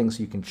 backpacks, things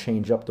so you can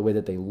change up the way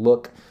that they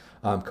look.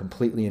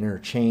 Completely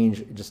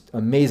interchange. Just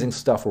amazing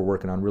stuff we're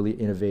working on. Really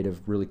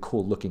innovative, really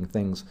cool looking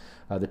things.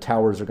 The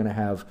towers are going to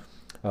have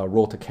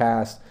Roll to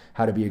Cast,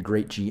 How to Be a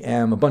Great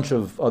GM, a bunch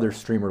of other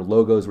streamer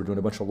logos. We're doing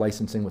a bunch of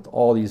licensing with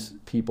all these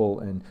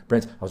people and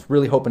brands. I was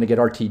really hoping to get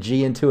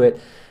RTG into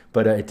it,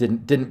 but it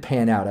didn't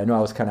pan out. I know I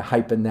was kind of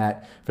hyping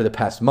that for the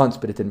past months,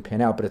 but it didn't pan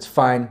out. But it's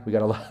fine. We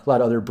got a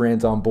lot of other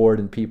brands on board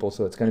and people,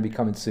 so it's going to be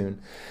coming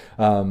soon.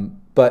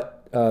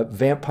 But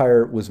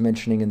Vampire was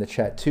mentioning in the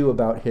chat too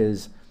about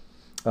his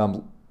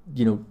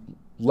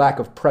lack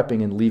of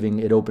prepping and leaving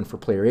it open for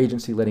player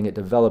agency, letting it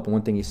develop. And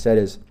one thing he said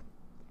is,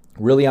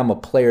 really, I'm a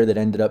player that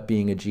ended up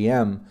being a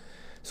GM,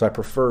 so I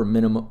prefer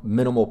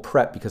minimal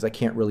prep because I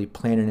can't really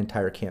plan an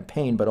entire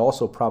campaign, but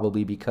also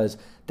probably because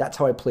that's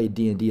how I played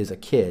D&D as a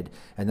kid,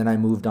 and then I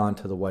moved on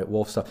to the White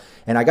Wolf stuff.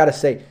 And I got to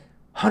say,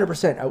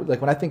 100%, like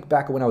when I think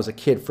back when I was a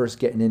kid first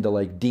getting into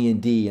like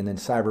D&D and then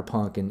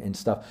Cyberpunk and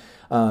stuff,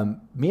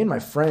 me and my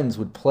friends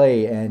would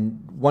play,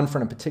 and one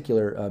friend in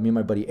particular, me and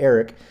my buddy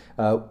Eric,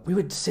 we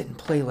would sit and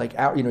play like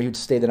out. He would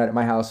stay the night at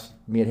my house,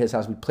 me at his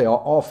house. We'd play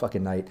all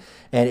fucking night,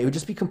 and it would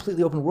just be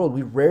completely open world.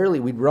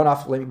 We'd run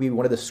off maybe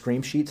one of the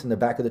scream sheets in the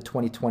back of the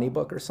 2020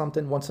 book or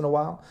something once in a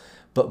while,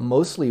 but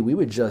mostly we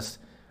would just,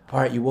 all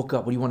right, you woke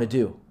up, what do you want to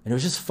do? And it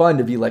was just fun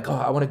to be like, oh,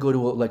 I want to go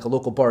to a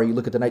local bar. You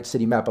look at the Night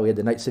City map. We had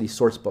the Night City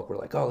source book. We're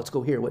like, oh, let's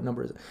go here. What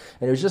number is it?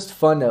 And it was just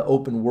fun to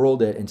open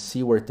world it and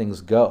see where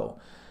things go.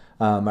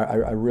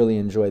 I really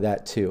enjoy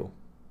that too.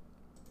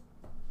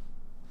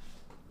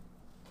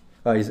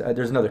 There's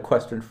another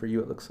question for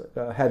you. It looks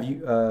like. Have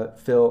you,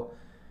 Phil?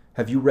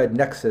 Have you read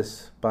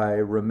Nexus by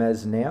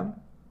Ramez Nam?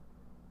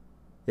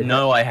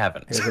 No, I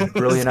haven't. It's a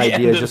brilliant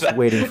idea. Just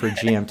waiting for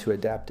GM to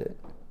adapt it.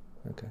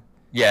 Okay.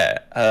 Yeah,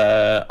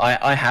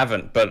 I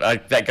haven't,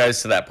 but that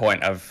goes to that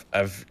point of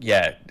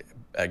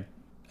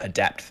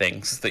adapt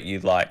things that you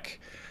like.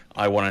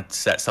 I want to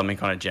set something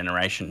on a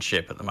generation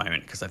ship at the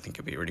moment because I think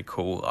it'd be a really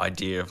cool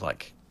idea of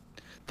like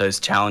those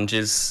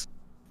challenges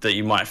that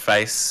you might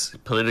face,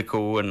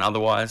 political and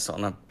otherwise,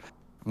 on a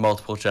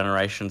multiple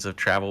generations of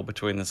travel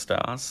between the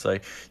stars. So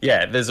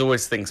yeah, there's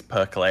always things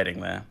percolating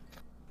there.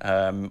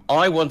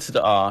 I wanted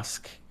to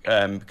ask,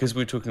 because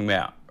we were talking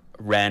about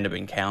random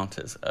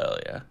encounters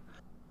earlier.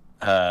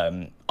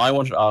 I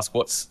wanted to ask,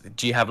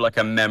 do you have like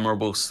a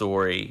memorable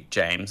story,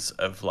 James,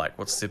 of like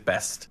what's the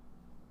best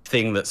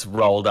thing that's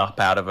rolled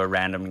up out of a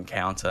random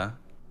encounter?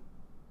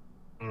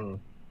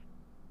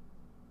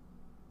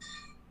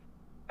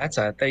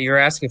 That you're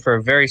asking for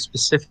a very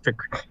specific,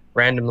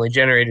 randomly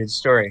generated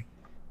story.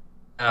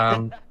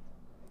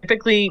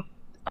 Typically,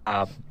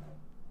 I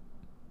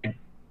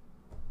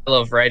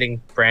love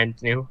writing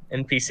brand new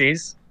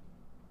NPCs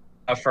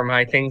for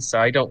my things, so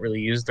I don't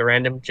really use the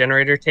random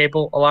generator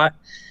table a lot.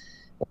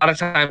 A lot of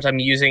times I'm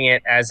using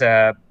it as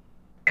a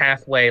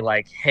halfway,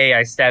 like, hey,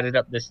 I statted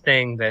up this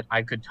thing that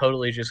I could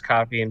totally just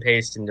copy and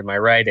paste into my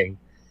writing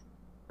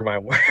for my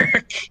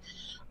work.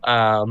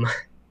 I'm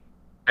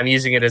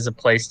using it as a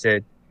place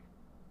to.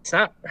 It's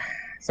not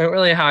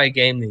really how I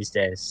game these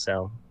days,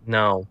 so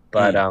no.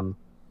 But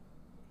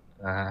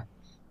I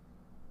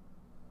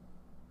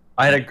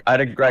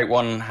had a great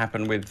one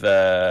happen with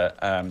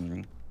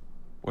the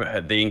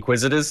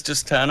Inquisitors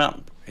just turn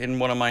up in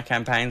one of my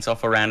campaigns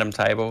off a random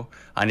table.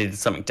 I needed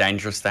something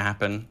dangerous to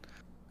happen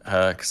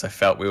because I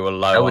felt we were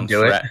low on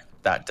threat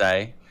that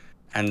day,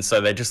 and so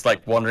they're just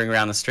like wandering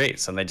around the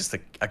streets, and they just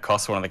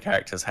accost one of the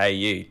characters. Hey,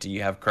 you? Do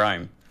you have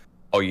chrome?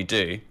 Oh, you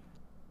do.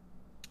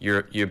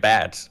 You're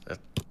bad.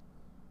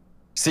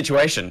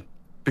 Situation.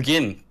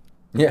 Begin.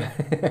 Yeah.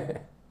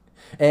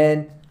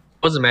 And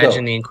I was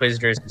imagining the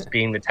Inquisitors as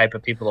being the type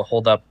of people to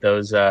hold up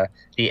those the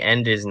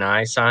end is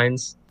nigh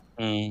signs.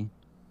 Stand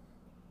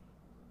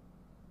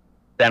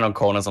on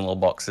corners on little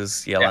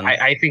boxes, yelling.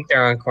 Yeah, I think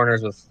they're on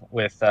corners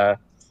with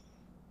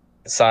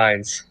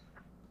signs.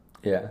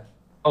 Yeah.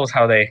 That was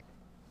how they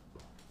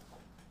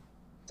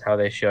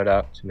showed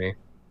up to me.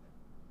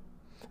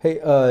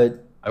 Hey, I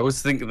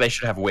always think they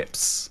should have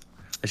whips.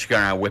 They should go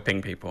around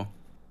whipping people.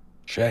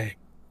 Shame.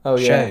 Oh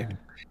yeah.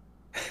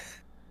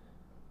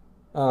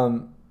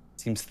 Shame.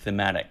 Seems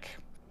thematic.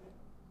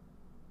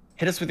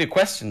 Hit us with your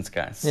questions,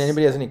 guys. Yeah,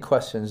 anybody has any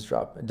questions,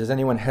 drop. Does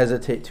anyone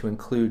hesitate to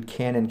include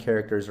canon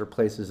characters or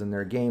places in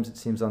their games? It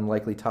seems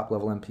unlikely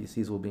top-level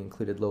NPCs will be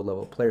included,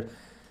 low-level players.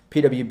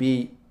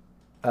 PWB,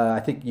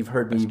 I think you've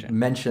heard me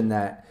mention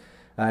that.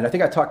 And I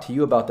think I talked to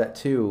you about that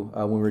too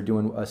when we were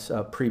doing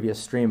a previous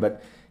stream.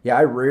 But yeah,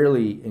 I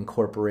rarely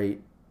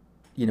incorporate,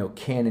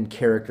 canon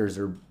characters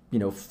or,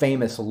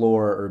 famous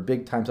lore or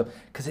big time stuff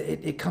because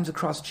it comes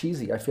across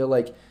cheesy. I feel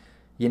like,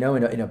 in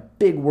a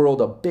big world,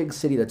 a big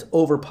city that's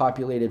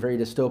overpopulated, very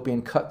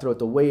dystopian, cutthroat,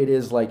 the way it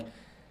is, like,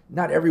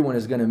 not everyone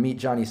is going to meet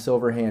Johnny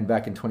Silverhand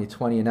back in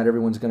 2020, and not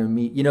everyone's going to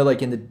meet, you're not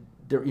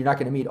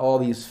going to meet all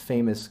these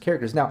famous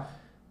characters. Now,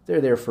 they're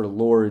there for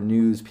lore,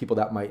 news, people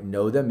that might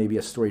know them, maybe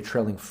a story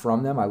trailing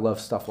from them. I love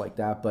stuff like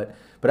that, but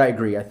I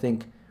agree. I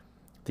think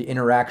the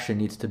interaction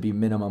needs to be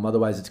minimum,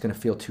 otherwise it's going to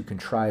feel too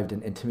contrived,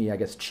 and to me, I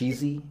guess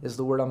cheesy is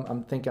the word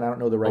I'm thinking. I don't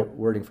know the right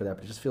wording for that,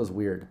 but it just feels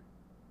weird.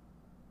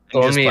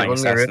 Well, let me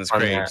Assassin's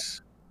Creed.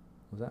 What's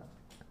that?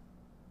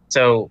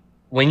 So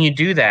when you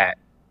do that,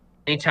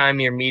 anytime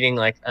you're meeting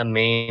like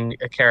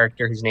a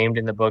character who's named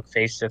in the book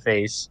face to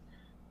face,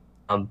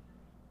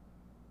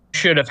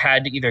 should have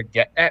had to either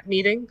get that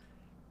meeting.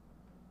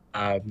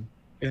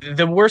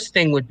 The worst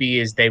thing would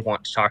be is they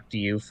want to talk to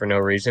you for no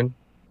reason.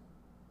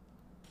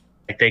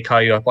 Like they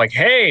call you up like,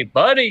 "Hey,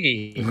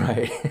 buddy."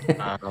 Right.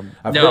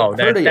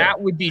 That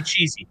would be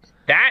cheesy.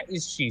 That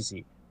is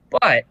cheesy.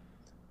 But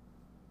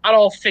not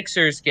all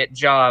fixers get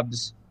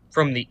jobs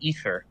from the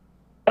ether.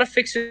 A lot of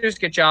fixers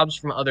get jobs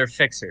from other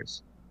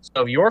fixers.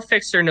 So if your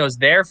fixer knows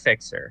their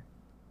fixer,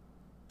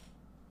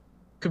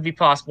 it could be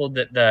possible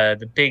that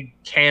the big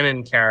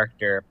canon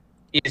character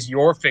is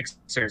your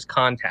fixer's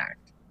contact.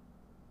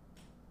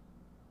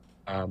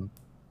 I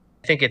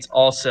think it's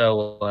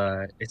also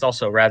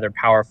rather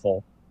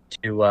powerful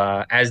to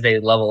as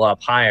they level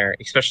up higher,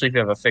 especially if you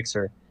have a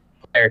fixer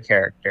player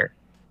character,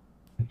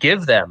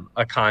 give them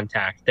a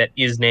contact that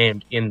is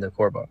named in the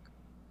core book.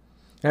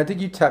 And I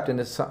think you tapped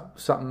into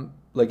something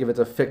like if it's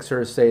a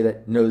fixer, say,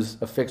 that knows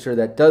a fixer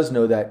that does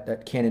know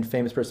that canon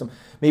famous person,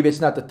 maybe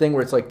it's not the thing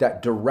where it's like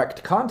that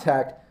direct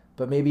contact,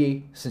 but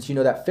maybe since you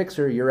know that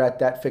fixer, you're at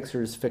that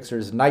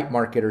fixer's night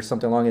market or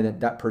something along, and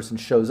that person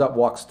shows up,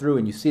 walks through,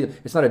 and you see them.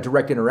 It's not a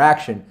direct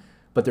interaction,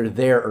 but they're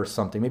there or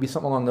something. Maybe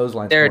something along those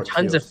lines. There are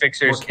tons of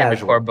fixers in the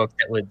core book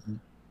that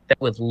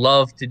would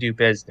love to do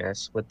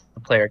business with the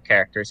player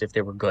characters if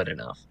they were good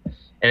enough.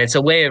 And it's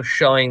a way of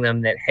showing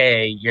them that,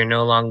 hey, you're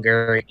no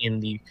longer in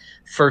the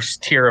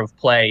first tier of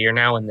play. You're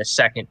now in the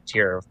second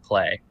tier of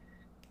play.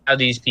 How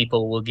these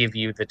people will give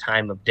you the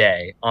time of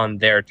day on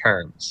their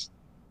terms.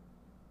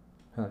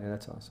 Oh, yeah,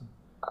 that's awesome.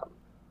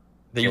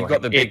 You've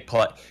got the big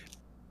plot.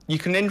 You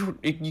can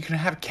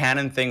have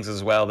canon things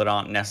as well that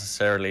aren't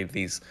necessarily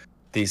these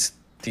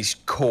these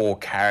core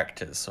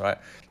characters, right?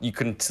 You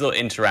can still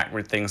interact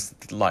with things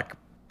like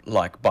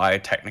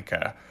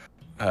Biotechnica,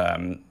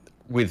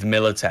 with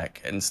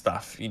Militech and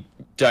stuff. You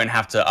don't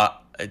have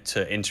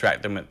to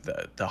interact them at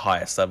the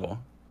highest level.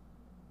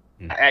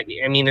 I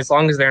mean, as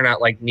long as they're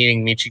not like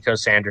needing Michiko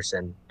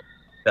Sanderson.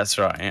 That's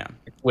right. Yeah.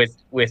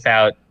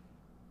 Without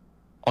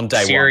on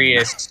day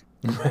serious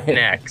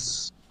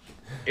necks.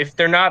 If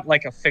they're not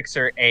like a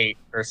Fixer 8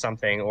 or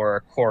something or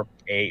a Corp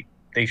 8,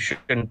 they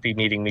shouldn't be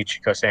needing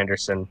Michiko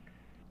Sanderson.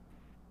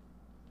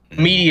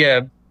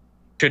 Media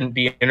shouldn't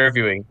be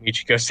interviewing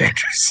Michiko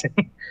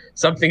Sanderson.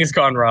 Something has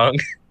gone wrong.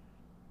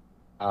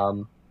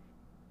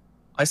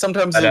 I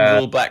sometimes do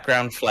little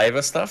background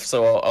flavor stuff,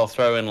 so I'll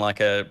throw in like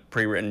a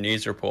pre-written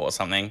news report or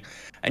something,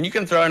 and you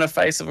can throw in a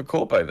face of a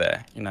corpo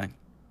there, you know.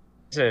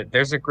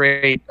 There's a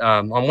great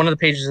on one of the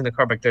pages in the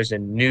card book. There's a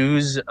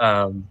news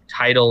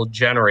title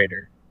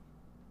generator,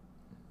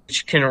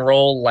 which can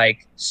roll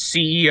like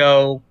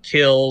CEO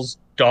kills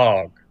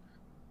dog.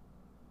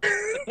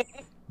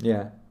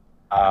 Yeah.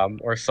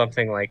 Or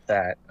something like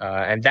that,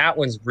 and that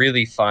one's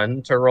really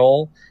fun to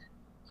roll.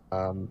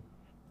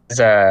 As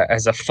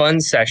a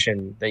fun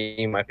session that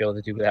you might be able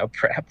to do without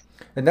prep.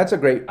 And that's a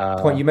great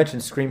point. You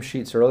mentioned scream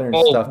sheets earlier and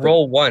stuff.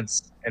 Roll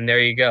once, and there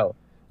you go.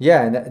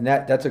 Yeah, and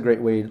that's a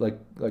great way, like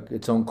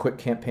its own quick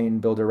campaign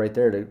builder right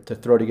there to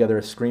throw together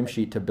a scream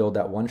sheet to build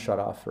that one shot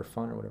off for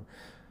fun or whatever.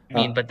 I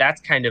mean, but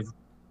that's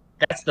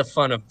the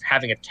fun of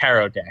having a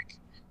tarot deck,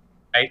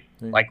 right?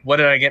 Yeah. Like, what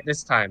did I get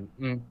this time?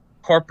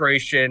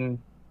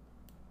 Corporation,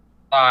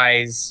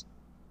 buys,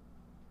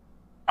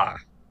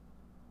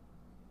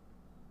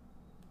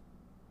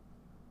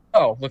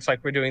 oh, looks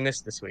like we're doing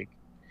this week.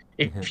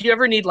 If you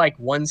ever need like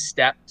one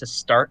step to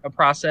start a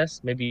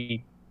process,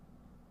 maybe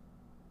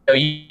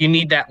you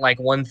need that like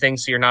one thing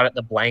so you're not at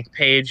the blank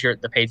page, you're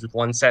at the page with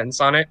one sentence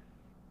on it.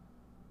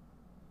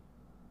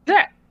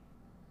 That.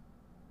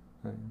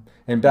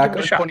 And back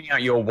pointing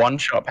out your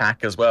one-shot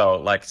pack as well.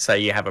 Like, say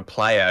you have a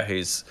player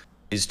who's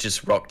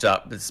just rocked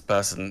up. This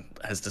person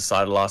has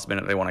decided last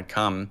minute they want to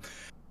come.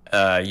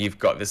 You've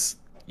got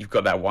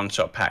that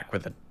one-shot pack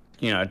with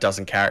a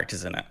dozen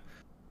characters in it.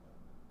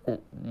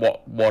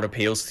 What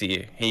appeals to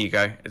you? Here you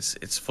go.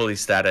 It's fully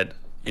statted.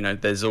 You know,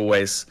 there's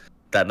always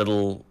that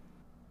little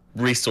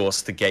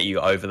resource to get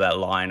you over that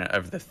line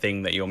of the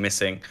thing that you're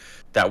missing.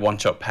 That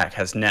one-shot pack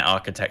has net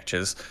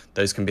architectures.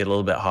 Those can be a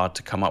little bit hard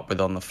to come up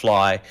with on the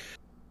fly.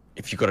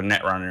 If you've got a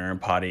net runner in your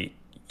party,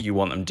 you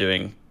want them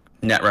doing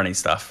net running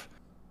stuff.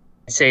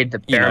 I say the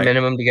bare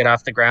minimum to get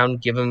off the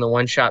ground, give them the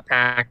one-shot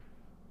pack,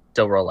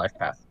 still roll life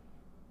path.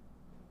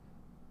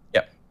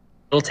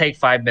 It'll take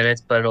 5 minutes,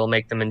 but it'll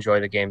make them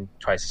enjoy the game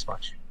twice as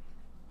much.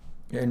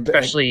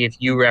 Especially if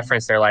you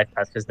reference their life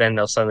path, because then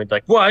they'll suddenly be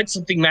like, "What?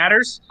 Something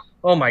matters?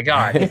 Oh my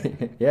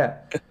god!" Yeah.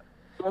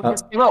 I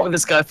came up with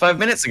this guy 5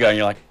 minutes ago, and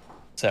you're like,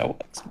 "So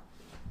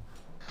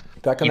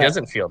what?" He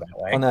doesn't feel that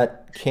way. On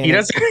that canon, he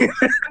doesn't.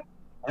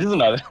 He doesn't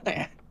know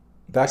that.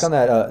 Back on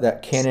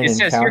that canon it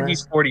says encounter. Here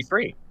he's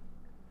 43.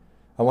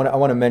 I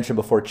want to mention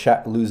before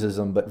chat loses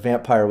them, but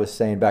Vampire was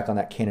saying back on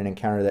that canon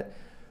encounter that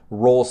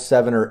roll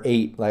 7 or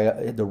 8,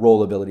 like the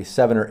roll ability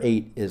 7 or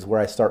 8 is where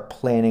I start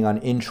planning on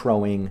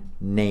introing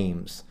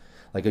names.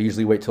 Like I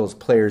usually wait till those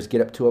players get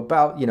up to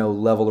about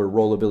level or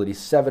roll ability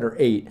 7 or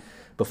 8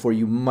 before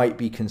you might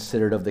be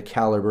considered of the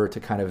caliber to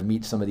kind of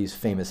meet some of these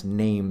famous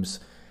names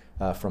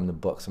from the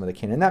book, some of the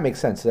canon. And that makes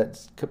sense.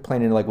 That's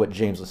playing into like what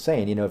James was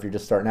saying. If you're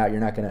just starting out, you're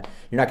not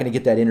gonna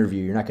get that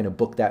interview. You're not gonna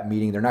book that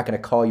meeting. They're not gonna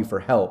call you for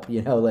help.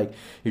 Like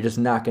you're just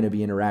not gonna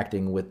be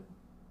interacting with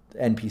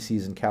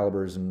NPCs and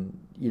calibers and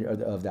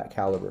of that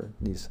caliber,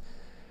 these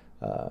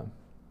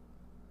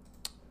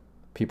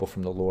people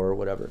from the lore or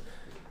whatever.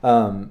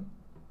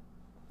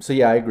 So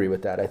yeah, I agree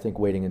with that. I think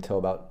waiting until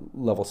about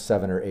level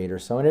 7 or 8 or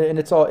so, and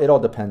it all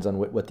depends on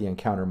what the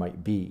encounter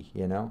might be.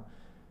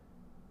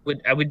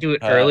 I would do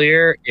it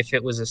earlier if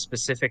it was a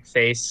specific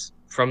face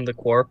from the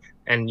corp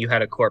and you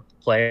had a corp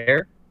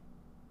player.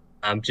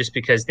 Just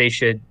because they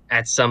should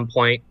at some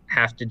point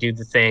have to do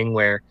the thing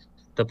where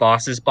the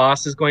boss's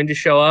boss is going to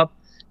show up.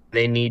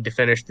 They need to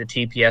finish the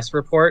TPS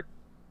report.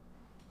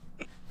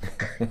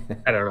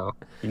 I don't know.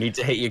 You need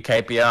to hit your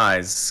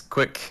KPIs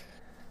quick.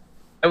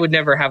 I would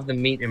never have them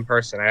meet in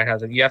person.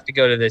 You have to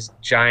go to this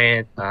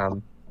giant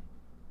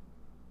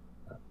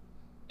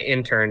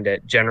interned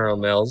at General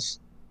Mills.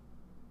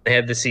 They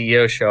had the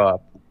CEO show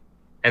up,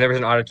 and there was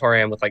an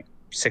auditorium with like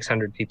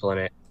 600 people in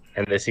it,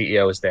 and the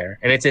CEO was there.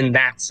 And it's in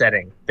that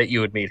setting that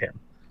you would meet him.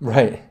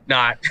 Right.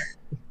 Not.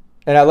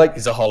 And I like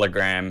he's a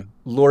hologram.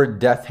 Lord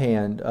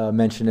Deathhand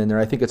mentioned in there.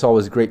 I think it's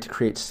always great to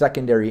create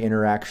secondary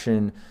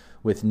interaction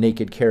with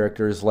naked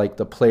characters, like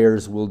the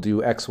players will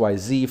do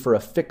XYZ for a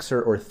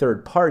fixer or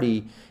third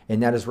party,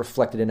 and that is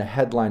reflected in a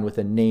headline with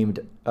a named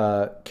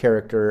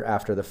character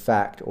after the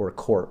fact or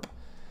corp.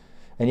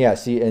 And yeah,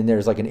 and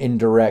there's like an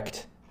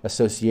indirect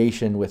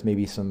association with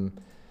maybe some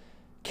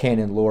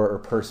canon lore or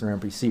person or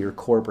NPC or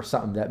corp or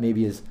something that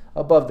maybe is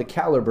above the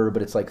caliber,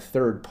 but it's like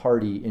third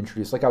party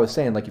introduced. Like I was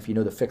saying, like if you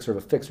know the fixer of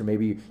a fixer,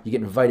 maybe you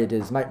get invited to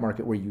his night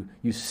market where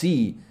you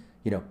see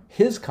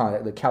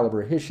the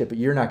caliber of his ship, but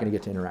you're not going to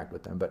get to interact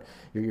with them. But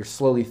you're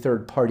slowly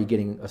third party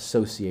getting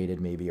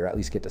associated, maybe, or at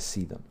least get to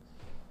see them.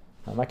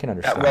 I can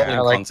understand. That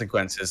rolling like-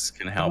 consequences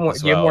can help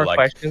as Do you have well. more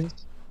questions?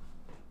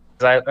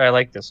 'Cause I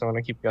like this. I want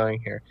to keep going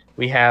here.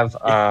 We have,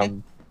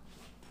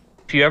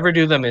 if you ever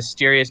do the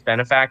mysterious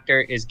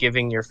benefactor is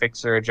giving your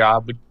fixer a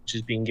job, which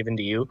is being given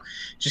to you,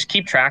 just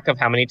keep track of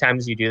how many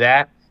times you do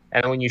that.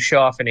 And when you show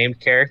off a named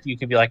character, you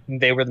could be like,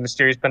 they were the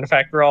mysterious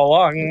benefactor all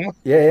along.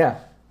 Yeah.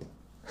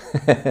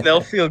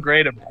 They'll feel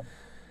great about it.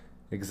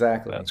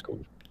 Exactly. That's cool.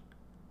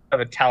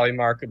 Have a tally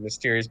mark of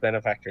mysterious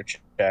benefactor.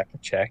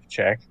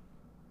 Check.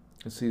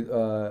 Let's see,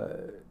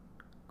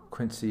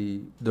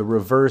 Quincy, the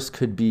reverse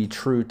could be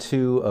true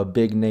too. A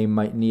big name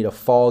might need a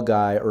fall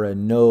guy or a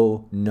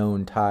no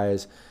known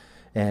ties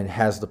and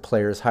has the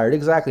players hired.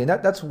 Exactly. And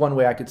that's one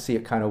way I could see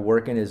it kind of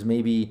working is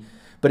maybe,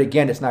 but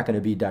again, it's not going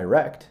to be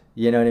direct.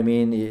 You know what I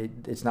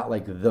mean? It's not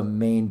like the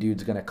main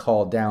dude's going to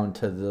call down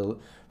to the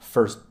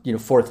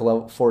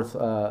fourth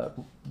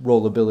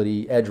role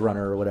ability edge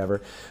runner or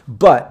whatever.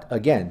 But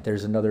again,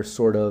 there's another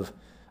sort of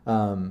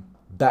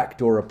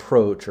backdoor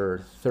approach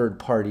or third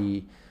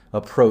party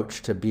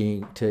approach to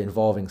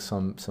involving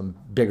some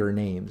bigger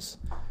names.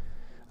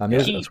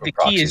 The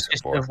key is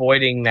just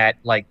avoiding that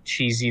like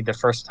cheesy. The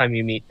first time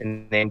you meet the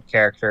named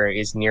character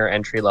is near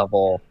entry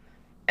level,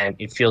 and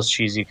it feels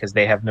cheesy because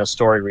they have no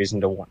story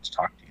reason to want to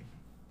talk to you.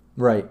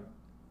 Right,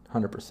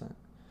 100%.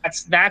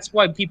 That's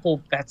why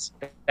people. That's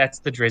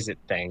the Drizzt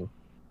thing.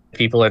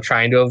 People are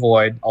trying to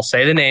avoid. I'll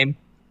say the name.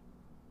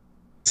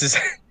 This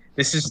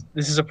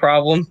is a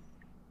problem.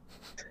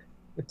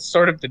 It's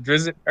sort of the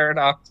Drizzt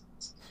paradox.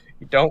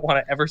 You don't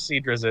want to ever see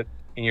Drizzt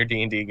in your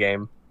D&D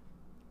game.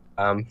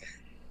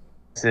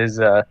 This is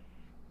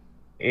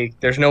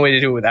there's no way to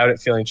do it without it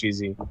feeling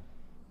cheesy.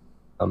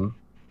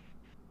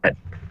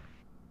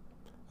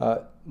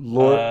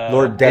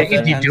 Lord Death.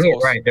 If you do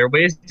it right, there are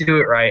ways to do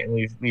it right, and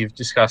we've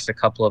discussed a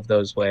couple of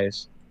those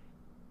ways.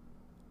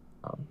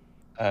 Do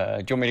you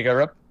want me to go,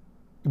 Rob?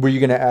 Were you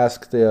going to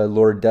ask the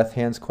Lord Death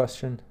Hands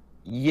question?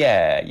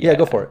 Yeah. Yeah,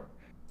 go for it.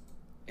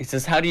 It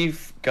says, how do you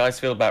guys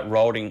feel about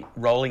rolling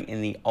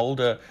in the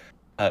older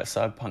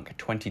Cyberpunk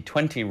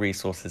 2020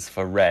 resources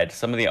for Red?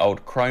 Some of the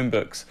old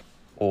Chromebooks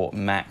or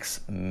Max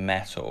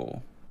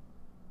Metal?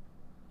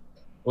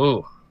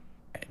 Ooh.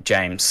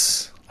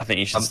 James, I think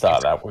you should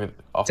start that with.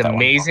 It's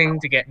amazing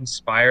to get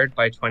inspired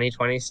by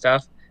 2020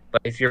 stuff,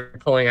 but if you're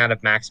pulling out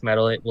of Max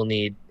Metal, it will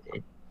need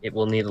a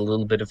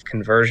little bit of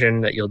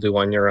conversion that you'll do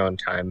on your own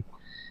time.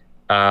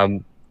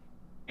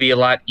 Be a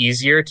lot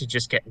easier to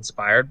just get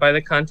inspired by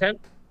the content.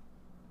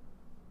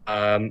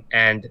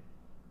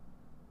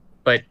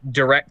 But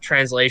direct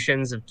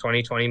translations of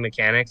 2020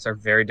 mechanics are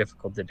very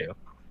difficult to do.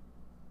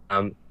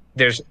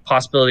 There's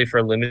possibility for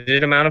a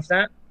limited amount of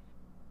that,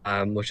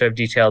 which I've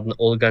detailed in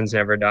Old Guns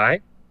Never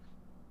Die.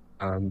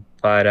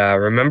 But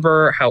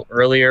remember how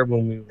earlier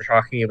when we were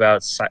talking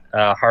about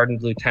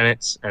hardened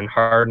lieutenants and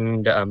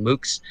hardened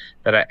mooks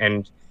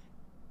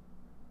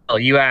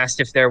you asked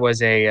if there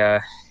was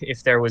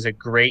a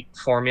great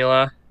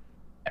formula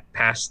that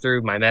passed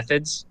through my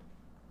methods.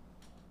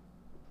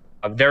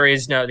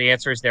 The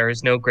answer is there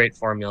is no great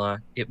formula.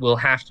 It will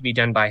have to be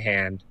done by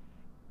hand.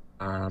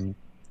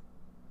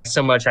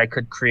 So much I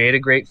could create a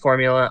great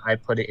formula, I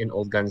put it in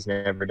Old Guns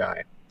Never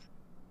Die.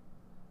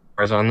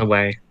 Ours on the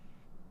way.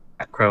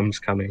 That Chrome's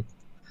coming.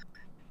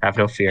 Have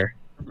no fear.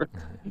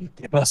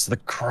 Give us the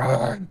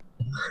Chrome.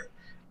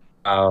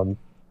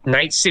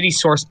 Night City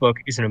Sourcebook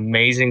is an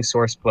amazing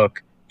source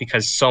book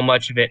because so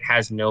much of it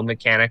has no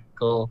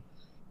mechanical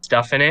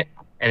stuff in it,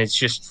 and it's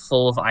just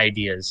full of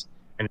ideas.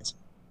 And it's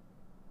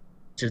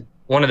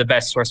one of the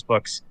best source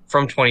books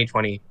from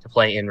 2020 to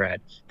play in Red.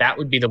 That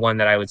would be the one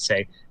that I would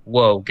say,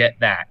 whoa, get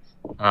that,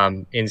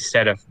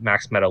 instead of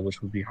Max Metal,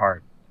 which would be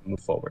hard to move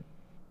forward.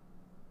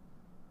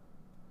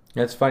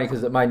 Yeah, it's funny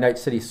because at my Night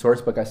City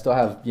sourcebook, I still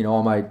have,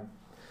 all my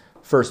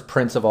first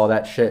prints of all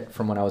that shit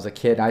from when I was a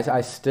kid.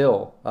 I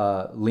still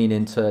lean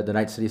into the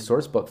Night City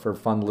sourcebook for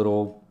fun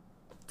little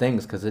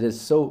things because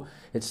it's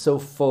so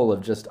full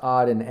of just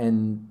odd and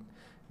end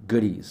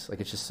goodies.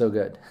 Like, it's just so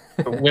good.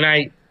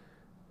 When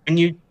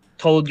you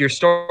told your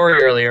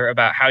story earlier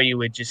about how you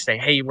would just say,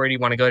 hey, where do you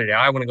want to go today?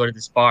 I want to go to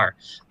this bar.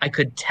 I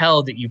could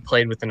tell that you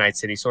played with the Night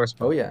City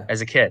sourcebook. Oh, yeah.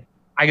 As a kid.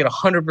 I could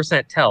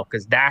 100% tell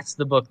because that's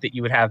the book that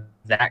you would have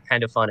that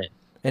kind of fun in.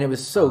 And it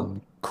was so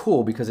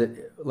cool because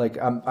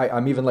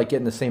I'm even like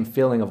getting the same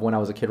feeling of when I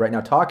was a kid right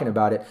now talking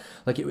about it.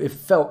 Like it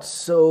felt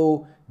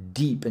so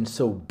deep and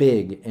so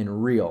big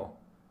and real,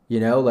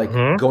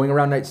 going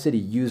around Night City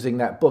using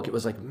that book. It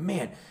was like,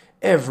 man,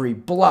 every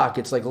block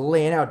it's like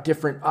laying out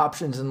different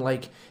options and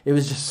like it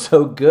was just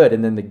so good.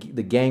 And then the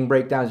gang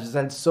breakdowns just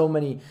had so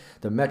many,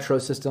 the metro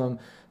system,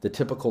 the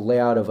typical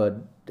layout of a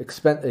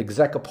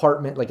exec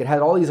apartment, like it had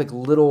all these like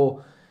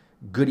little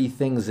goody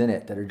things in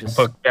it that are just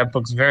that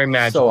book's very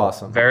magical. So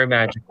awesome. Very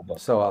magical book.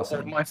 So awesome.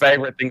 One of my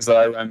favorite things that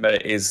I remember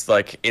is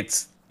like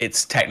it's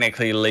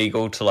technically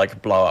legal to like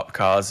blow up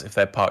cars if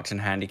they're parked in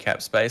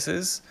handicap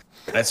spaces.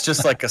 And it's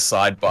just like a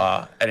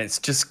sidebar and it's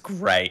just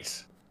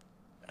great.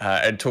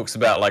 It talks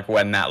about like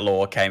when that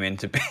law came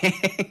into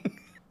being.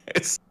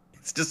 It's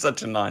just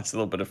such a nice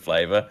little bit of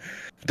flavor.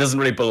 It doesn't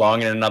really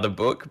belong in another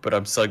book, but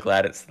I'm so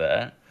glad it's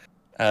there.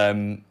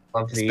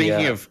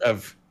 Speaking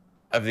of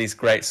these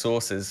great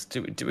sources,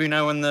 do we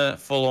know when the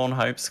Forlorn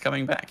Hope's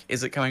coming back?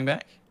 Is it coming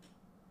back?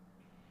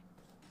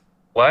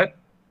 What?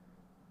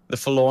 The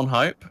Forlorn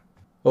Hope?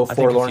 Oh, I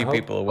think a Forlorn few Hope?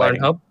 people are Forlorn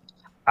waiting. Hope?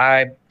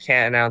 I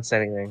can't announce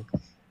anything.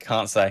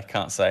 Can't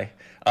say.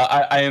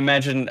 I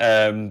imagine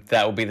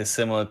that will be the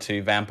similar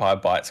to Vampire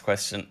Bites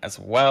question as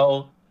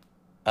well.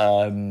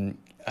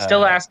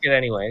 Still ask it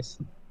anyways.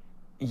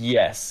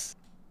 Yes,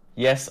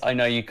 I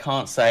know you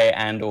can't say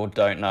and or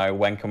don't know.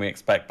 When can we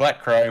expect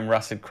Black Chrome,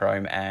 Rusted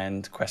Chrome,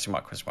 and question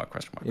mark?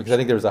 Because I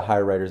think there was a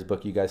High Writers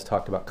book you guys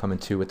talked about coming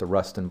to with the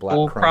Rust and Black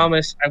Chrome.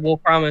 I will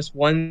promise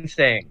one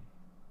thing.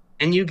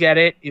 And you get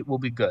it, it will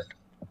be good.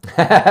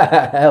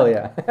 Hell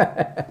yeah.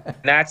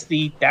 That's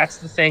the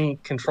thing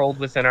controlled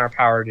within our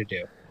power to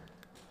do.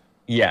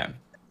 Yeah.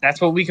 That's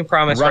what we can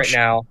promise right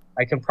now.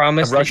 I can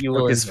promise that you will.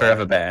 Rush book is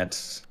forever bad.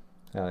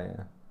 Hell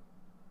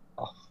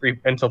yeah.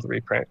 Until the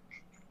reprint.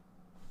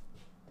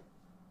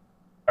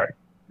 Sorry.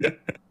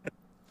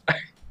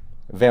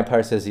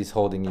 Vampire says he's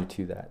holding you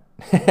to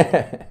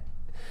that.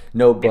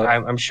 No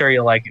bugs. I'm sure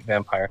you'll like it,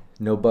 Vampire.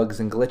 No bugs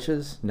and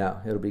glitches?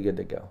 No, it'll be good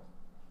to go.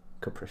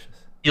 Capricious.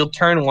 You'll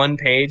turn one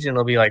page and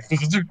it'll be like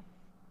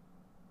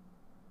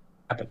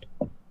happened.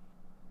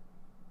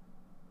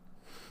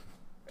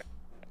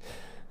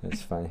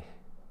 That's funny.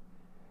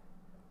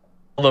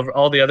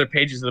 All the other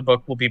pages of the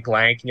book will be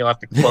blank, and you'll have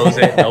to close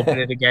it and open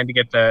it again to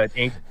get the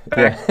ink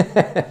back.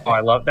 Yeah. Oh,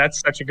 I love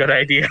that's such a good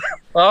idea.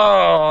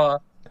 Oh,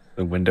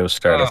 The Windows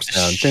startup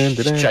sound. Shake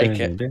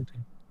it.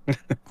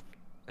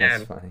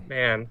 That's funny.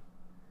 man,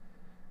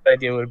 that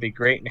idea would be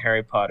great in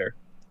Harry Potter.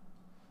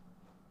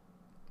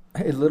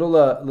 Hey, little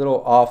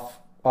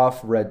off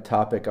red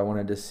topic I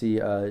wanted to see.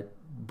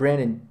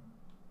 Brandon,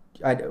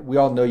 we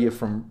all know you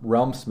from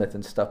Realmsmith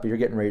and stuff, but you're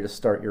getting ready to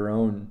start your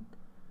own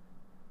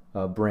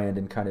brand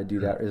and kind of do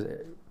that. Is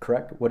it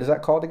correct? What is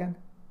that called again?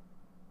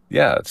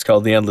 Yeah, it's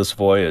called The Endless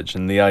Voyage,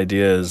 and the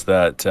idea is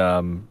that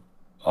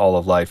all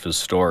of life is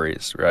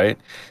stories, right?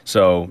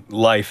 So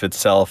life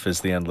itself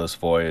is the endless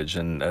voyage,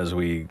 and as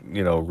we,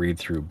 read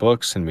through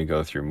books and we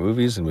go through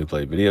movies and we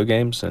play video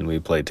games and we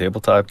play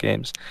tabletop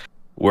games,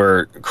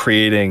 we're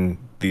creating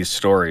these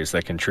stories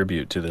that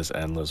contribute to this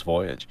endless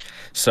voyage.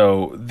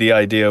 So the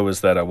idea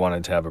was that I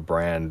wanted to have a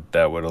brand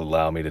that would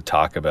allow me to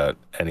talk about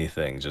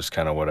anything, just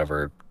kind of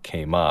whatever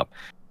came up,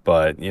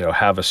 but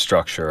have a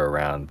structure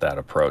around that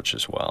approach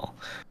as well.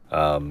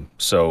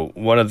 So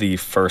one of the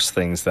first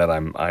things that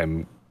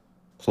I'm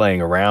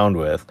playing around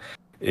with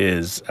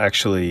is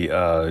actually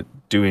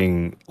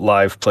doing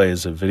live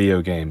plays of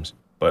video games,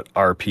 but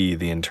RP,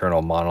 the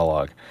internal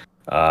monologue,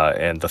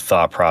 and the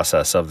thought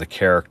process of the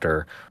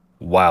character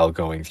while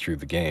going through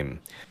the game.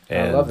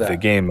 And I love that. The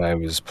game I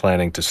was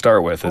planning to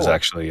start with is Cool.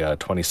 actually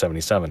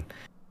 2077.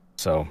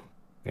 So,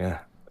 yeah.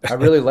 I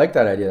really like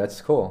that idea. That's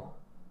cool.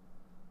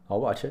 I'll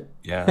watch it.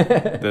 Yeah.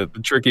 The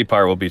tricky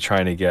part will be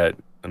trying to get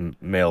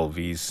Male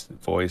V's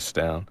voice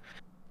down.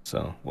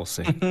 So we'll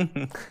see.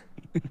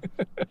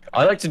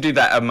 I like to do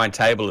that at my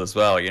table as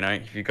well.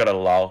 If you've got a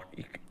lull,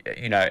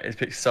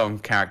 if some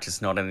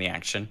character's not in the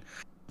action,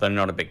 they're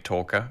not a big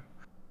talker.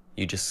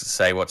 You just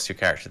say, "What's your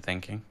character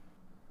thinking?"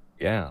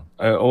 Yeah.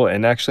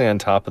 And actually, on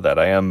top of that,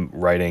 I am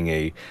writing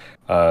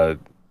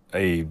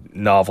a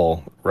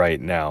novel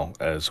right now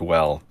as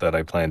well that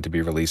I plan to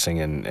be releasing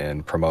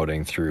and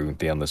promoting through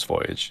The Endless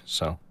Voyage.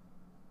 So,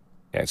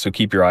 yeah. So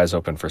keep your eyes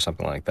open for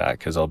something like that,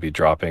 because I'll be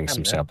dropping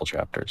some sample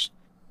chapters.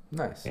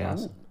 Nice. Yeah.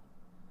 Awesome.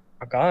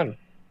 Rock on.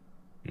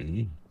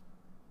 Mm-hmm.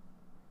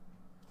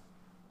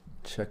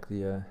 Check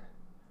the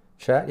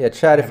chat. Yeah,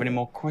 chat. If Have any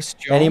more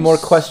questions? any more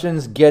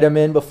questions, get them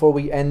in before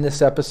we end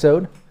this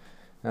episode.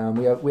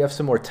 We have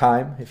some more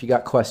time if you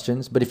got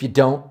questions, but if you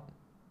don't,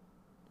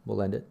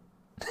 we'll end it.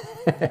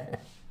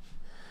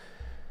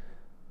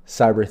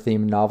 Cyber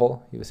themed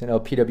novel. He was saying,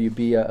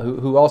 PWB,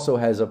 who also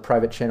has a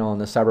private channel on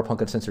the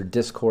Cyberpunk Uncensored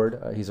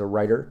Discord. He's a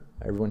writer.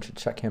 Everyone should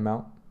check him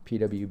out.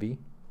 PWB.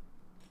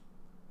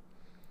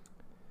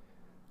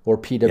 Or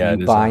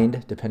PW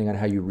Bind, depending on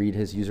how you read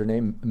his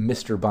username.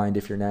 Mr. Bind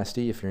if you're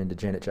nasty, if you're into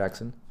Janet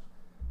Jackson.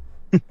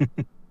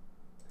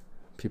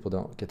 People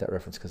don't get that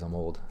reference because I'm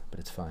old, but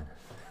it's fine.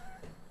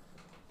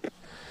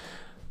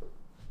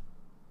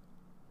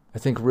 I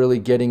think really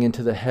getting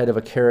into the head of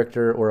a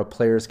character or a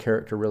player's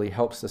character really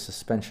helps the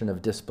suspension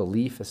of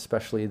disbelief,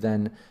 especially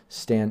then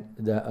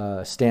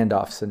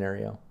standoff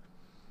scenario.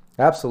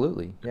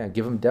 Absolutely. Yeah,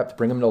 give them depth,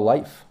 bring them to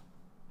life.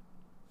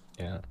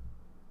 Yeah.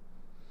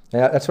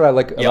 Yeah, that's what I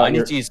like about I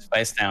need to use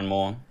Face Down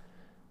more.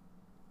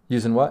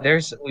 Using what?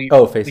 We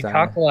Face down.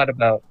 talk a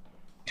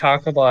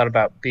lot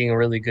about being a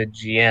really good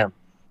GM,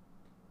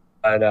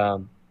 but I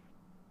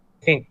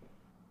think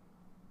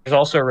there's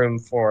also room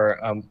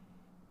for I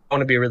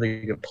want to be a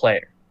really good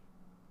player.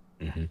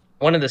 Mm-hmm.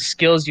 One of the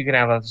skills you can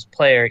have as a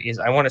player is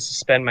I want to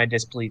suspend my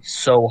disbelief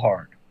so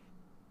hard. I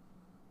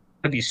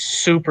want to be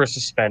super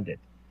suspended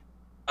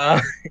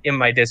in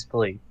my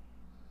disbelief.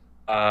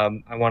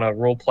 I want to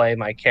role play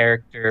my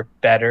character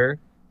better,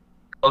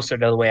 closer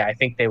to the way I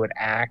think they would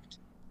act.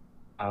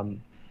 I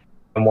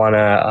want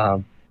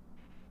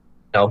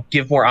to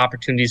give more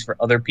opportunities for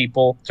other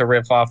people to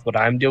riff off what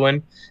I'm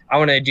doing. I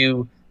want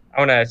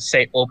to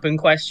say open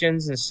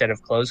questions instead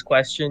of closed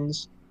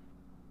questions.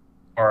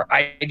 Or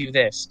I do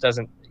this.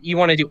 Doesn't you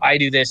want to do I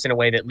do this in a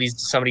way that leads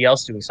to somebody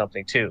else doing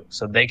something too,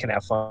 so they can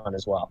have fun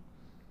as well.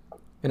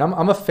 And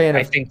I'm a fan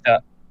I of. think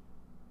that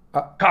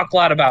talk a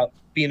lot about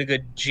being a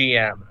good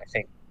GM. I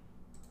think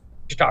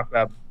you should talk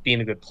about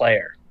being a good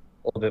player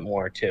a little bit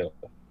more too.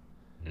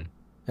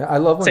 I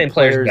love when Same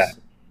players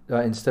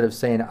players, instead of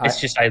saying It's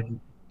just I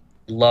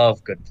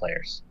love good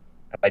players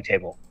at my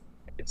table.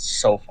 It's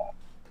so fun.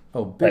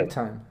 oh, big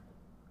time.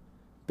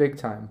 Big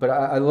time. But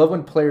I love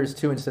when players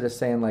too, instead of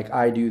saying like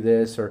I do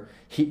this or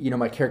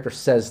my character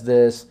says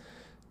this,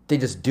 they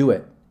just do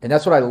it. And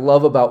that's what I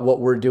love about what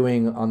we're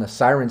doing on the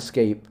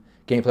Syrinscape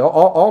gameplay.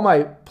 All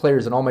my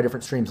players and all my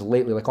different streams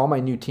lately, like all my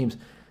new teams,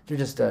 they're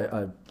just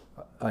an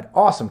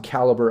awesome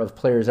caliber of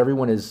players.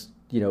 Everyone is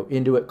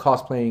into it,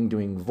 cosplaying,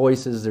 doing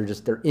voices.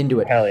 They're into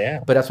it. Hell yeah.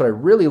 But that's what I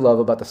really love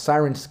about the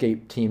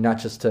Syrinscape team, not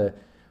just to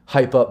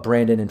hype up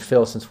Brandon and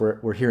Phil since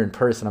we're here in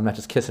person. I'm not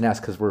just kissing ass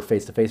because we're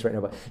face to face right now,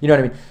 but you know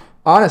what I mean?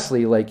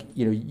 Honestly, like,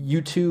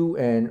 you two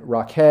and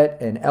Rockette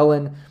and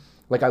Ellen,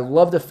 like, I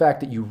love the fact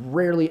that you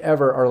rarely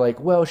ever are like,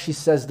 well, she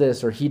says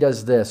this or he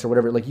does this or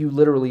whatever. Like, you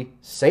literally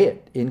say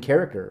it in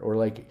character, or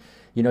like,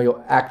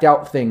 you'll act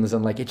out things,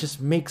 and like, it just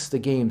makes the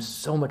game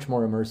so much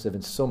more immersive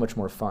and so much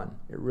more fun.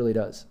 It really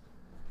does.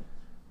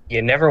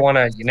 You never want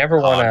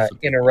to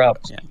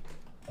interrupt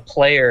a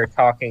player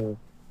talking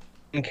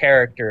in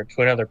character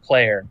to another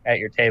player at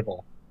your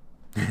table.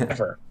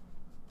 Ever.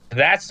 If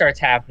that starts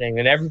happening,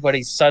 then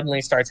everybody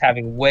suddenly starts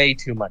having way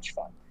too much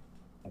fun.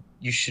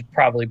 You should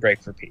probably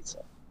break for pizza.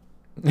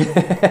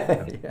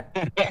 Yeah.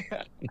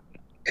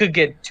 Could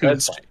get too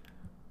fun.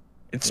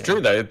 It's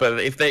true though, but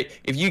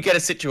if you get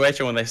a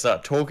situation when they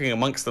start talking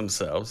amongst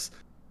themselves,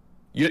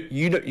 you're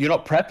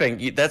not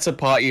prepping. That's a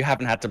part you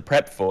haven't had to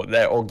prep for.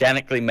 They're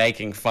organically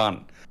making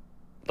fun.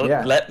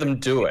 Let them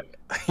do it.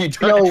 You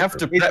don't have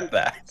to prep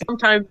that.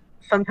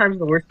 Sometimes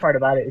the worst part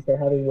about it is they're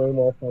having way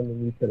more fun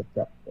than you could have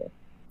prepped for.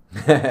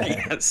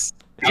 Yes.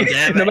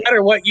 No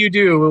matter what you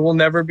do, it will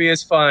never be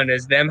as fun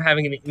as them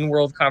having an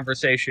in-world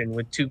conversation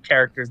with two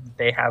characters that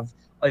they have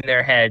in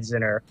their heads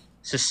and are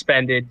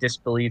suspended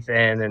disbelief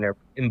in and are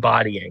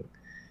embodying.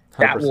 100%.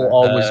 That will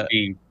always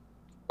be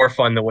more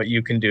fun than what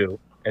you can do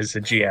as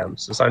a GM.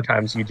 So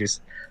sometimes you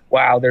just,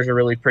 wow, there's a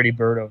really pretty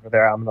bird over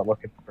there. I'm going to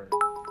look at the bird.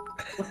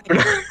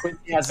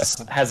 Quincy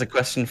has a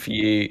question for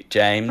you,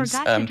 James.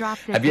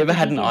 Have you ever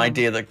had an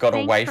idea that got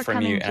away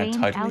from you in a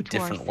totally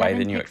different way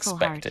than you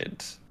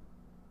expected?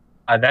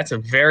 That's a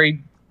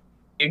very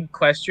big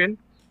question,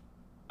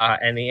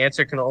 and the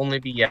answer can only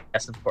be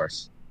yes, of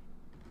course.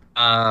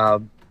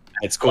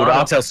 It's called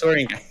Artel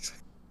Soaring Games.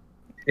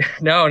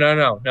 No.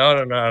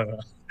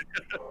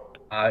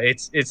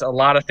 It's a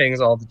lot of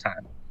things all the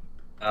time.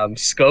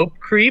 Scope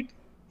creep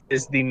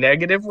is the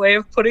negative way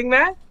of putting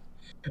that.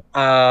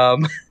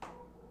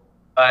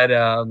 But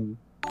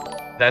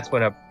that's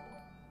when a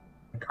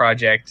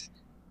project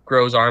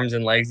grows arms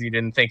and legs you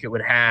didn't think it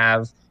would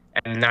have,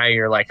 and now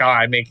you're like, oh,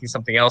 I'm making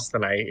something else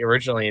than I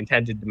originally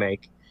intended to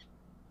make.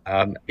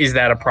 Is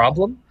that a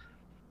problem?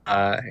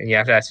 And you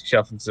have to ask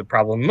yourself if it's a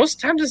problem. Most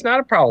times it's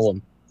not a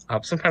problem.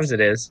 Sometimes it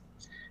is.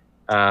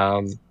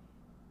 But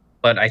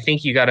I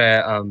think you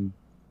gotta, when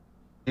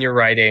you're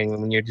writing,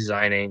 when you're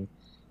designing, you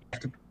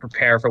have to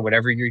prepare for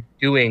whatever you're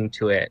doing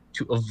to it,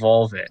 to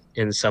evolve it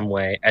in some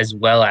way, as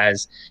well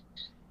as,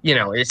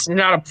 it's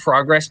not a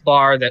progress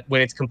bar that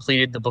when it's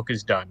completed, the book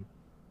is done.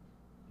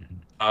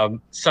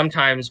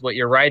 Sometimes what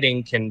you're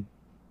writing can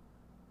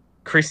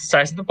increase the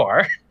size of the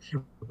bar,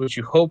 which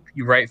you hope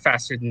you write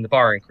faster than the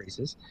bar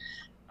increases,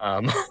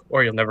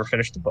 or you'll never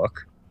finish the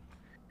book.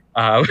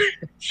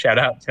 Shout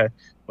out to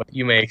what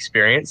you may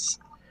experience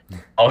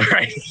while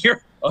writing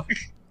your book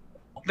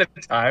all the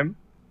time.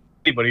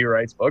 Anybody who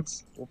writes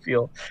books will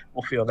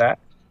feel that.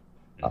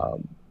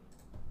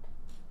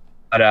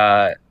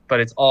 But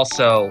it's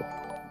also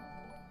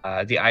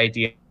the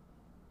idea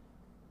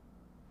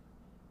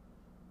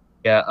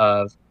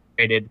of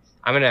created.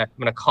 I'm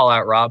gonna call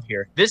out Rob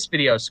here. This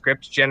video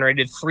script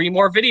generated 3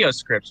 more video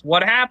scripts.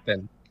 What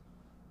happened?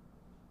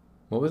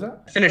 What was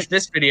that? I finished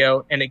this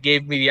video and it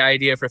gave me the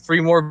idea for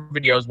 3 more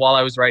videos while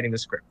I was writing the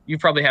script. You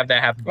probably have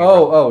that happen.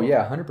 Oh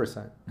yeah,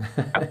 100%.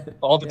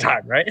 All the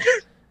time, right?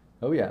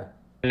 Oh yeah.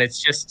 And it's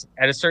just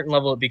at a certain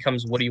level, it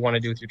becomes, what do you want to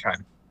do with your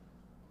time?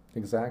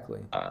 Exactly.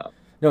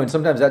 No, and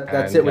sometimes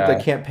that's it with the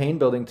campaign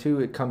building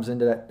too. It comes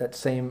into that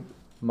same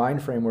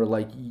mind frame where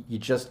like you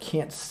just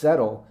can't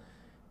settle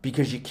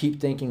because you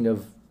keep thinking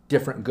of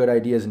different good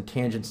ideas and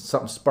tangents.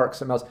 Something sparks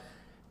something else.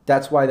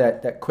 That's why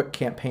that quick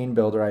campaign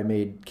builder I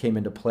made came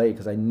into play,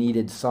 because I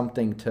needed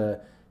something to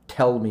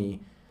tell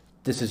me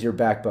this is your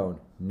backbone.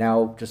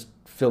 Now just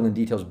fill in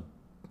details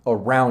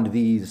around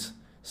these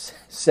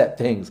set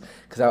things,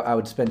 because I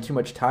would spend too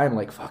much time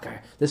like, fuck,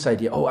 this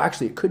idea. Oh,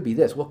 actually, it could be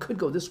this. Well, it could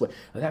go this way.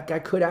 That guy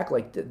could act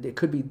like it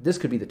could be. This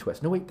could be the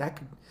twist. No, wait, that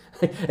could.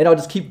 And I'll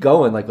just keep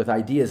going like with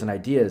ideas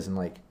and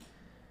like,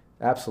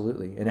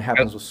 absolutely. And it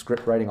happens with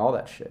script writing, all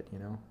that shit. You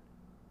know.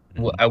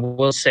 Well, I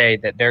will say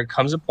that there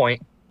comes a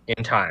point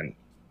in time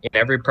in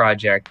every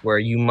project where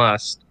you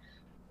must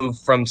move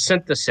from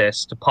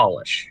synthesis to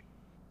polish.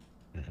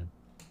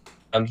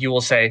 You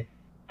will say,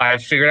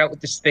 I've figured out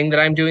what this thing that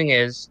I'm doing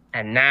is,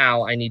 and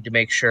now I need to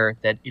make sure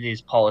that it is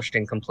polished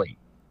and complete.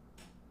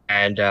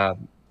 And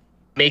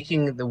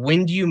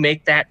when do you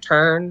make that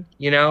turn,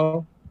 you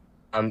know,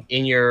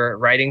 in your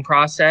writing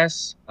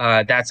process?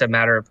 That's a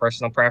matter of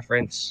personal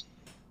preference.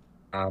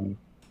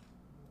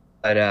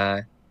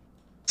 But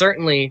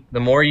certainly, the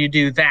more you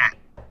do that,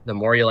 the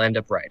more you'll end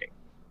up writing.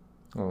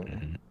 Oh,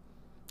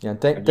 yeah.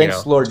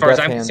 Thanks, Lord. As far as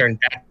I'm Deathhand. concerned,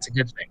 that's a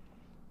good thing.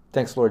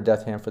 Thanks, Lord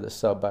Deathhand, for the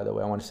sub, by the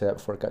way. I want to say that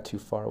before it got too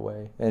far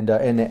away. And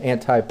the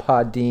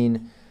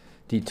Anti-Poddine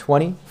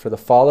D20 for the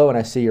follow. And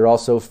I see you're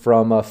also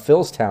from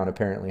Philstown,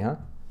 apparently, huh?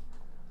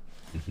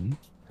 Mm-hmm.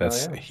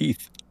 That's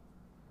Heath.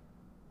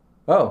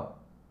 Oh.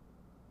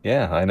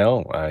 Yeah, I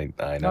know. I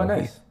know. Oh,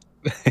 nice.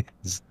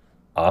 He's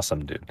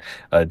awesome, dude.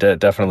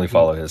 Definitely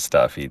follow his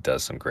stuff. He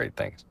does some great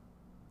things.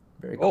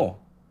 Very cool.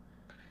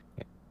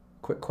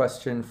 Quick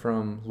question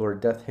from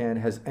Lord Deathhand.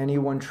 Has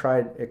anyone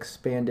tried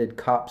expanded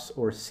cops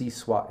or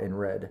C-SWAT in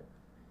Red?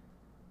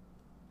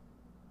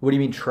 What do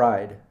you mean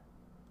tried?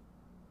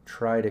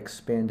 Tried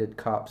expanded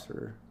cops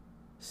or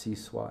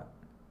C-SWAT?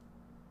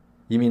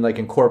 You mean like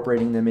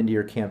incorporating them into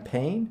your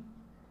campaign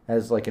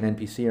as like an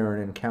NPC or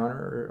an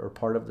encounter or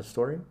part of the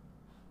story?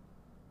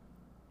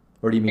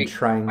 Or do you mean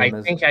trying them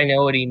I think I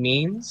know what he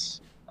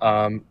means.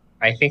 I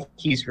think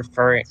he's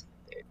referring...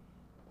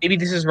 Maybe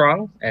this is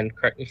wrong, and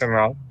correct me if I'm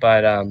wrong,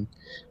 but a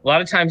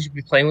lot of times you'll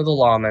be playing with a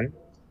lawman,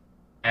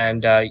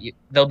 and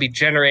they'll be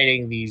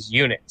generating these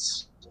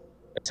units,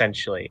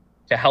 essentially,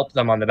 to help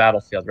them on the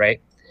battlefield,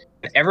 right?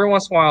 And every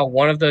once in a while,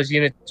 one of those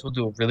units will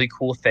do a really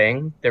cool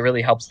thing that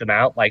really helps them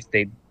out, like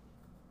they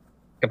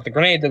pick up the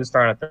grenade that was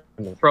thrown at them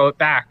and throw it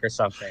back or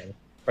something,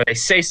 or they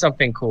say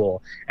something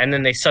cool, and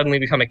then they suddenly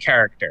become a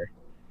character.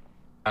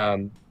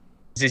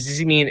 Does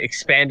he mean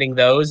expanding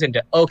those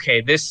into,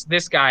 okay, this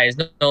guy is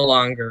no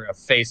longer a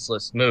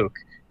faceless mook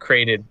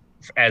created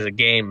as a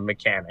game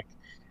mechanic.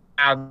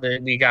 Now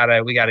we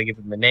gotta give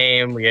him a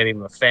name, we gotta give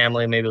him a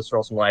family, maybe let's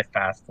roll some life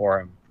path for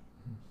him.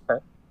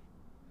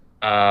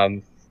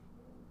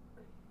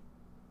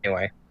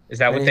 Anyway, is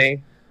that what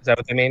they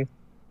mean?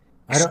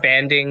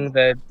 Expanding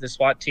the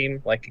SWAT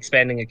team, like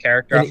expanding a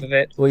character off of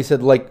it? Well, he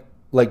said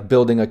like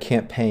building a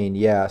campaign,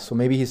 yeah. So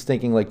maybe he's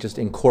thinking like just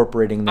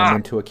incorporating them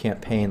into a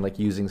campaign, like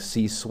using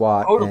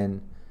C-SWAT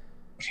and...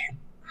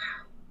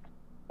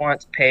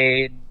 Wants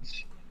page...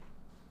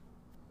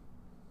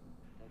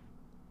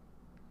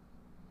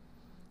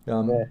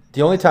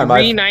 the only time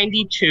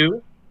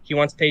 392. He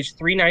wants page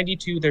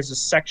 392. There's a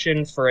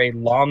section for a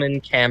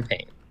lawman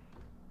campaign.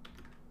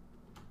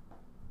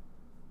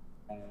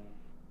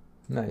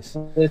 Nice.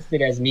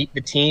 Listed as meet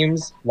the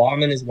teams.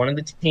 Lawman is one of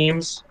the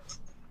teams.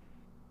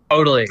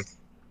 Totally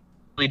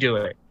do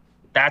it.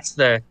 That's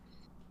the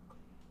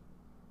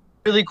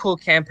really cool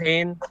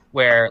campaign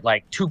where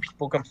like two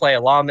people can play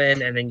a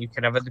lawman, and then you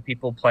can have other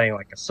people playing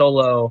like a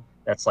solo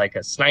that's like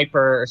a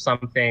sniper or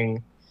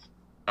something.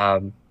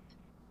 You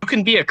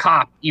can be a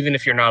cop even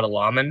if you're not a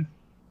lawman.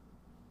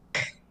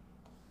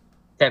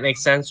 That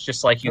makes sense.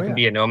 Just like you can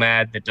be a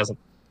nomad that doesn't.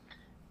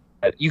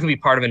 You can be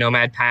part of a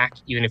nomad pack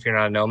even if you're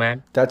not a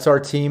nomad. That's our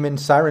team in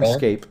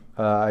Sirenscape.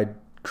 I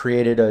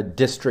created a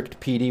district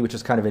PD, which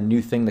is kind of a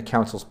new thing the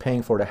council's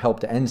paying for to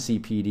help the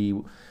NCPD,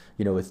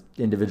 you know, with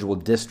individual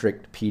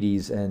district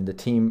PDs. And the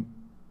team,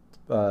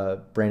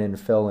 Brandon,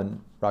 Phil,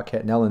 and Rockette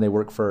and Ellen, they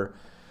work for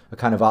a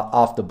kind of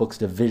off-the-books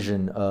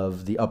division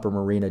of the Upper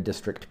Marina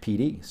District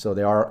PD. So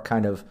they are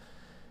kind of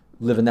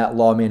living that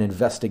lawman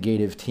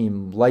investigative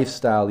team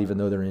lifestyle, even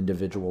though they're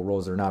individual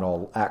roles. They're not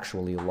all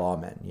actually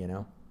lawmen, you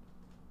know?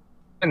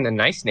 In the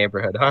nice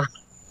neighborhood, huh?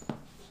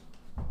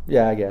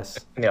 Yeah, I guess.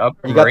 In the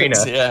Upper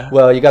Marina.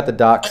 Well, you got the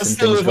docks and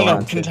still things live going in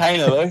on. a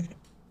container, though.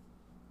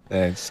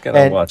 Yeah, just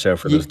gotta watch out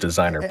for those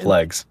designer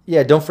plagues.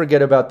 Yeah, don't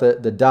forget about the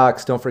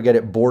docks. Don't forget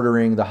it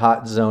bordering the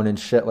hot zone and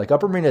shit. Like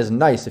Upper Marina is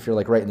nice if you're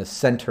like right in the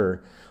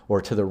center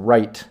or to the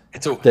right,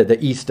 the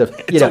east of,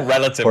 you know,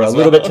 relative or a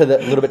little bit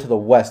to the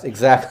west.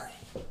 Exactly.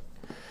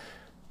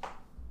 I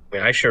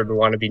mean, I sure would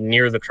want to be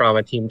near the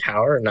trauma team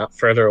tower and not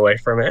further away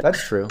from it.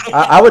 That's true.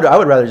 I would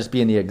rather just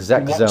be in the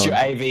exec zone. Watch your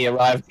AV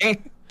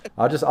arriving.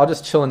 I'll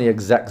just chill in the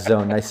exec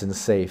zone, nice and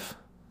safe.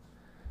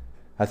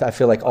 I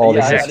feel like all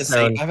I've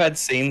the had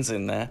scenes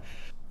in there.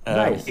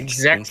 Nice.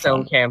 Exec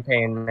zone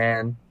campaign,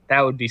 man.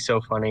 That would be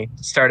so funny.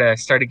 Start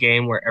a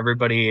game where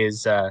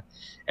everybody's a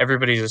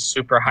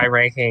super high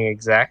ranking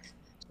exec,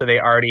 so they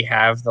already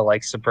have the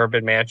like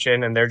suburban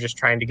mansion, and they're just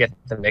trying to get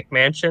the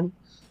McMansion.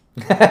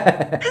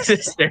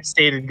 It's their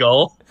stated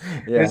goal.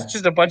 Yeah. It's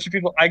just a bunch of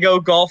people. I go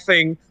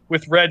golfing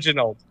with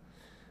Reginald.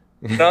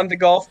 On the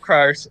golf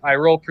course, I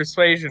roll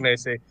persuasion. They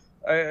say,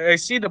 I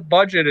see the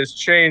budget has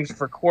changed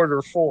for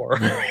Q4.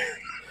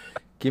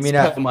 Give me It's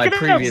an per my You could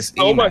have previous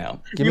so much-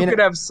 email. Give me You an- could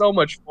have so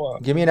much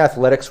fun. give me an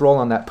athletics roll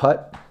on that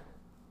putt.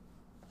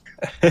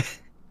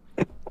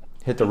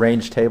 Hit the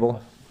range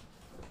table.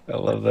 I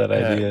love that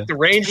idea. The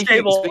range Speaking-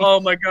 table. speaking- Oh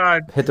my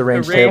god. Hit the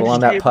range The table on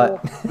that range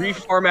putt. table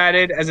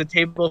reformatted as a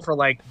table for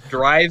like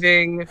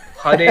driving,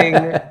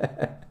 putting.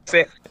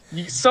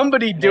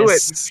 Somebody do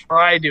Yes. it.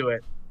 Try do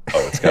it.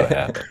 Oh, it's gotta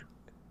happen.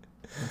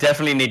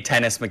 Definitely need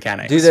tennis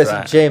mechanics. Do this,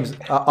 right? James.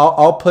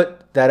 I'll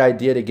put that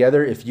idea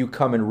together if you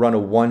come and run a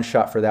one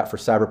shot for that for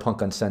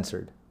Cyberpunk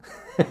Uncensored.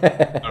 I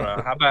don't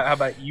know. How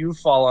about you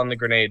fall on the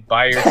grenade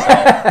by yourself?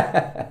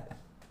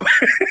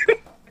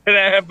 And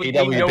I have with me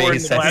nowhere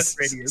in the blast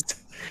radius.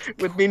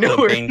 With me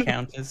nowhere. bean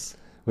counters.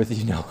 With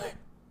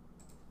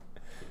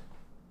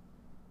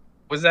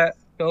Was that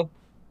Phil?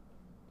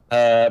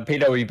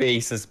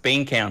 PWB says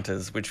bean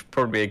counters, which would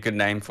probably be a good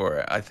name for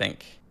it, I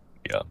think.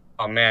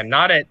 Oh man,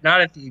 not at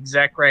the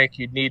exec rank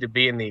you'd need to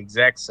be in the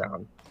exec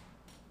zone.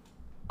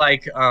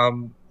 Like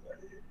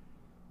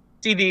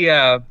see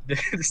the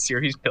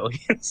series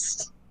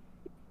billions.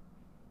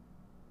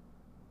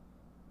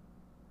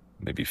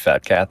 Maybe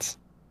fat cats.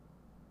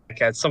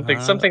 Okay,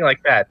 something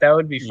like that. That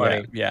would be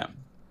funny. Yeah.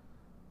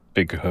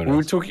 Big kahunas.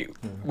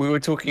 We were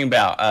talking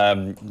about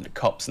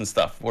cops and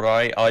stuff. What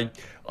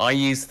I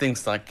use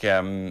things like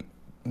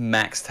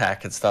max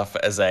tack and stuff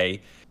as a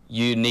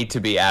you need to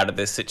be out of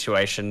this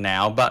situation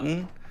now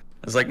button.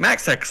 It's like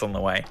max tack's on the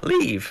way.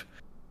 Leave.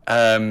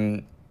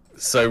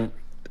 So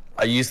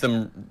I use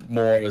them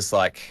more as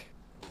like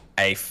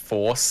a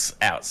force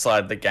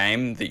outside the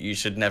game that you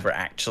should never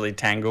actually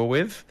tangle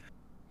with.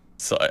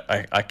 So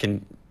I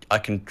can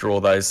draw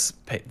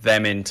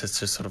them in to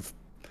sort of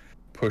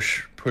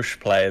push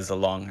players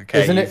along.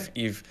 Okay, Isn't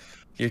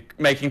you're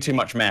making too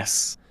much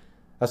mess.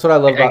 That's what I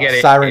love I about get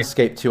it.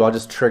 Sirenscape too. I'll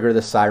just trigger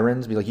the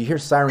sirens. Be like, you hear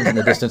sirens in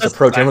the distance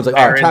approach. Everyone's like,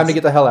 all right, time to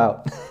get the hell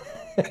out.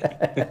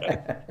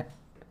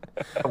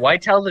 Why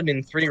tell them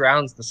in 3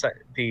 rounds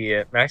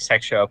the max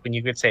tech show up when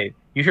you could say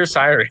you hear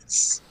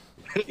sirens?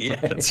 Yeah,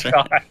 that's right.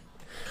 God,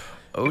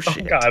 Oh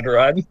shit! God,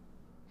 run!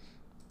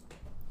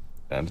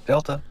 Down to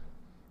Delta.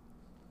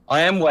 I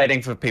am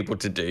waiting for people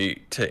to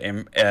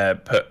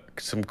put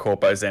some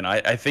corpos in.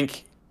 I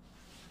think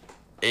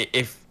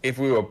if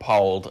we were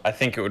polled, I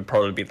think it would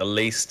probably be the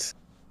least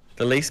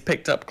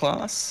picked up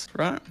class,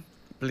 right?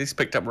 The least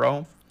picked up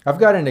role. I've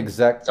got an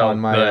exec Oh, on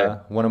my good.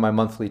 one of my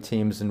monthly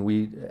teams, and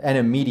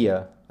a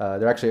media.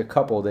 They're actually a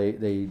couple.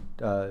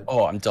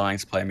 Oh, I'm dying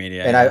to play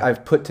media. And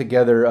I've put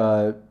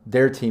together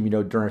their team.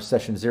 During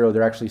session 0,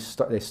 they're actually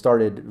they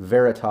started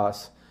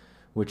Veritas,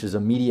 which is a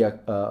media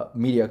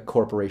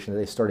corporation that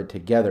they started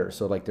together.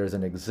 So like, there's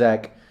an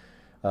exec,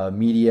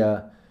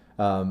 media.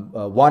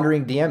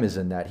 Wandering DM is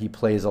in that. He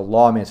plays a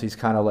lawman, so he's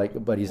kind of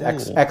like, but he's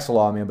ex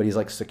lawman, but he's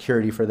like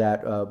security for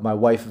that. My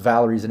wife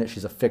Valerie's in it.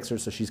 She's a fixer,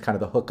 so she's kind of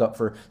the hookup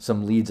for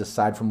some leads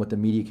aside from what the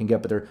media can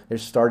get. But they're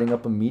starting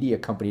up a media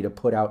company to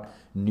put out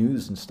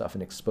news and stuff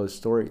and expose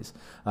stories.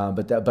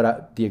 But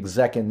the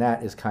exec in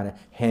that is kind of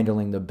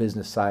handling the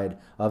business side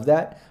of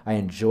that. I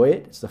enjoy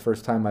it. It's the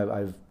first time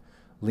I've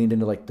leaned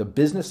into like the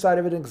business side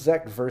of it,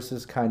 exec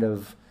versus kind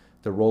of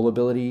the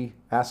rollability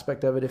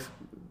aspect of it, if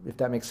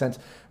that makes sense.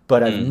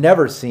 But I've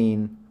never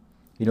seen,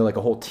 like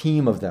a whole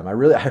team of them. I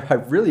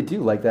really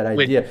do like that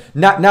idea.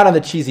 Not on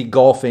the cheesy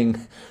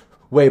golfing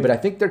way, but I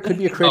think there could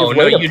be a creative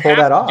way to pull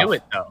that off. Do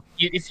it though.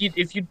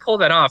 If you'd pull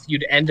that off,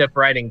 you'd end up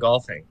writing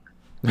golfing.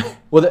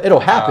 Well, it'll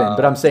happen,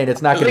 but I'm saying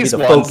it's not at going to be least the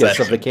one focus of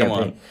session, the come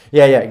campaign. on.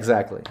 Yeah,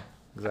 exactly.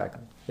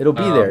 It'll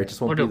be there. It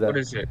just won't be that. What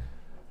is it?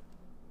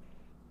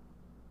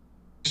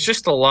 It's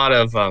just a lot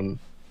of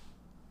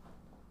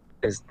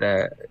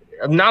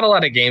not a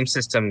lot of game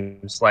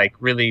systems like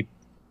really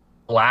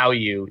allow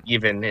you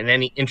even in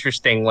any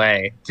interesting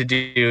way to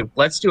do.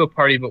 Let's do a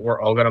party, but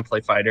we're all going to play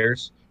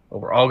fighters,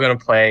 or we're all going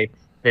to play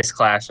this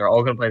class, or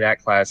all going to play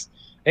that class.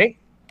 I think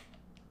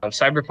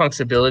Cyberpunk's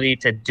ability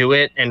to do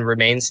it and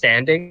remain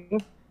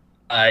standing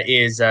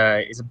is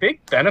a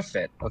big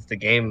benefit of the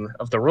game,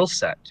 of the rule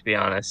set. To be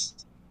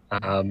honest,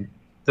 the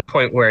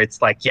point where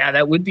it's like, yeah,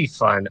 that would be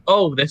fun.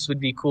 Oh, this would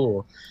be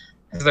cool.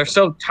 Because they're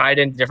so tied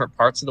into different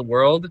parts of the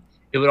world,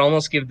 it would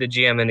almost give the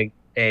GM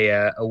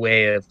a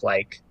way of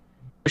like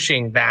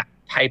pushing that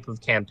type of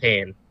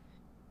campaign. It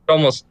would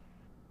almost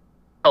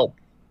help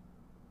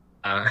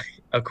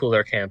a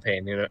cooler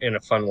campaign in a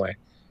fun way.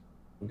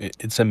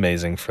 It's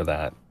amazing for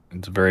that.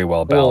 It's very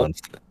well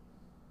balanced.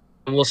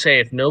 We'll say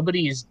if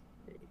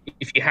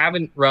you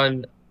haven't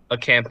run a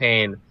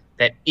campaign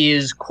that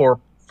is corp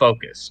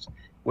focused,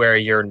 where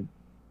you're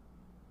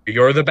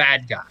the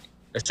bad guy,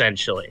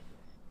 essentially,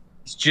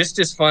 it's just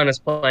as fun as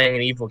playing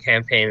an evil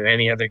campaign in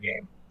any other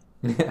game.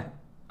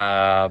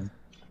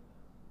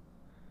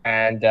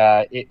 And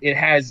it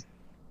has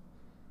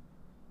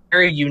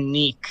very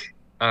unique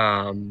it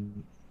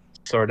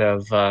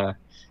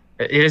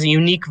has a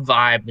unique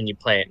vibe when you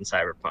play it in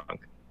Cyberpunk.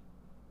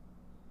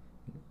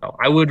 So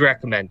I would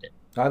recommend it.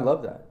 I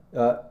love that.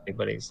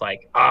 Everybody's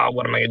like,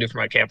 what am I gonna do for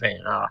my campaign?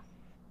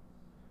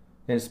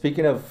 And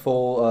speaking of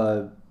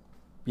full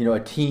a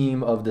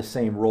team of the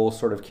same role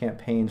sort of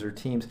campaigns or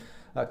teams.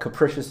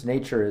 Capricious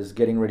Nature is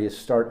getting ready to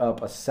start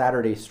up a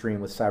Saturday stream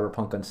with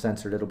Cyberpunk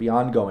Uncensored. It'll be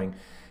ongoing,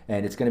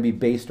 and it's going to be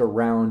based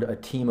around a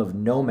team of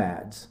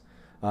nomads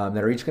that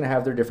are each going to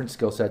have their different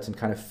skill sets and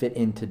kind of fit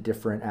into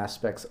different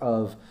aspects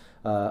of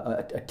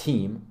a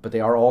team, but they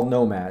are all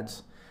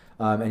nomads.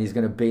 And he's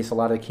going to base a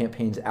lot of the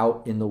campaigns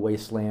out in the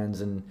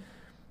wastelands and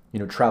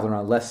travel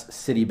around, less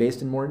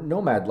city-based and more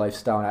nomad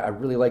lifestyle. And I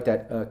really like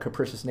that.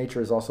 Capricious Nature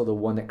is also the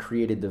one that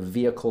created the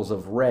Vehicles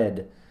of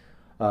Red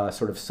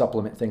sort of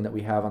supplement thing that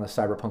we have on the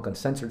Cyberpunk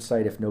Uncensored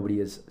site. If nobody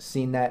has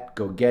seen that,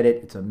 go get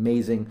it. It's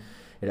amazing.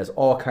 It has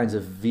all kinds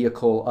of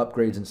vehicle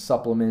upgrades and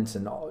supplements,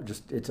 and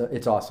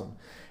it's awesome.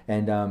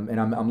 And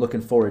I'm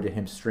looking forward to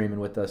him streaming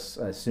with us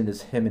as soon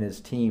as him and his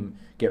team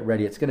get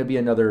ready. It's going to be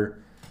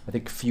another, I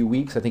think, few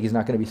weeks. I think he's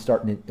not going to be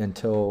starting it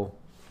until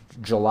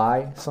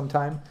July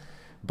sometime.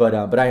 But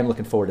I am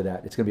looking forward to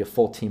that. It's going to be a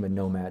full team of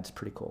nomads.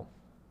 Pretty cool.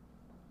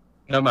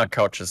 Nomad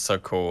culture is so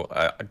cool.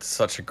 It's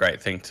such a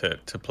great thing to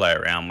play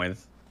around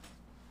with.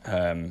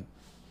 We're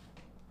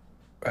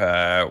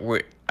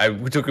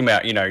talking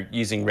about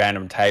using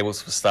random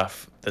tables for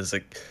stuff. There's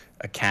a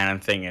canon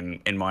thing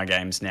in my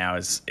games now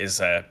is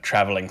a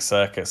traveling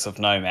circus of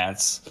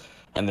nomads,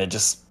 and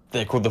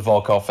they're called the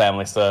Volkov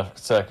family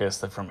circus.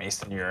 They're from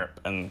Eastern Europe,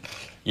 and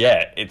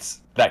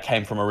that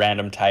came from a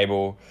random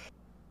table,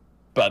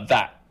 but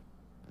that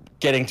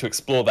getting to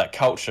explore that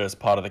culture as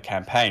part of the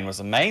campaign was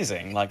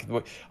amazing. Like,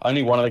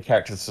 only one of the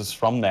characters was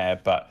from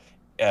there, but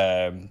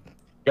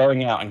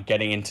going out and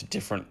getting into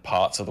different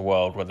parts of the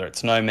world, whether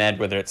it's nomad,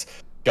 whether it's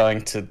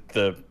going to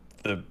the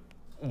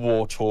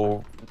war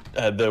tour,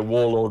 the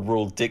warlord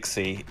ruled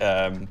Dixie,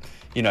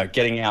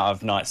 getting out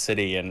of Night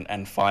City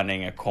and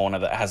finding a corner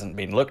that hasn't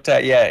been looked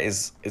at yet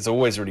is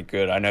always really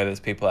good. I know there's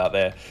people out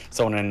there.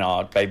 Someone in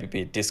our Baby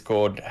Beard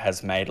Discord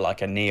has made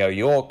like a Neo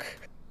York,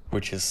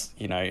 which is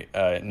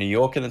New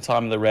York in the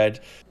time of the Red.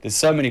 There's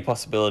so many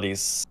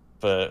possibilities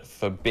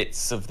for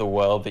bits of the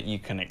world that you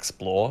can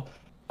explore.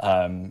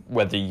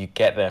 Whether you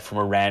get there from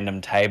a random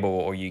table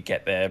or you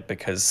get there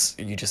because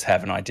you just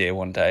have an idea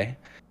one day.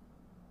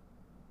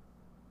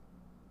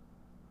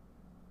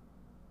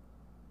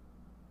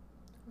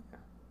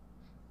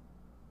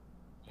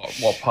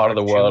 What part of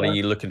the world are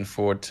you looking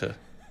forward to?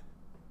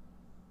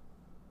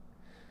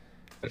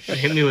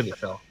 Hit me with it,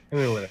 Phil. Hit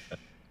me with it.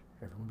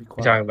 Everyone be What are quiet.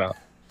 you talking about?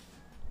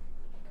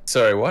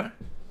 Sorry, what?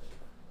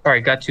 Sorry,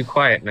 it got too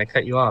quiet and I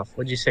cut you off.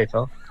 What'd you say,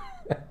 Phil?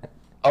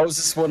 I was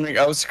just wondering,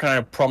 I was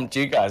trying to prompt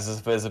you guys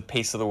if there's a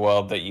piece of the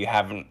world that you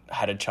haven't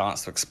had a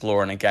chance to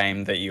explore in a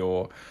game that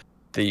you're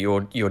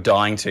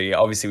dying to.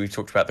 Obviously, we've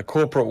talked about the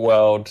corporate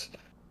world,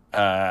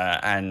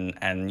 and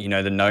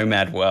the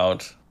nomad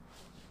world.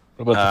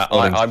 What about the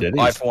floating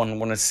I cities? for one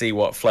want to see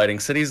what floating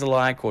cities are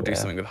like, or do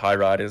something with high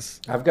riders.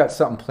 I've got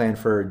something planned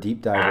for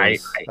deep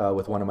divers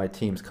with one of my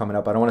teams coming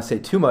up. I don't want to say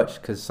too much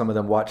because some of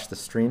them watch the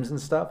streams and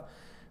stuff,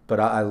 but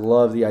I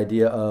love the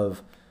idea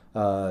of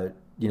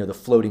the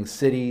floating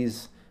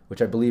cities,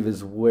 which I believe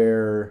is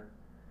where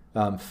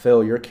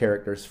Phil, your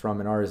character's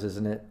from, and ours,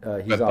 isn't it?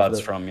 Where Bud's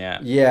from, yeah.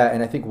 Yeah,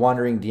 and I think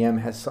Wandering DM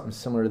has something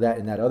similar to that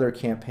in that other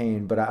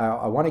campaign. But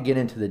I want to get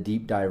into the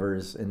deep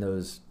divers in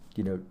those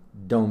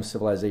dome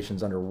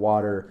civilizations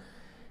underwater,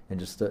 and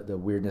just the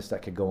weirdness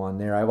that could go on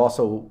there. I've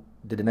also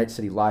did a Night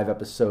City Live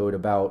episode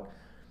about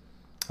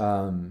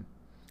I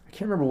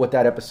can't remember what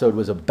that episode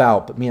was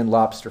about, but me and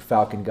Lobster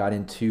Falcon got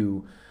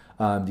into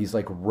these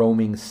like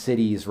roaming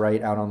cities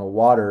right out on the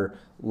water,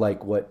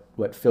 like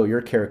what Phil,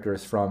 your character,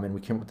 is from, and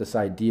we came up with this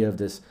idea of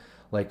this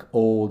like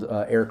old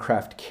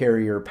aircraft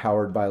carrier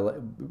powered by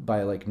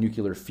like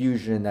nuclear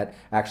fusion that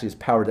actually is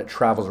powered, that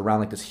travels around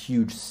like this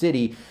huge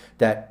city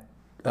that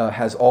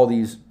has all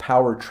these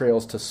power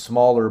trails to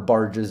smaller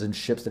barges and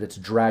ships that it's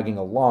dragging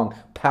along,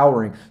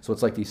 powering. So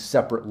it's like these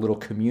separate little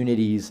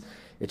communities.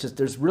 It's just,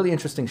 there's really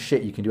interesting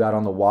shit you can do out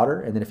on the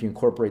water. And then if you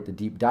incorporate the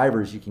deep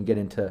divers, you can get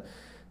into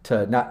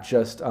not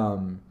just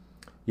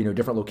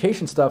different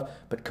location stuff,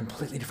 but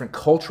completely different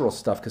cultural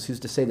stuff. Because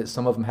who's to say that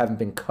some of them haven't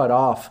been cut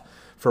off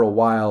for a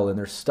while and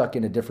they're stuck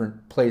in a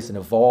different place and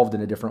evolved in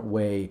a different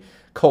way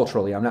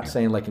culturally. I'm not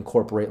saying like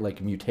incorporate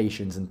like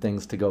mutations and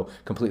things to go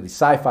completely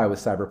sci-fi with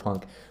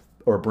Cyberpunk,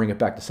 or bring it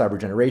back to Cyber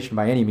Generation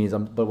by any means.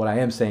 But what I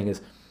am saying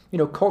is,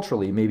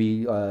 culturally,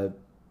 maybe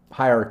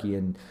hierarchy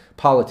and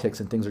politics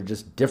and things are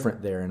just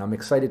different there. And I'm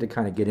excited to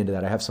kind of get into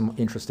that. I have some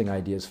interesting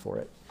ideas for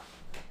it.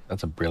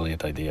 That's a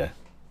brilliant idea.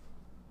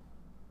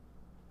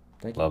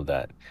 Thank you. Love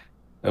that.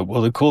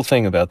 Well, the cool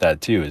thing about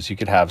that too is you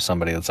could have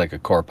somebody that's like a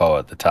corpo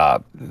at the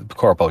top,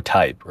 corpo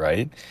type,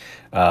 right?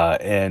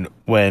 And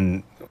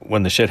when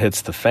the shit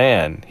hits the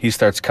fan, he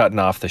starts cutting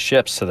off the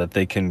ships so that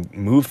they can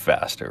move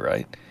faster,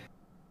 right?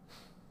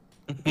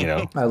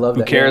 I love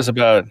who that. cares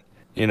about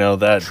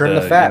that? Trim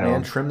the fat,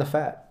 man. Trim the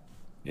fat.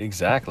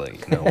 Exactly.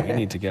 We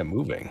need to get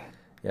moving.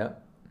 Yeah.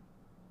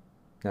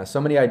 Now, so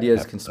many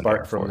ideas can That's the spark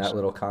Air from Force. that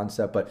little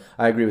concept, but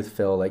I agree with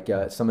Phil. Like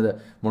some of the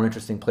more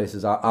interesting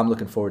places I'm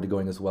looking forward to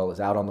going as well is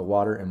out on the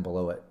water and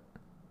below it.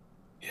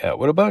 Yeah.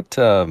 What about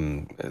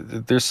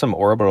there's some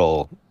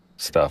orbital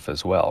stuff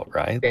as well,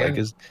 right?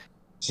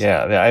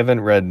 Yeah. Like, I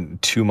haven't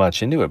read too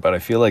much into it, but I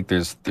feel like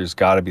there's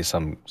got to be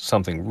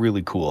something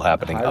really cool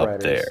happening High up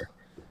riders. there.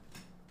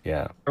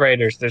 Yeah.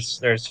 Raiders.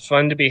 There's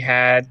fun to be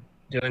had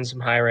doing some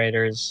high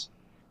raiders.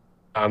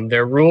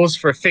 There are rules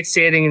for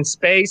fixating in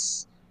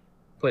space.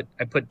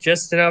 I put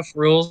just enough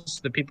rules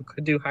that people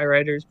could do high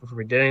raiders before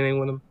we did anything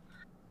with them.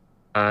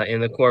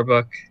 In the core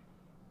book,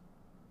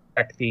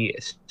 check the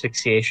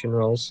asphyxiation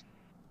rules.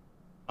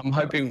 I'm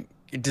hoping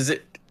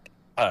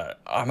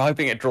I'm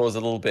hoping it draws a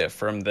little bit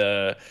from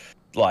the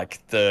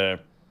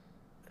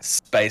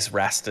space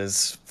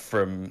rasters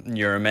from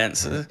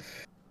Neuromancer.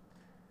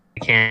 I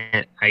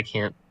can't.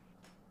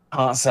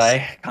 Can't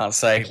say.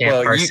 I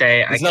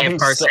can't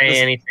parse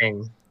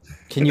anything.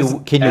 Can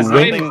you There's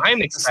wink? nothing I'm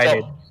to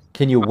excited. stop-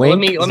 Can you Let wink?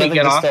 me There's nothing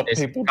get to off stop this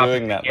people topic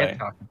doing I that, can't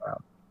though. talk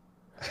about.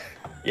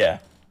 Yeah.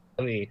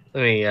 Let me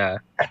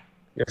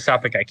this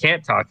topic I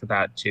can't talk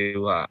about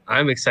to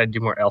I'm excited to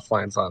do more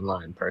Elflands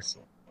Online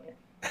personally.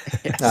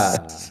 Ah,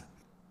 I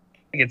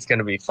think it's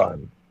gonna be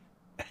fun.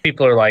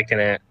 People are liking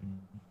it.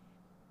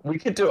 We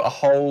could do a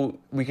whole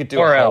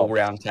Or else.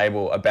 round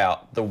table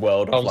about the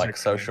world of Elves like are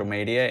social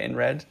media in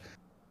Red.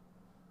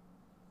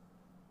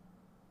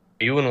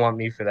 You wouldn't want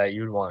me for that.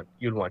 You'd want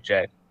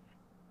Jay.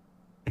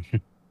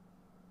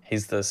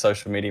 He's the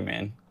social media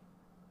man.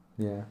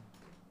 yeah.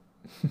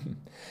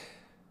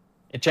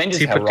 It changes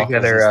He how put Rockers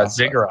together and stuff,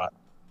 though. Ziggurat,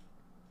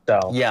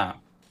 so Yeah.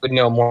 would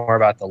know more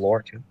about the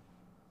lore too.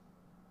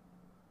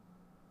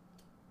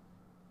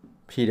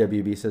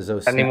 PWB says, "Oh,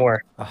 snap.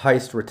 Anymore. A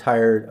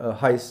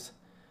heist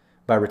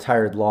by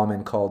retired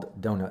lawman called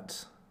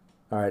Donuts."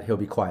 All right, he'll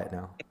be quiet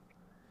now.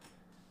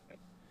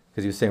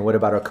 Because he was saying, what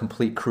about a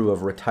complete crew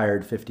of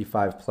retired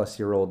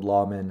 55-plus-year-old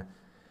lawmen,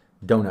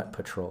 Donut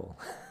Patrol?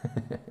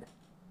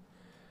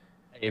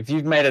 If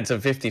you've made it to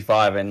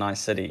 55 in Nice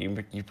City,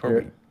 you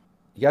probably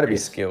You got to pretty be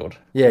skilled.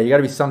 Yeah, you got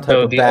to be some type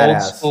So of the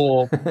badass.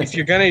 old school. If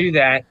you're gonna do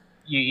that,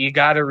 you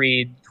got to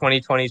read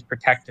 2020's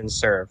Protect and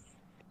Serve.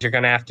 You're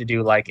gonna have to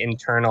do like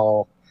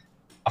internal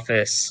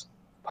office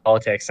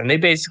politics, and they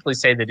basically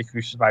say that if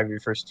you survive your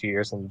first 2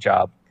 years on the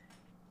job,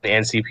 the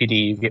NCPD,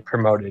 you get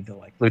promoted to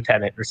like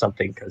lieutenant or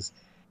something. Because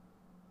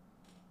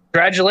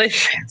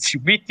congratulations, you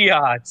beat the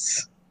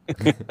odds.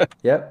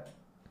 Yep.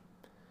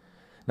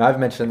 No, I've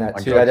mentioned that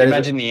Like, too. can you That is-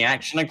 imagine the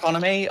action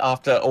economy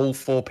after all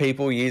 4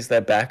 people use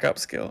their backup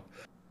skill?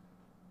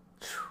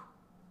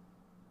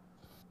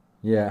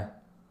 Yeah.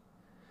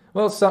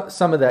 Well,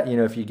 some of that,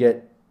 if you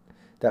get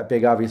that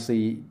big,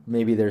 obviously,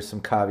 maybe there's some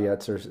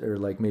caveats or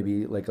like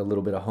maybe like a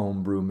little bit of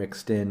homebrew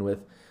mixed in with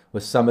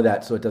some of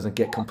that, so it doesn't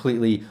get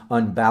completely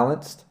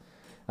unbalanced.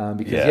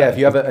 Because if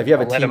you have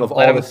a team of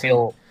all the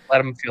same, let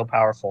them feel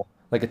powerful.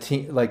 like a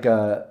team, like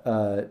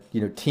a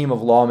team of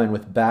lawmen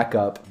with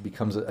backup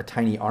becomes a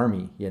tiny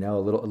army, a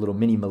little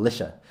mini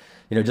militia,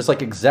 just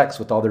like execs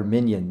with all their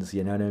minions.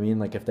 You know what I mean?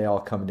 Like if they all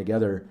come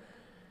together,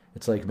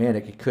 it's like, man,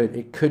 it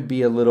could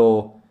be a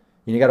little.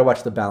 You got to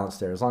watch the balance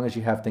there. As long as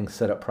you have things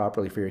set up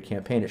properly for your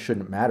campaign, it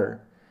shouldn't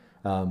matter.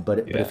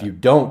 But if you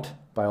don't,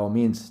 by all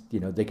means,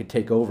 they could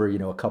take over.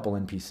 A couple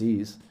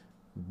NPCs,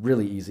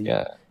 really easy.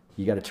 Yeah.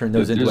 You got to turn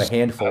those into a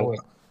handful.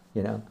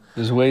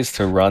 There's ways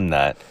to run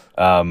that.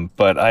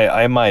 But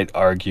I might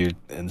argue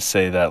and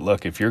say that,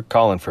 look, if you're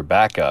calling for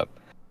backup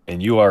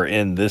and you are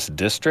in this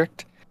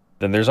district,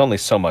 then there's only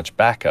so much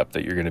backup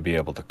that you're going to be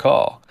able to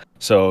call.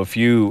 So if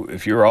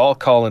you're all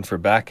calling for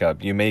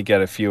backup, you may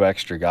get a few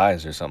extra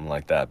guys or something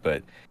like that,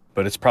 but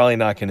it's probably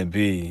not going to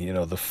be,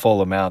 the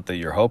full amount that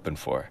you're hoping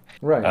for.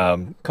 Right.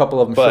 A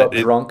couple of them show up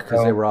drunk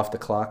because they were off the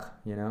clock,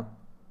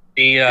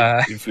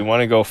 If you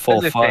want to go full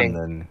Here's the fun, thing.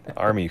 then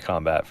army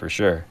combat for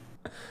sure.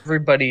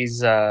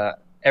 Everybody's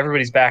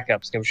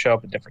backups going to show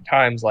up at different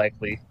times,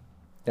 likely.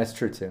 That's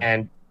true too.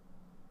 And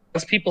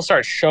once people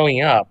start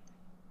showing up,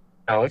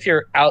 if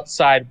you're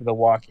outside with a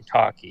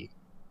walkie-talkie,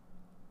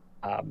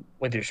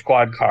 with your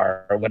squad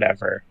car or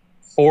whatever,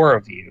 4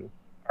 of you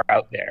are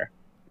out there.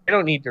 They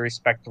don't need to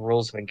respect the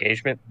rules of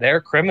engagement. They're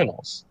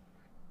criminals.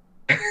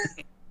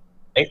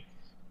 They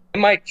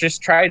might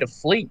just try to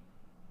flee.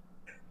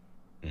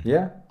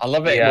 Yeah. I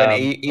love it The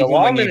even when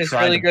lawman you is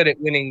try really to... good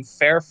at winning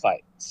fair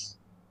fights.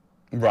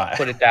 Right.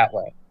 Put it that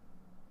way.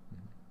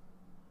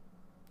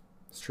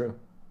 It's true.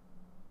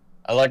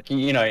 I like,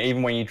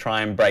 even when you try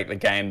and break the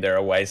game, there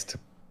are ways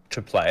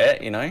to play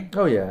it,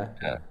 Oh yeah.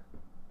 Yeah.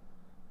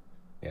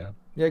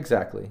 Yeah,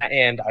 exactly.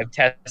 And I've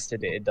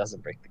tested it. It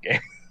doesn't break the game.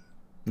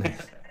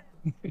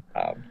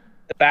 The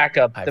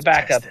backup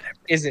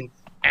isn't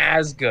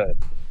as good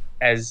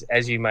as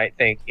you might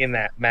think in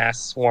that mass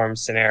swarm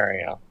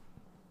scenario.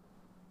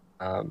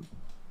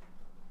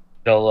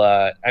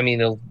 It'll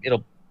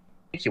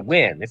make you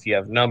win if you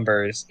have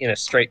numbers in a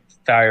straight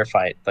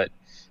firefight, but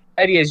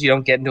the idea is you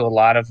don't get into a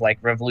lot of like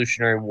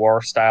Revolutionary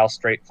War style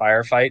straight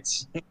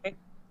firefights.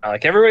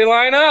 Like everybody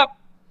line up.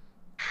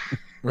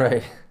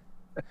 Right.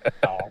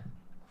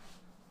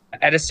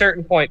 At a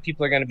certain point,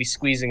 people are going to be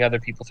squeezing other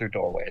people through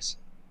doorways.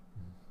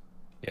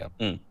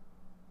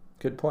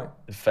 Good point.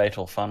 The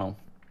fatal funnel.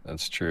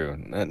 That's true.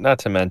 Not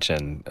to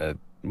mention,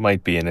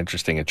 might be an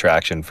interesting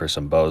attraction for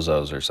some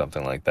bozos or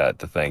something like that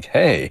to think,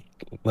 hey,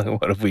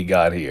 what have we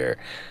got here?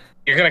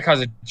 You're gonna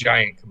cause a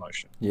giant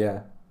commotion.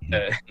 Yeah.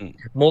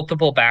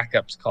 Multiple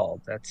backups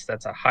called.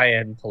 That's a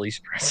high-end police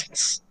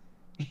presence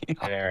in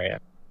an area.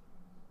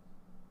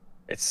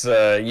 It's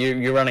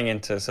you're running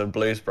into some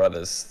Blues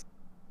Brothers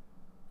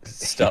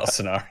style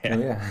scenario.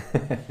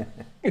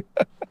 Yeah.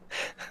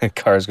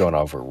 Cars going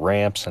over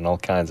ramps and all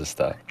kinds of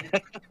stuff.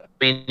 I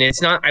mean,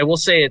 it's not. I will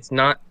say it's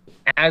not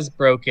as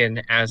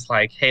broken as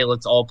like, hey,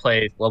 let's all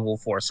play level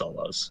 4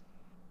 solos.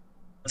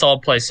 Let's all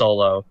play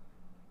solo,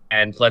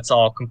 and let's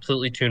all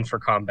completely tune for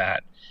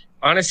combat.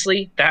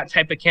 Honestly, that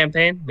type of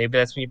campaign, maybe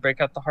that's when you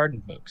break out the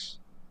hardened mooks.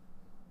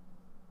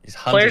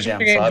 Players are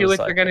going to do what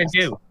they're going to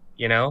do,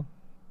 you know?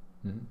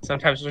 Mhm.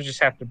 Sometimes we'll just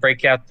have to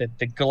break out the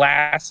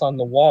glass on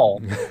the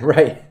wall.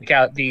 Right. Break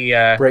out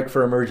the Break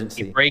for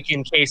emergency. break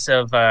in case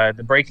of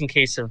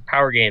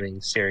Power Gaming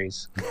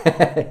series,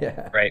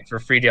 Yeah. right? For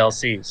free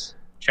DLCs.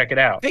 Check it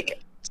out.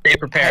 Stay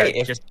prepared,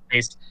 Hey, just in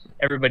case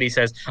everybody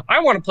says, I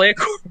want to play a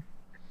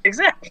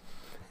exactly.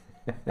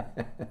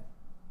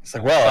 It's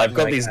like, well, I've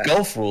got Like these that.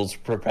 golf rules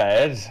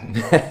prepared.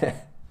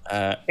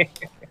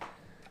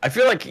 I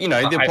feel like, you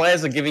know, the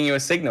players are giving you a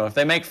signal. If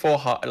they make 4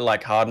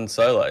 hardened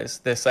solos,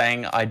 they're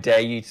saying, I dare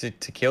you to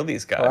kill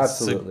these guys. Oh,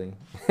 absolutely.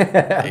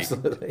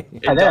 Absolutely.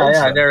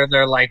 Yeah,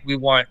 they're like, we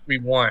want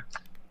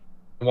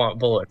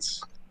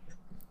bullets.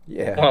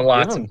 Yeah. We want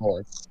lots Yeah. of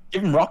bullets.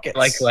 Give them rockets.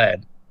 Like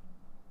lead.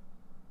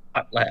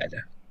 Hot lead.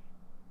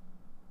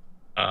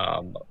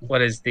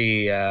 What is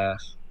the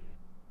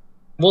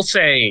we'll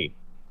say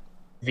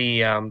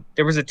the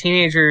there was a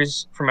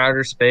Teenagers from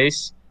Outer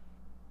Space,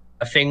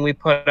 a thing we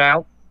put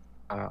out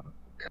a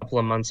couple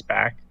of months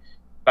back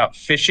about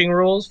fishing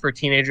rules for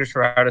Teenagers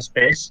from Outer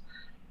Space.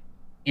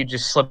 You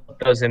just slip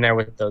those in there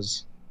with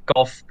those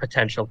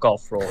potential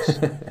golf rules.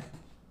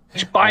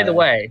 Which, by the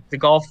way, the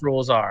golf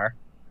rules are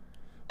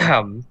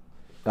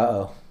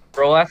Uh-oh.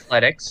 roll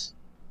athletics,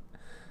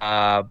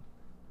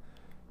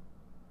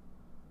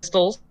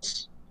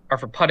 pistols are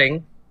for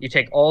putting. You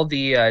take all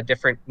the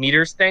different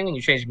meters thing and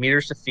you change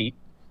meters to feet.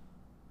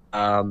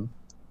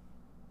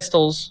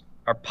 Pistols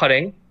are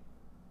putting.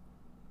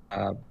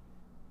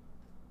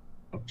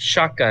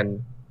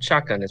 Shotgun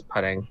is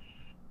putting.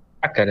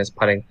 Shotgun is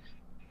putting.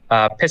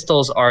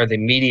 Pistols are the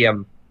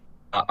medium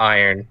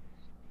iron,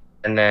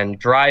 and then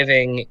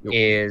driving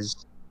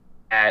is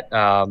at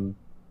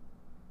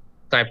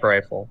sniper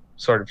rifle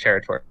sort of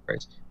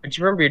territories. But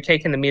you remember, you're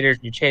taking the meters,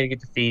 you're changing it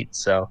to feet,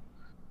 so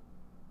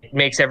it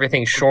makes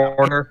everything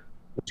shorter,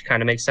 which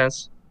kind of makes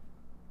sense.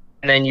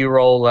 And then you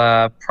roll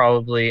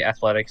probably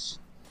athletics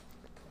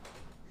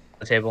on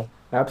the table.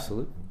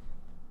 Absolutely.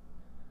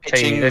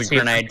 Pitching the Let's see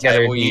if grenade together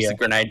table. the, Use the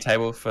grenade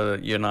table for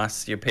your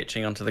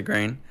pitching onto the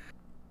green.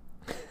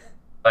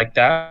 like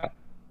that.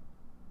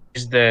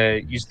 Use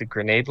the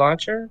grenade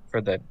launcher for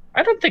the.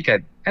 I don't think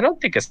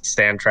a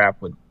sand trap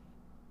would.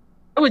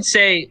 I would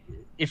say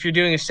if you're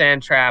doing a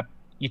sand trap,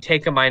 you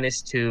take a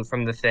 -2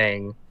 from the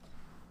thing,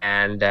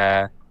 and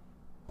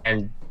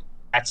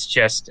that's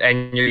just,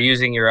 and you're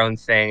using your own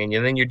thing,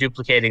 and then you're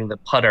duplicating the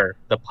putter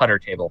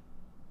table.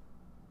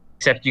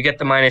 Except you get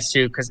the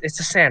 -2 because it's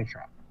a sand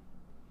trap.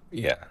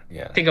 Yeah.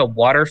 I think a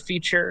water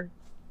feature.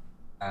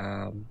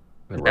 No.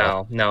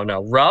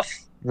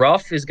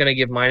 Rough is going to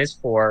give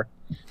 -4.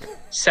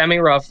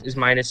 Semi-rough is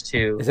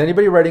 -2. Is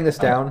anybody writing this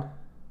down?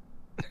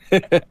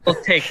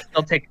 They'll take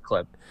a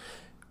clip.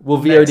 We'll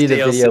VOD the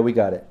DLC. video. We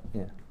got it.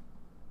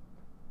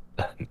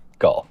 Yeah.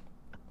 Golf.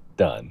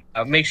 Done.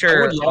 Make I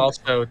sure would love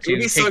also it. to It would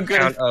be take so good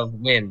account if- of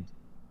wind.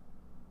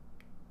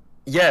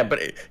 Yeah, but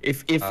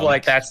if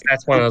like that's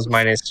one of those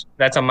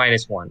that's a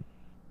 -1.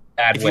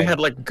 Bad if wind. you had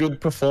like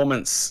good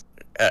performance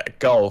at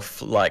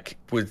golf, like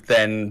would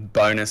then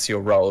bonus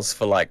your rolls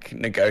for like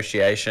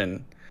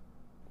negotiation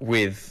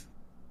with,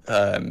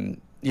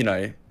 you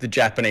know, the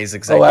Japanese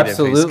executive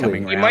who's absolutely.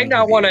 coming you around might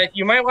not with want to.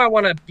 You might not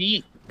want to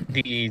beat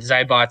the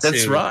Zaibatsu.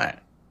 That's right.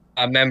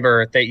 A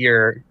member that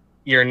you're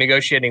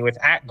negotiating with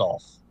at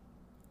golf.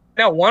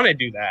 You don't want to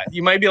do that.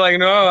 You might be like,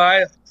 no,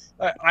 I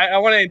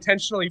want to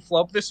intentionally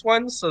flub this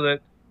one so that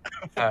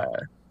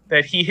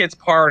that he hits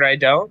par and I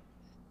don't.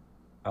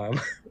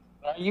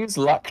 I use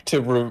luck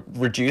to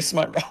reduce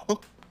my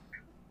roll.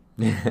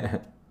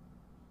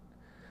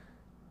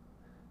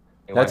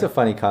 That's a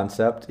funny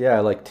concept. Yeah,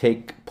 like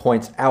take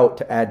points out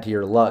to add to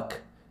your luck.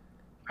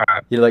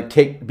 Alright. You like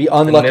be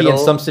unlucky in middle-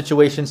 some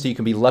situations so you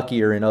can be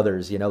luckier in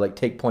others. You know, like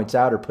take points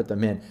out or put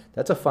them in.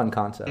 That's a fun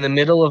concept. In the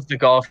middle of the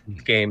golf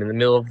game, in the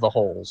middle of the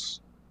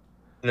holes,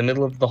 in the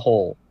middle of the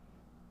hole,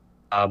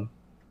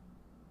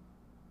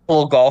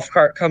 full golf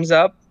cart comes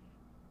up.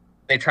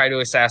 They try to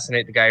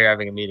assassinate the guy you're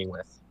having a meeting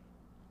with.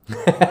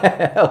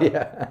 Hell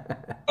yeah.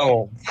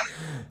 Oh,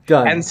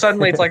 Done. and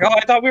suddenly it's like, oh,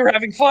 I thought we were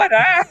having fun.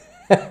 Ah!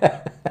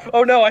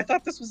 Oh no, I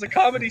thought this was a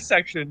comedy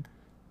section.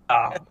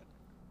 Ah,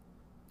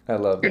 I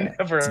love you're that.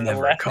 never, It's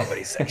never a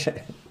comedy section.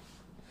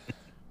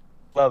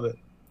 Love it.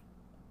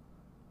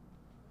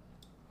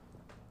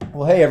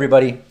 Well, hey,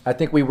 everybody. I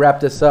think we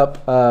wrapped this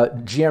up.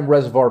 GM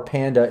Reservoir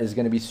Panda is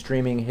going to be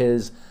streaming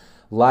his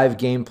live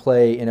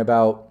gameplay in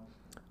about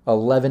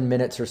 11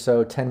 minutes or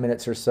so, 10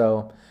 minutes or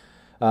so.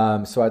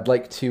 So I'd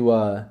like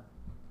to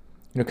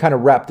kind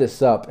of wrap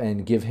this up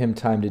and give him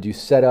time to do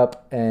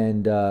setup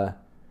and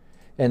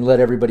let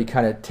everybody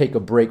kind of take a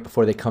break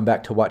before they come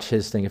back to watch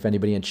his thing. If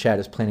anybody in chat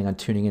is planning on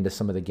tuning into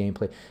some of the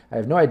gameplay, I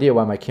have no idea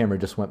why my camera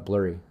just went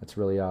blurry. That's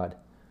really odd.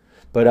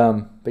 But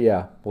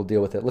yeah, we'll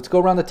deal with it. Let's go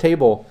around the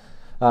table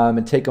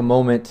and take a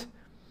moment,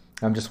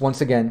 just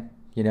once again,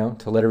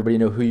 to let everybody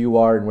know who you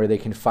are and where they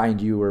can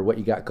find you or what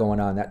you got going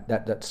on,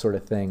 that sort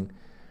of thing.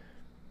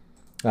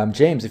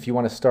 James, if you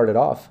want to start it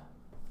off,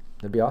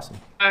 that'd be awesome.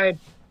 Hi.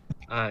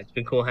 It's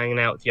been cool hanging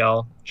out with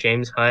y'all.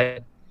 James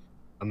Hutt.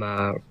 I'm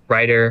a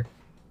writer,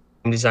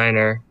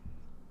 designer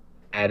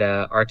at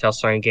Artel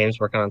Story Games,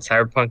 working on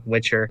Cyberpunk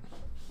Witcher.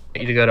 I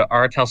want you to go to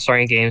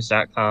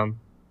artelstorygames.com.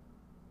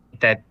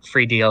 That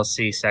free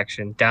DLC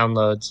section,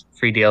 downloads,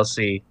 free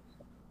DLC.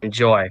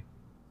 Enjoy.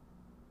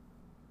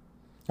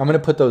 I'm going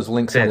to put those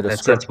links in the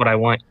description. That's what I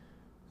want.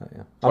 Oh,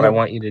 yeah. What I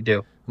want you to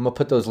do. I'm going to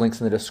put those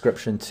links in the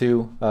description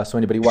too. So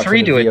anybody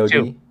watching the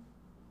VOD,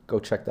 go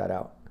check that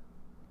out.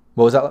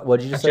 What was that? What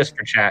did you just say? Just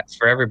for chats,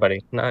 for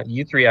everybody. Not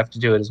you three have to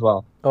do it as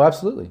well. Oh,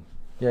 absolutely.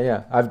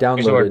 Yeah. I've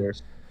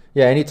downloaded.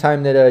 Yeah,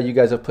 anytime that you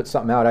guys have put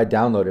something out, I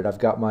download it. I've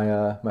got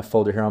my my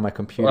folder here on my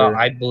computer. Well,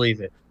 I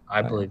believe it.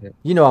 I believe it.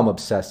 You know I'm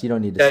obsessed. You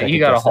don't need to. You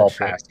got a hall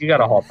pass. You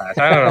got a hall pass.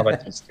 I don't know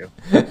about these two.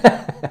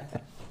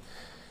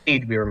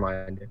 Need to be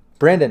reminded.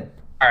 Brandon.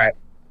 All right.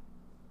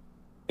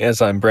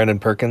 Yes, I'm Brandon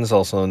Perkins,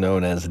 also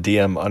known as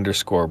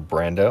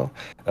DM_Brando.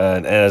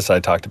 And as I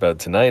talked about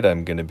tonight,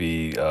 I'm going to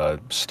be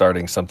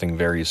starting something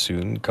very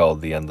soon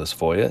called The Endless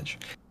Voyage.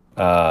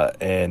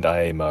 And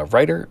I'm a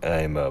writer,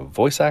 I'm a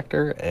voice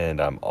actor, and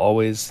I'm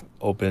always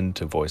open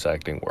to voice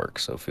acting work.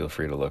 So feel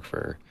free to look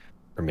for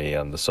me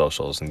on the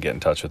socials and get in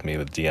touch with me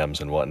with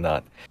DMs and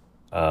whatnot.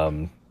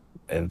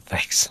 And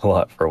thanks a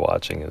lot for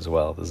watching as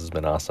well. This has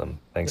been awesome.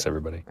 Thanks,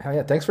 everybody. Hell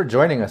yeah. Thanks for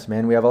joining us,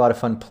 man. We have a lot of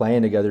fun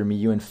playing together, me,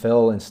 you, and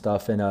Phil and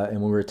stuff. And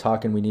when we were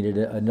talking, we needed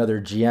another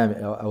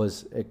GM. I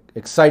was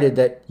excited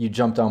that you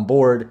jumped on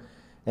board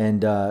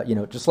and,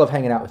 just love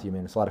hanging out with you,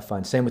 man. It's a lot of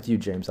fun. Same with you,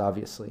 James,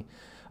 obviously.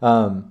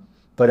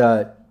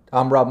 But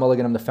I'm Rob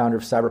Mulligan. I'm the founder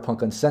of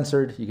Cyberpunk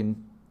Uncensored. You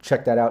can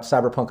check that out,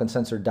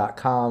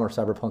 cyberpunkuncensored.com or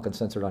Cyberpunk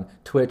Uncensored on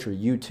Twitch or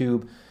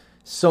YouTube.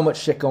 So much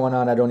shit going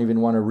on. I don't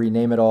even want to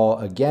rename it all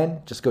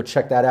again. Just go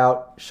check that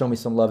out. Show me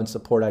some love and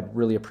support. I'd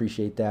really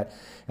appreciate that.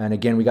 And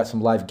again, we got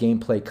some live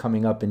gameplay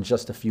coming up in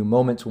just a few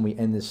moments when we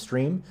end this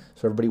stream.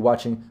 So everybody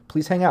watching,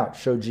 please hang out.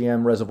 Show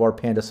GM Reservoir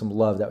Panda some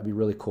love. That would be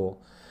really cool.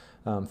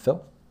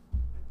 Phil?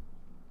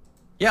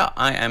 Yeah,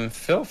 I am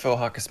Phil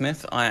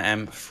Harker-Smith. I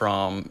am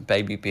from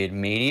Baby Beard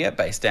Media,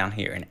 based down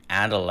here in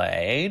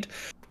Adelaide.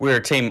 We're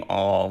a team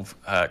of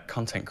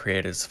content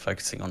creators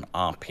focusing on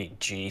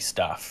RPG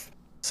stuff.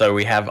 So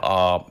we have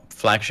our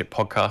flagship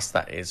podcast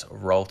that is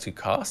Roll to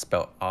Cast,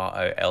 spelled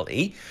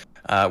ROLE,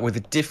 with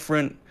a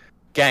different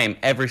game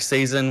every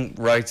season,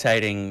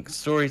 rotating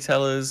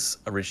storytellers,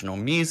 original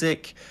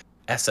music,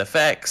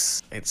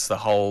 SFX. It's the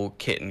whole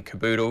kit and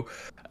caboodle.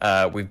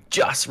 We've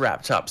just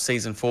wrapped up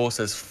season 4,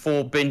 so there's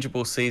 4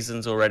 bingeable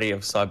seasons already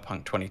of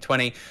Cyberpunk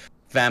 2020.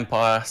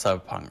 Vampire,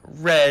 Cyberpunk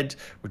Red.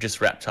 We just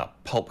wrapped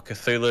up Pulp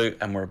Cthulhu,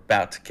 and we're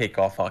about to kick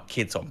off our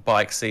Kids on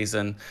Bike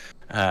season.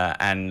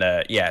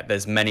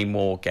 There's many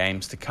more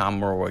games to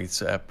come. We're always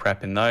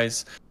prepping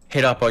those.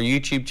 Hit up our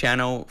YouTube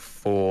channel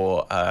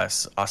for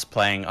us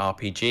playing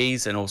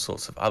RPGs and all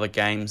sorts of other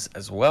games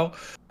as well.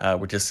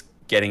 We're just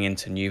getting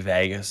into New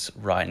Vegas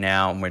right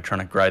now, and we're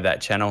trying to grow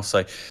that channel.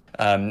 So,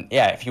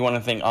 if you want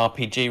anything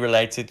RPG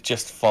related,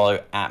 just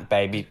follow at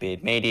Baby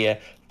Beard Media.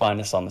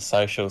 Find us on the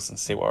socials and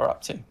see what we're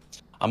up to.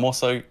 I'm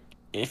also,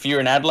 if you're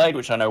in Adelaide,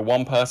 which I know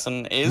one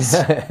person is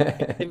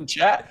in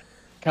chat,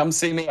 come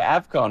see me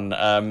at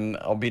AvCon.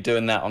 I'll be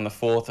doing that on the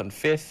 4th and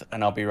 5th,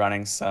 and I'll be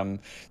running some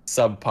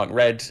Cyberpunk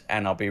Red,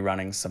 and I'll be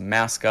running some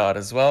Mouse Guard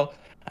as well.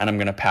 And I'm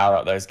going to power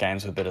up those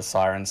games with a bit of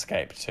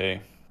Sirenscape too.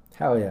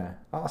 Hell yeah.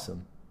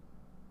 Awesome.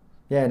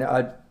 Yeah,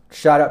 and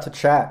shout out to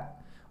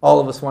chat. All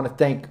of us want to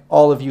thank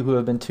all of you who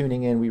have been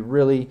tuning in. We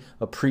really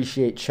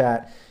appreciate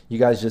chat. You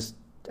guys just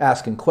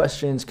asking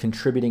questions,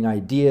 contributing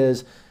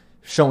ideas,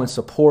 showing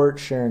support,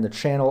 sharing the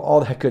channel,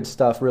 all that good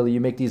stuff. Really, you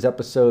make these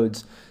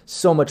episodes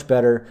so much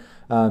better.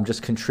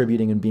 Just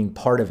contributing and being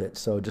part of it.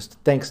 So just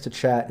thanks to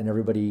chat and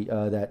everybody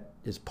that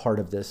is part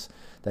of this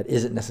that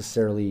isn't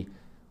necessarily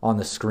on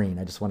the screen.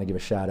 I just want to give a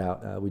shout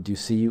out. We do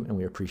see you and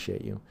we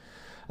appreciate you.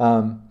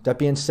 That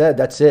being said,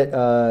 that's it.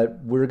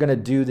 We're going to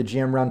do the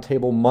GM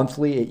Roundtable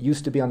monthly. It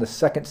used to be on the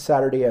second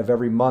Saturday of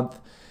every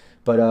month,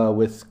 but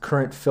with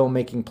current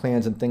filmmaking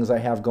plans and things I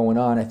have going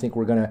on, I think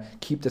we're going to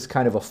keep this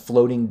kind of a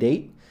floating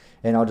date.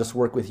 And I'll just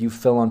work with you,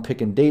 Phil, on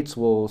picking dates.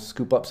 We'll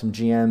scoop up some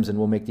GMs and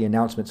we'll make the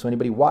announcement. So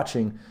anybody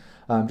watching,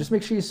 just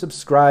make sure you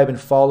subscribe and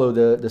follow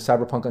the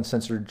Cyberpunk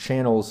Uncensored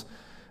channels,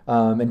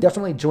 and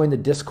definitely join the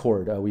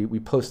Discord. We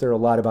post there a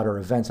lot about our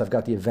events. I've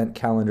got the event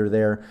calendar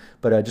there,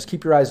 but just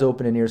keep your eyes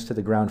open and ears to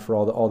the ground for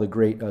all the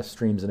great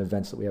streams and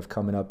events that we have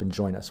coming up, and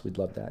join us. We'd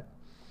love that.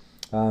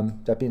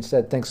 That being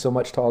said, thanks so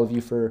much to all of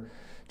you for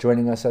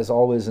joining us as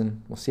always,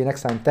 and we'll see you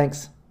next time.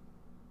 Thanks.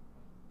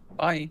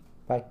 Bye.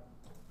 Bye.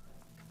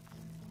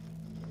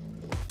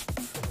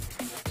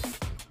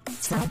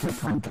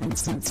 Cyberpunk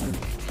Uncensored.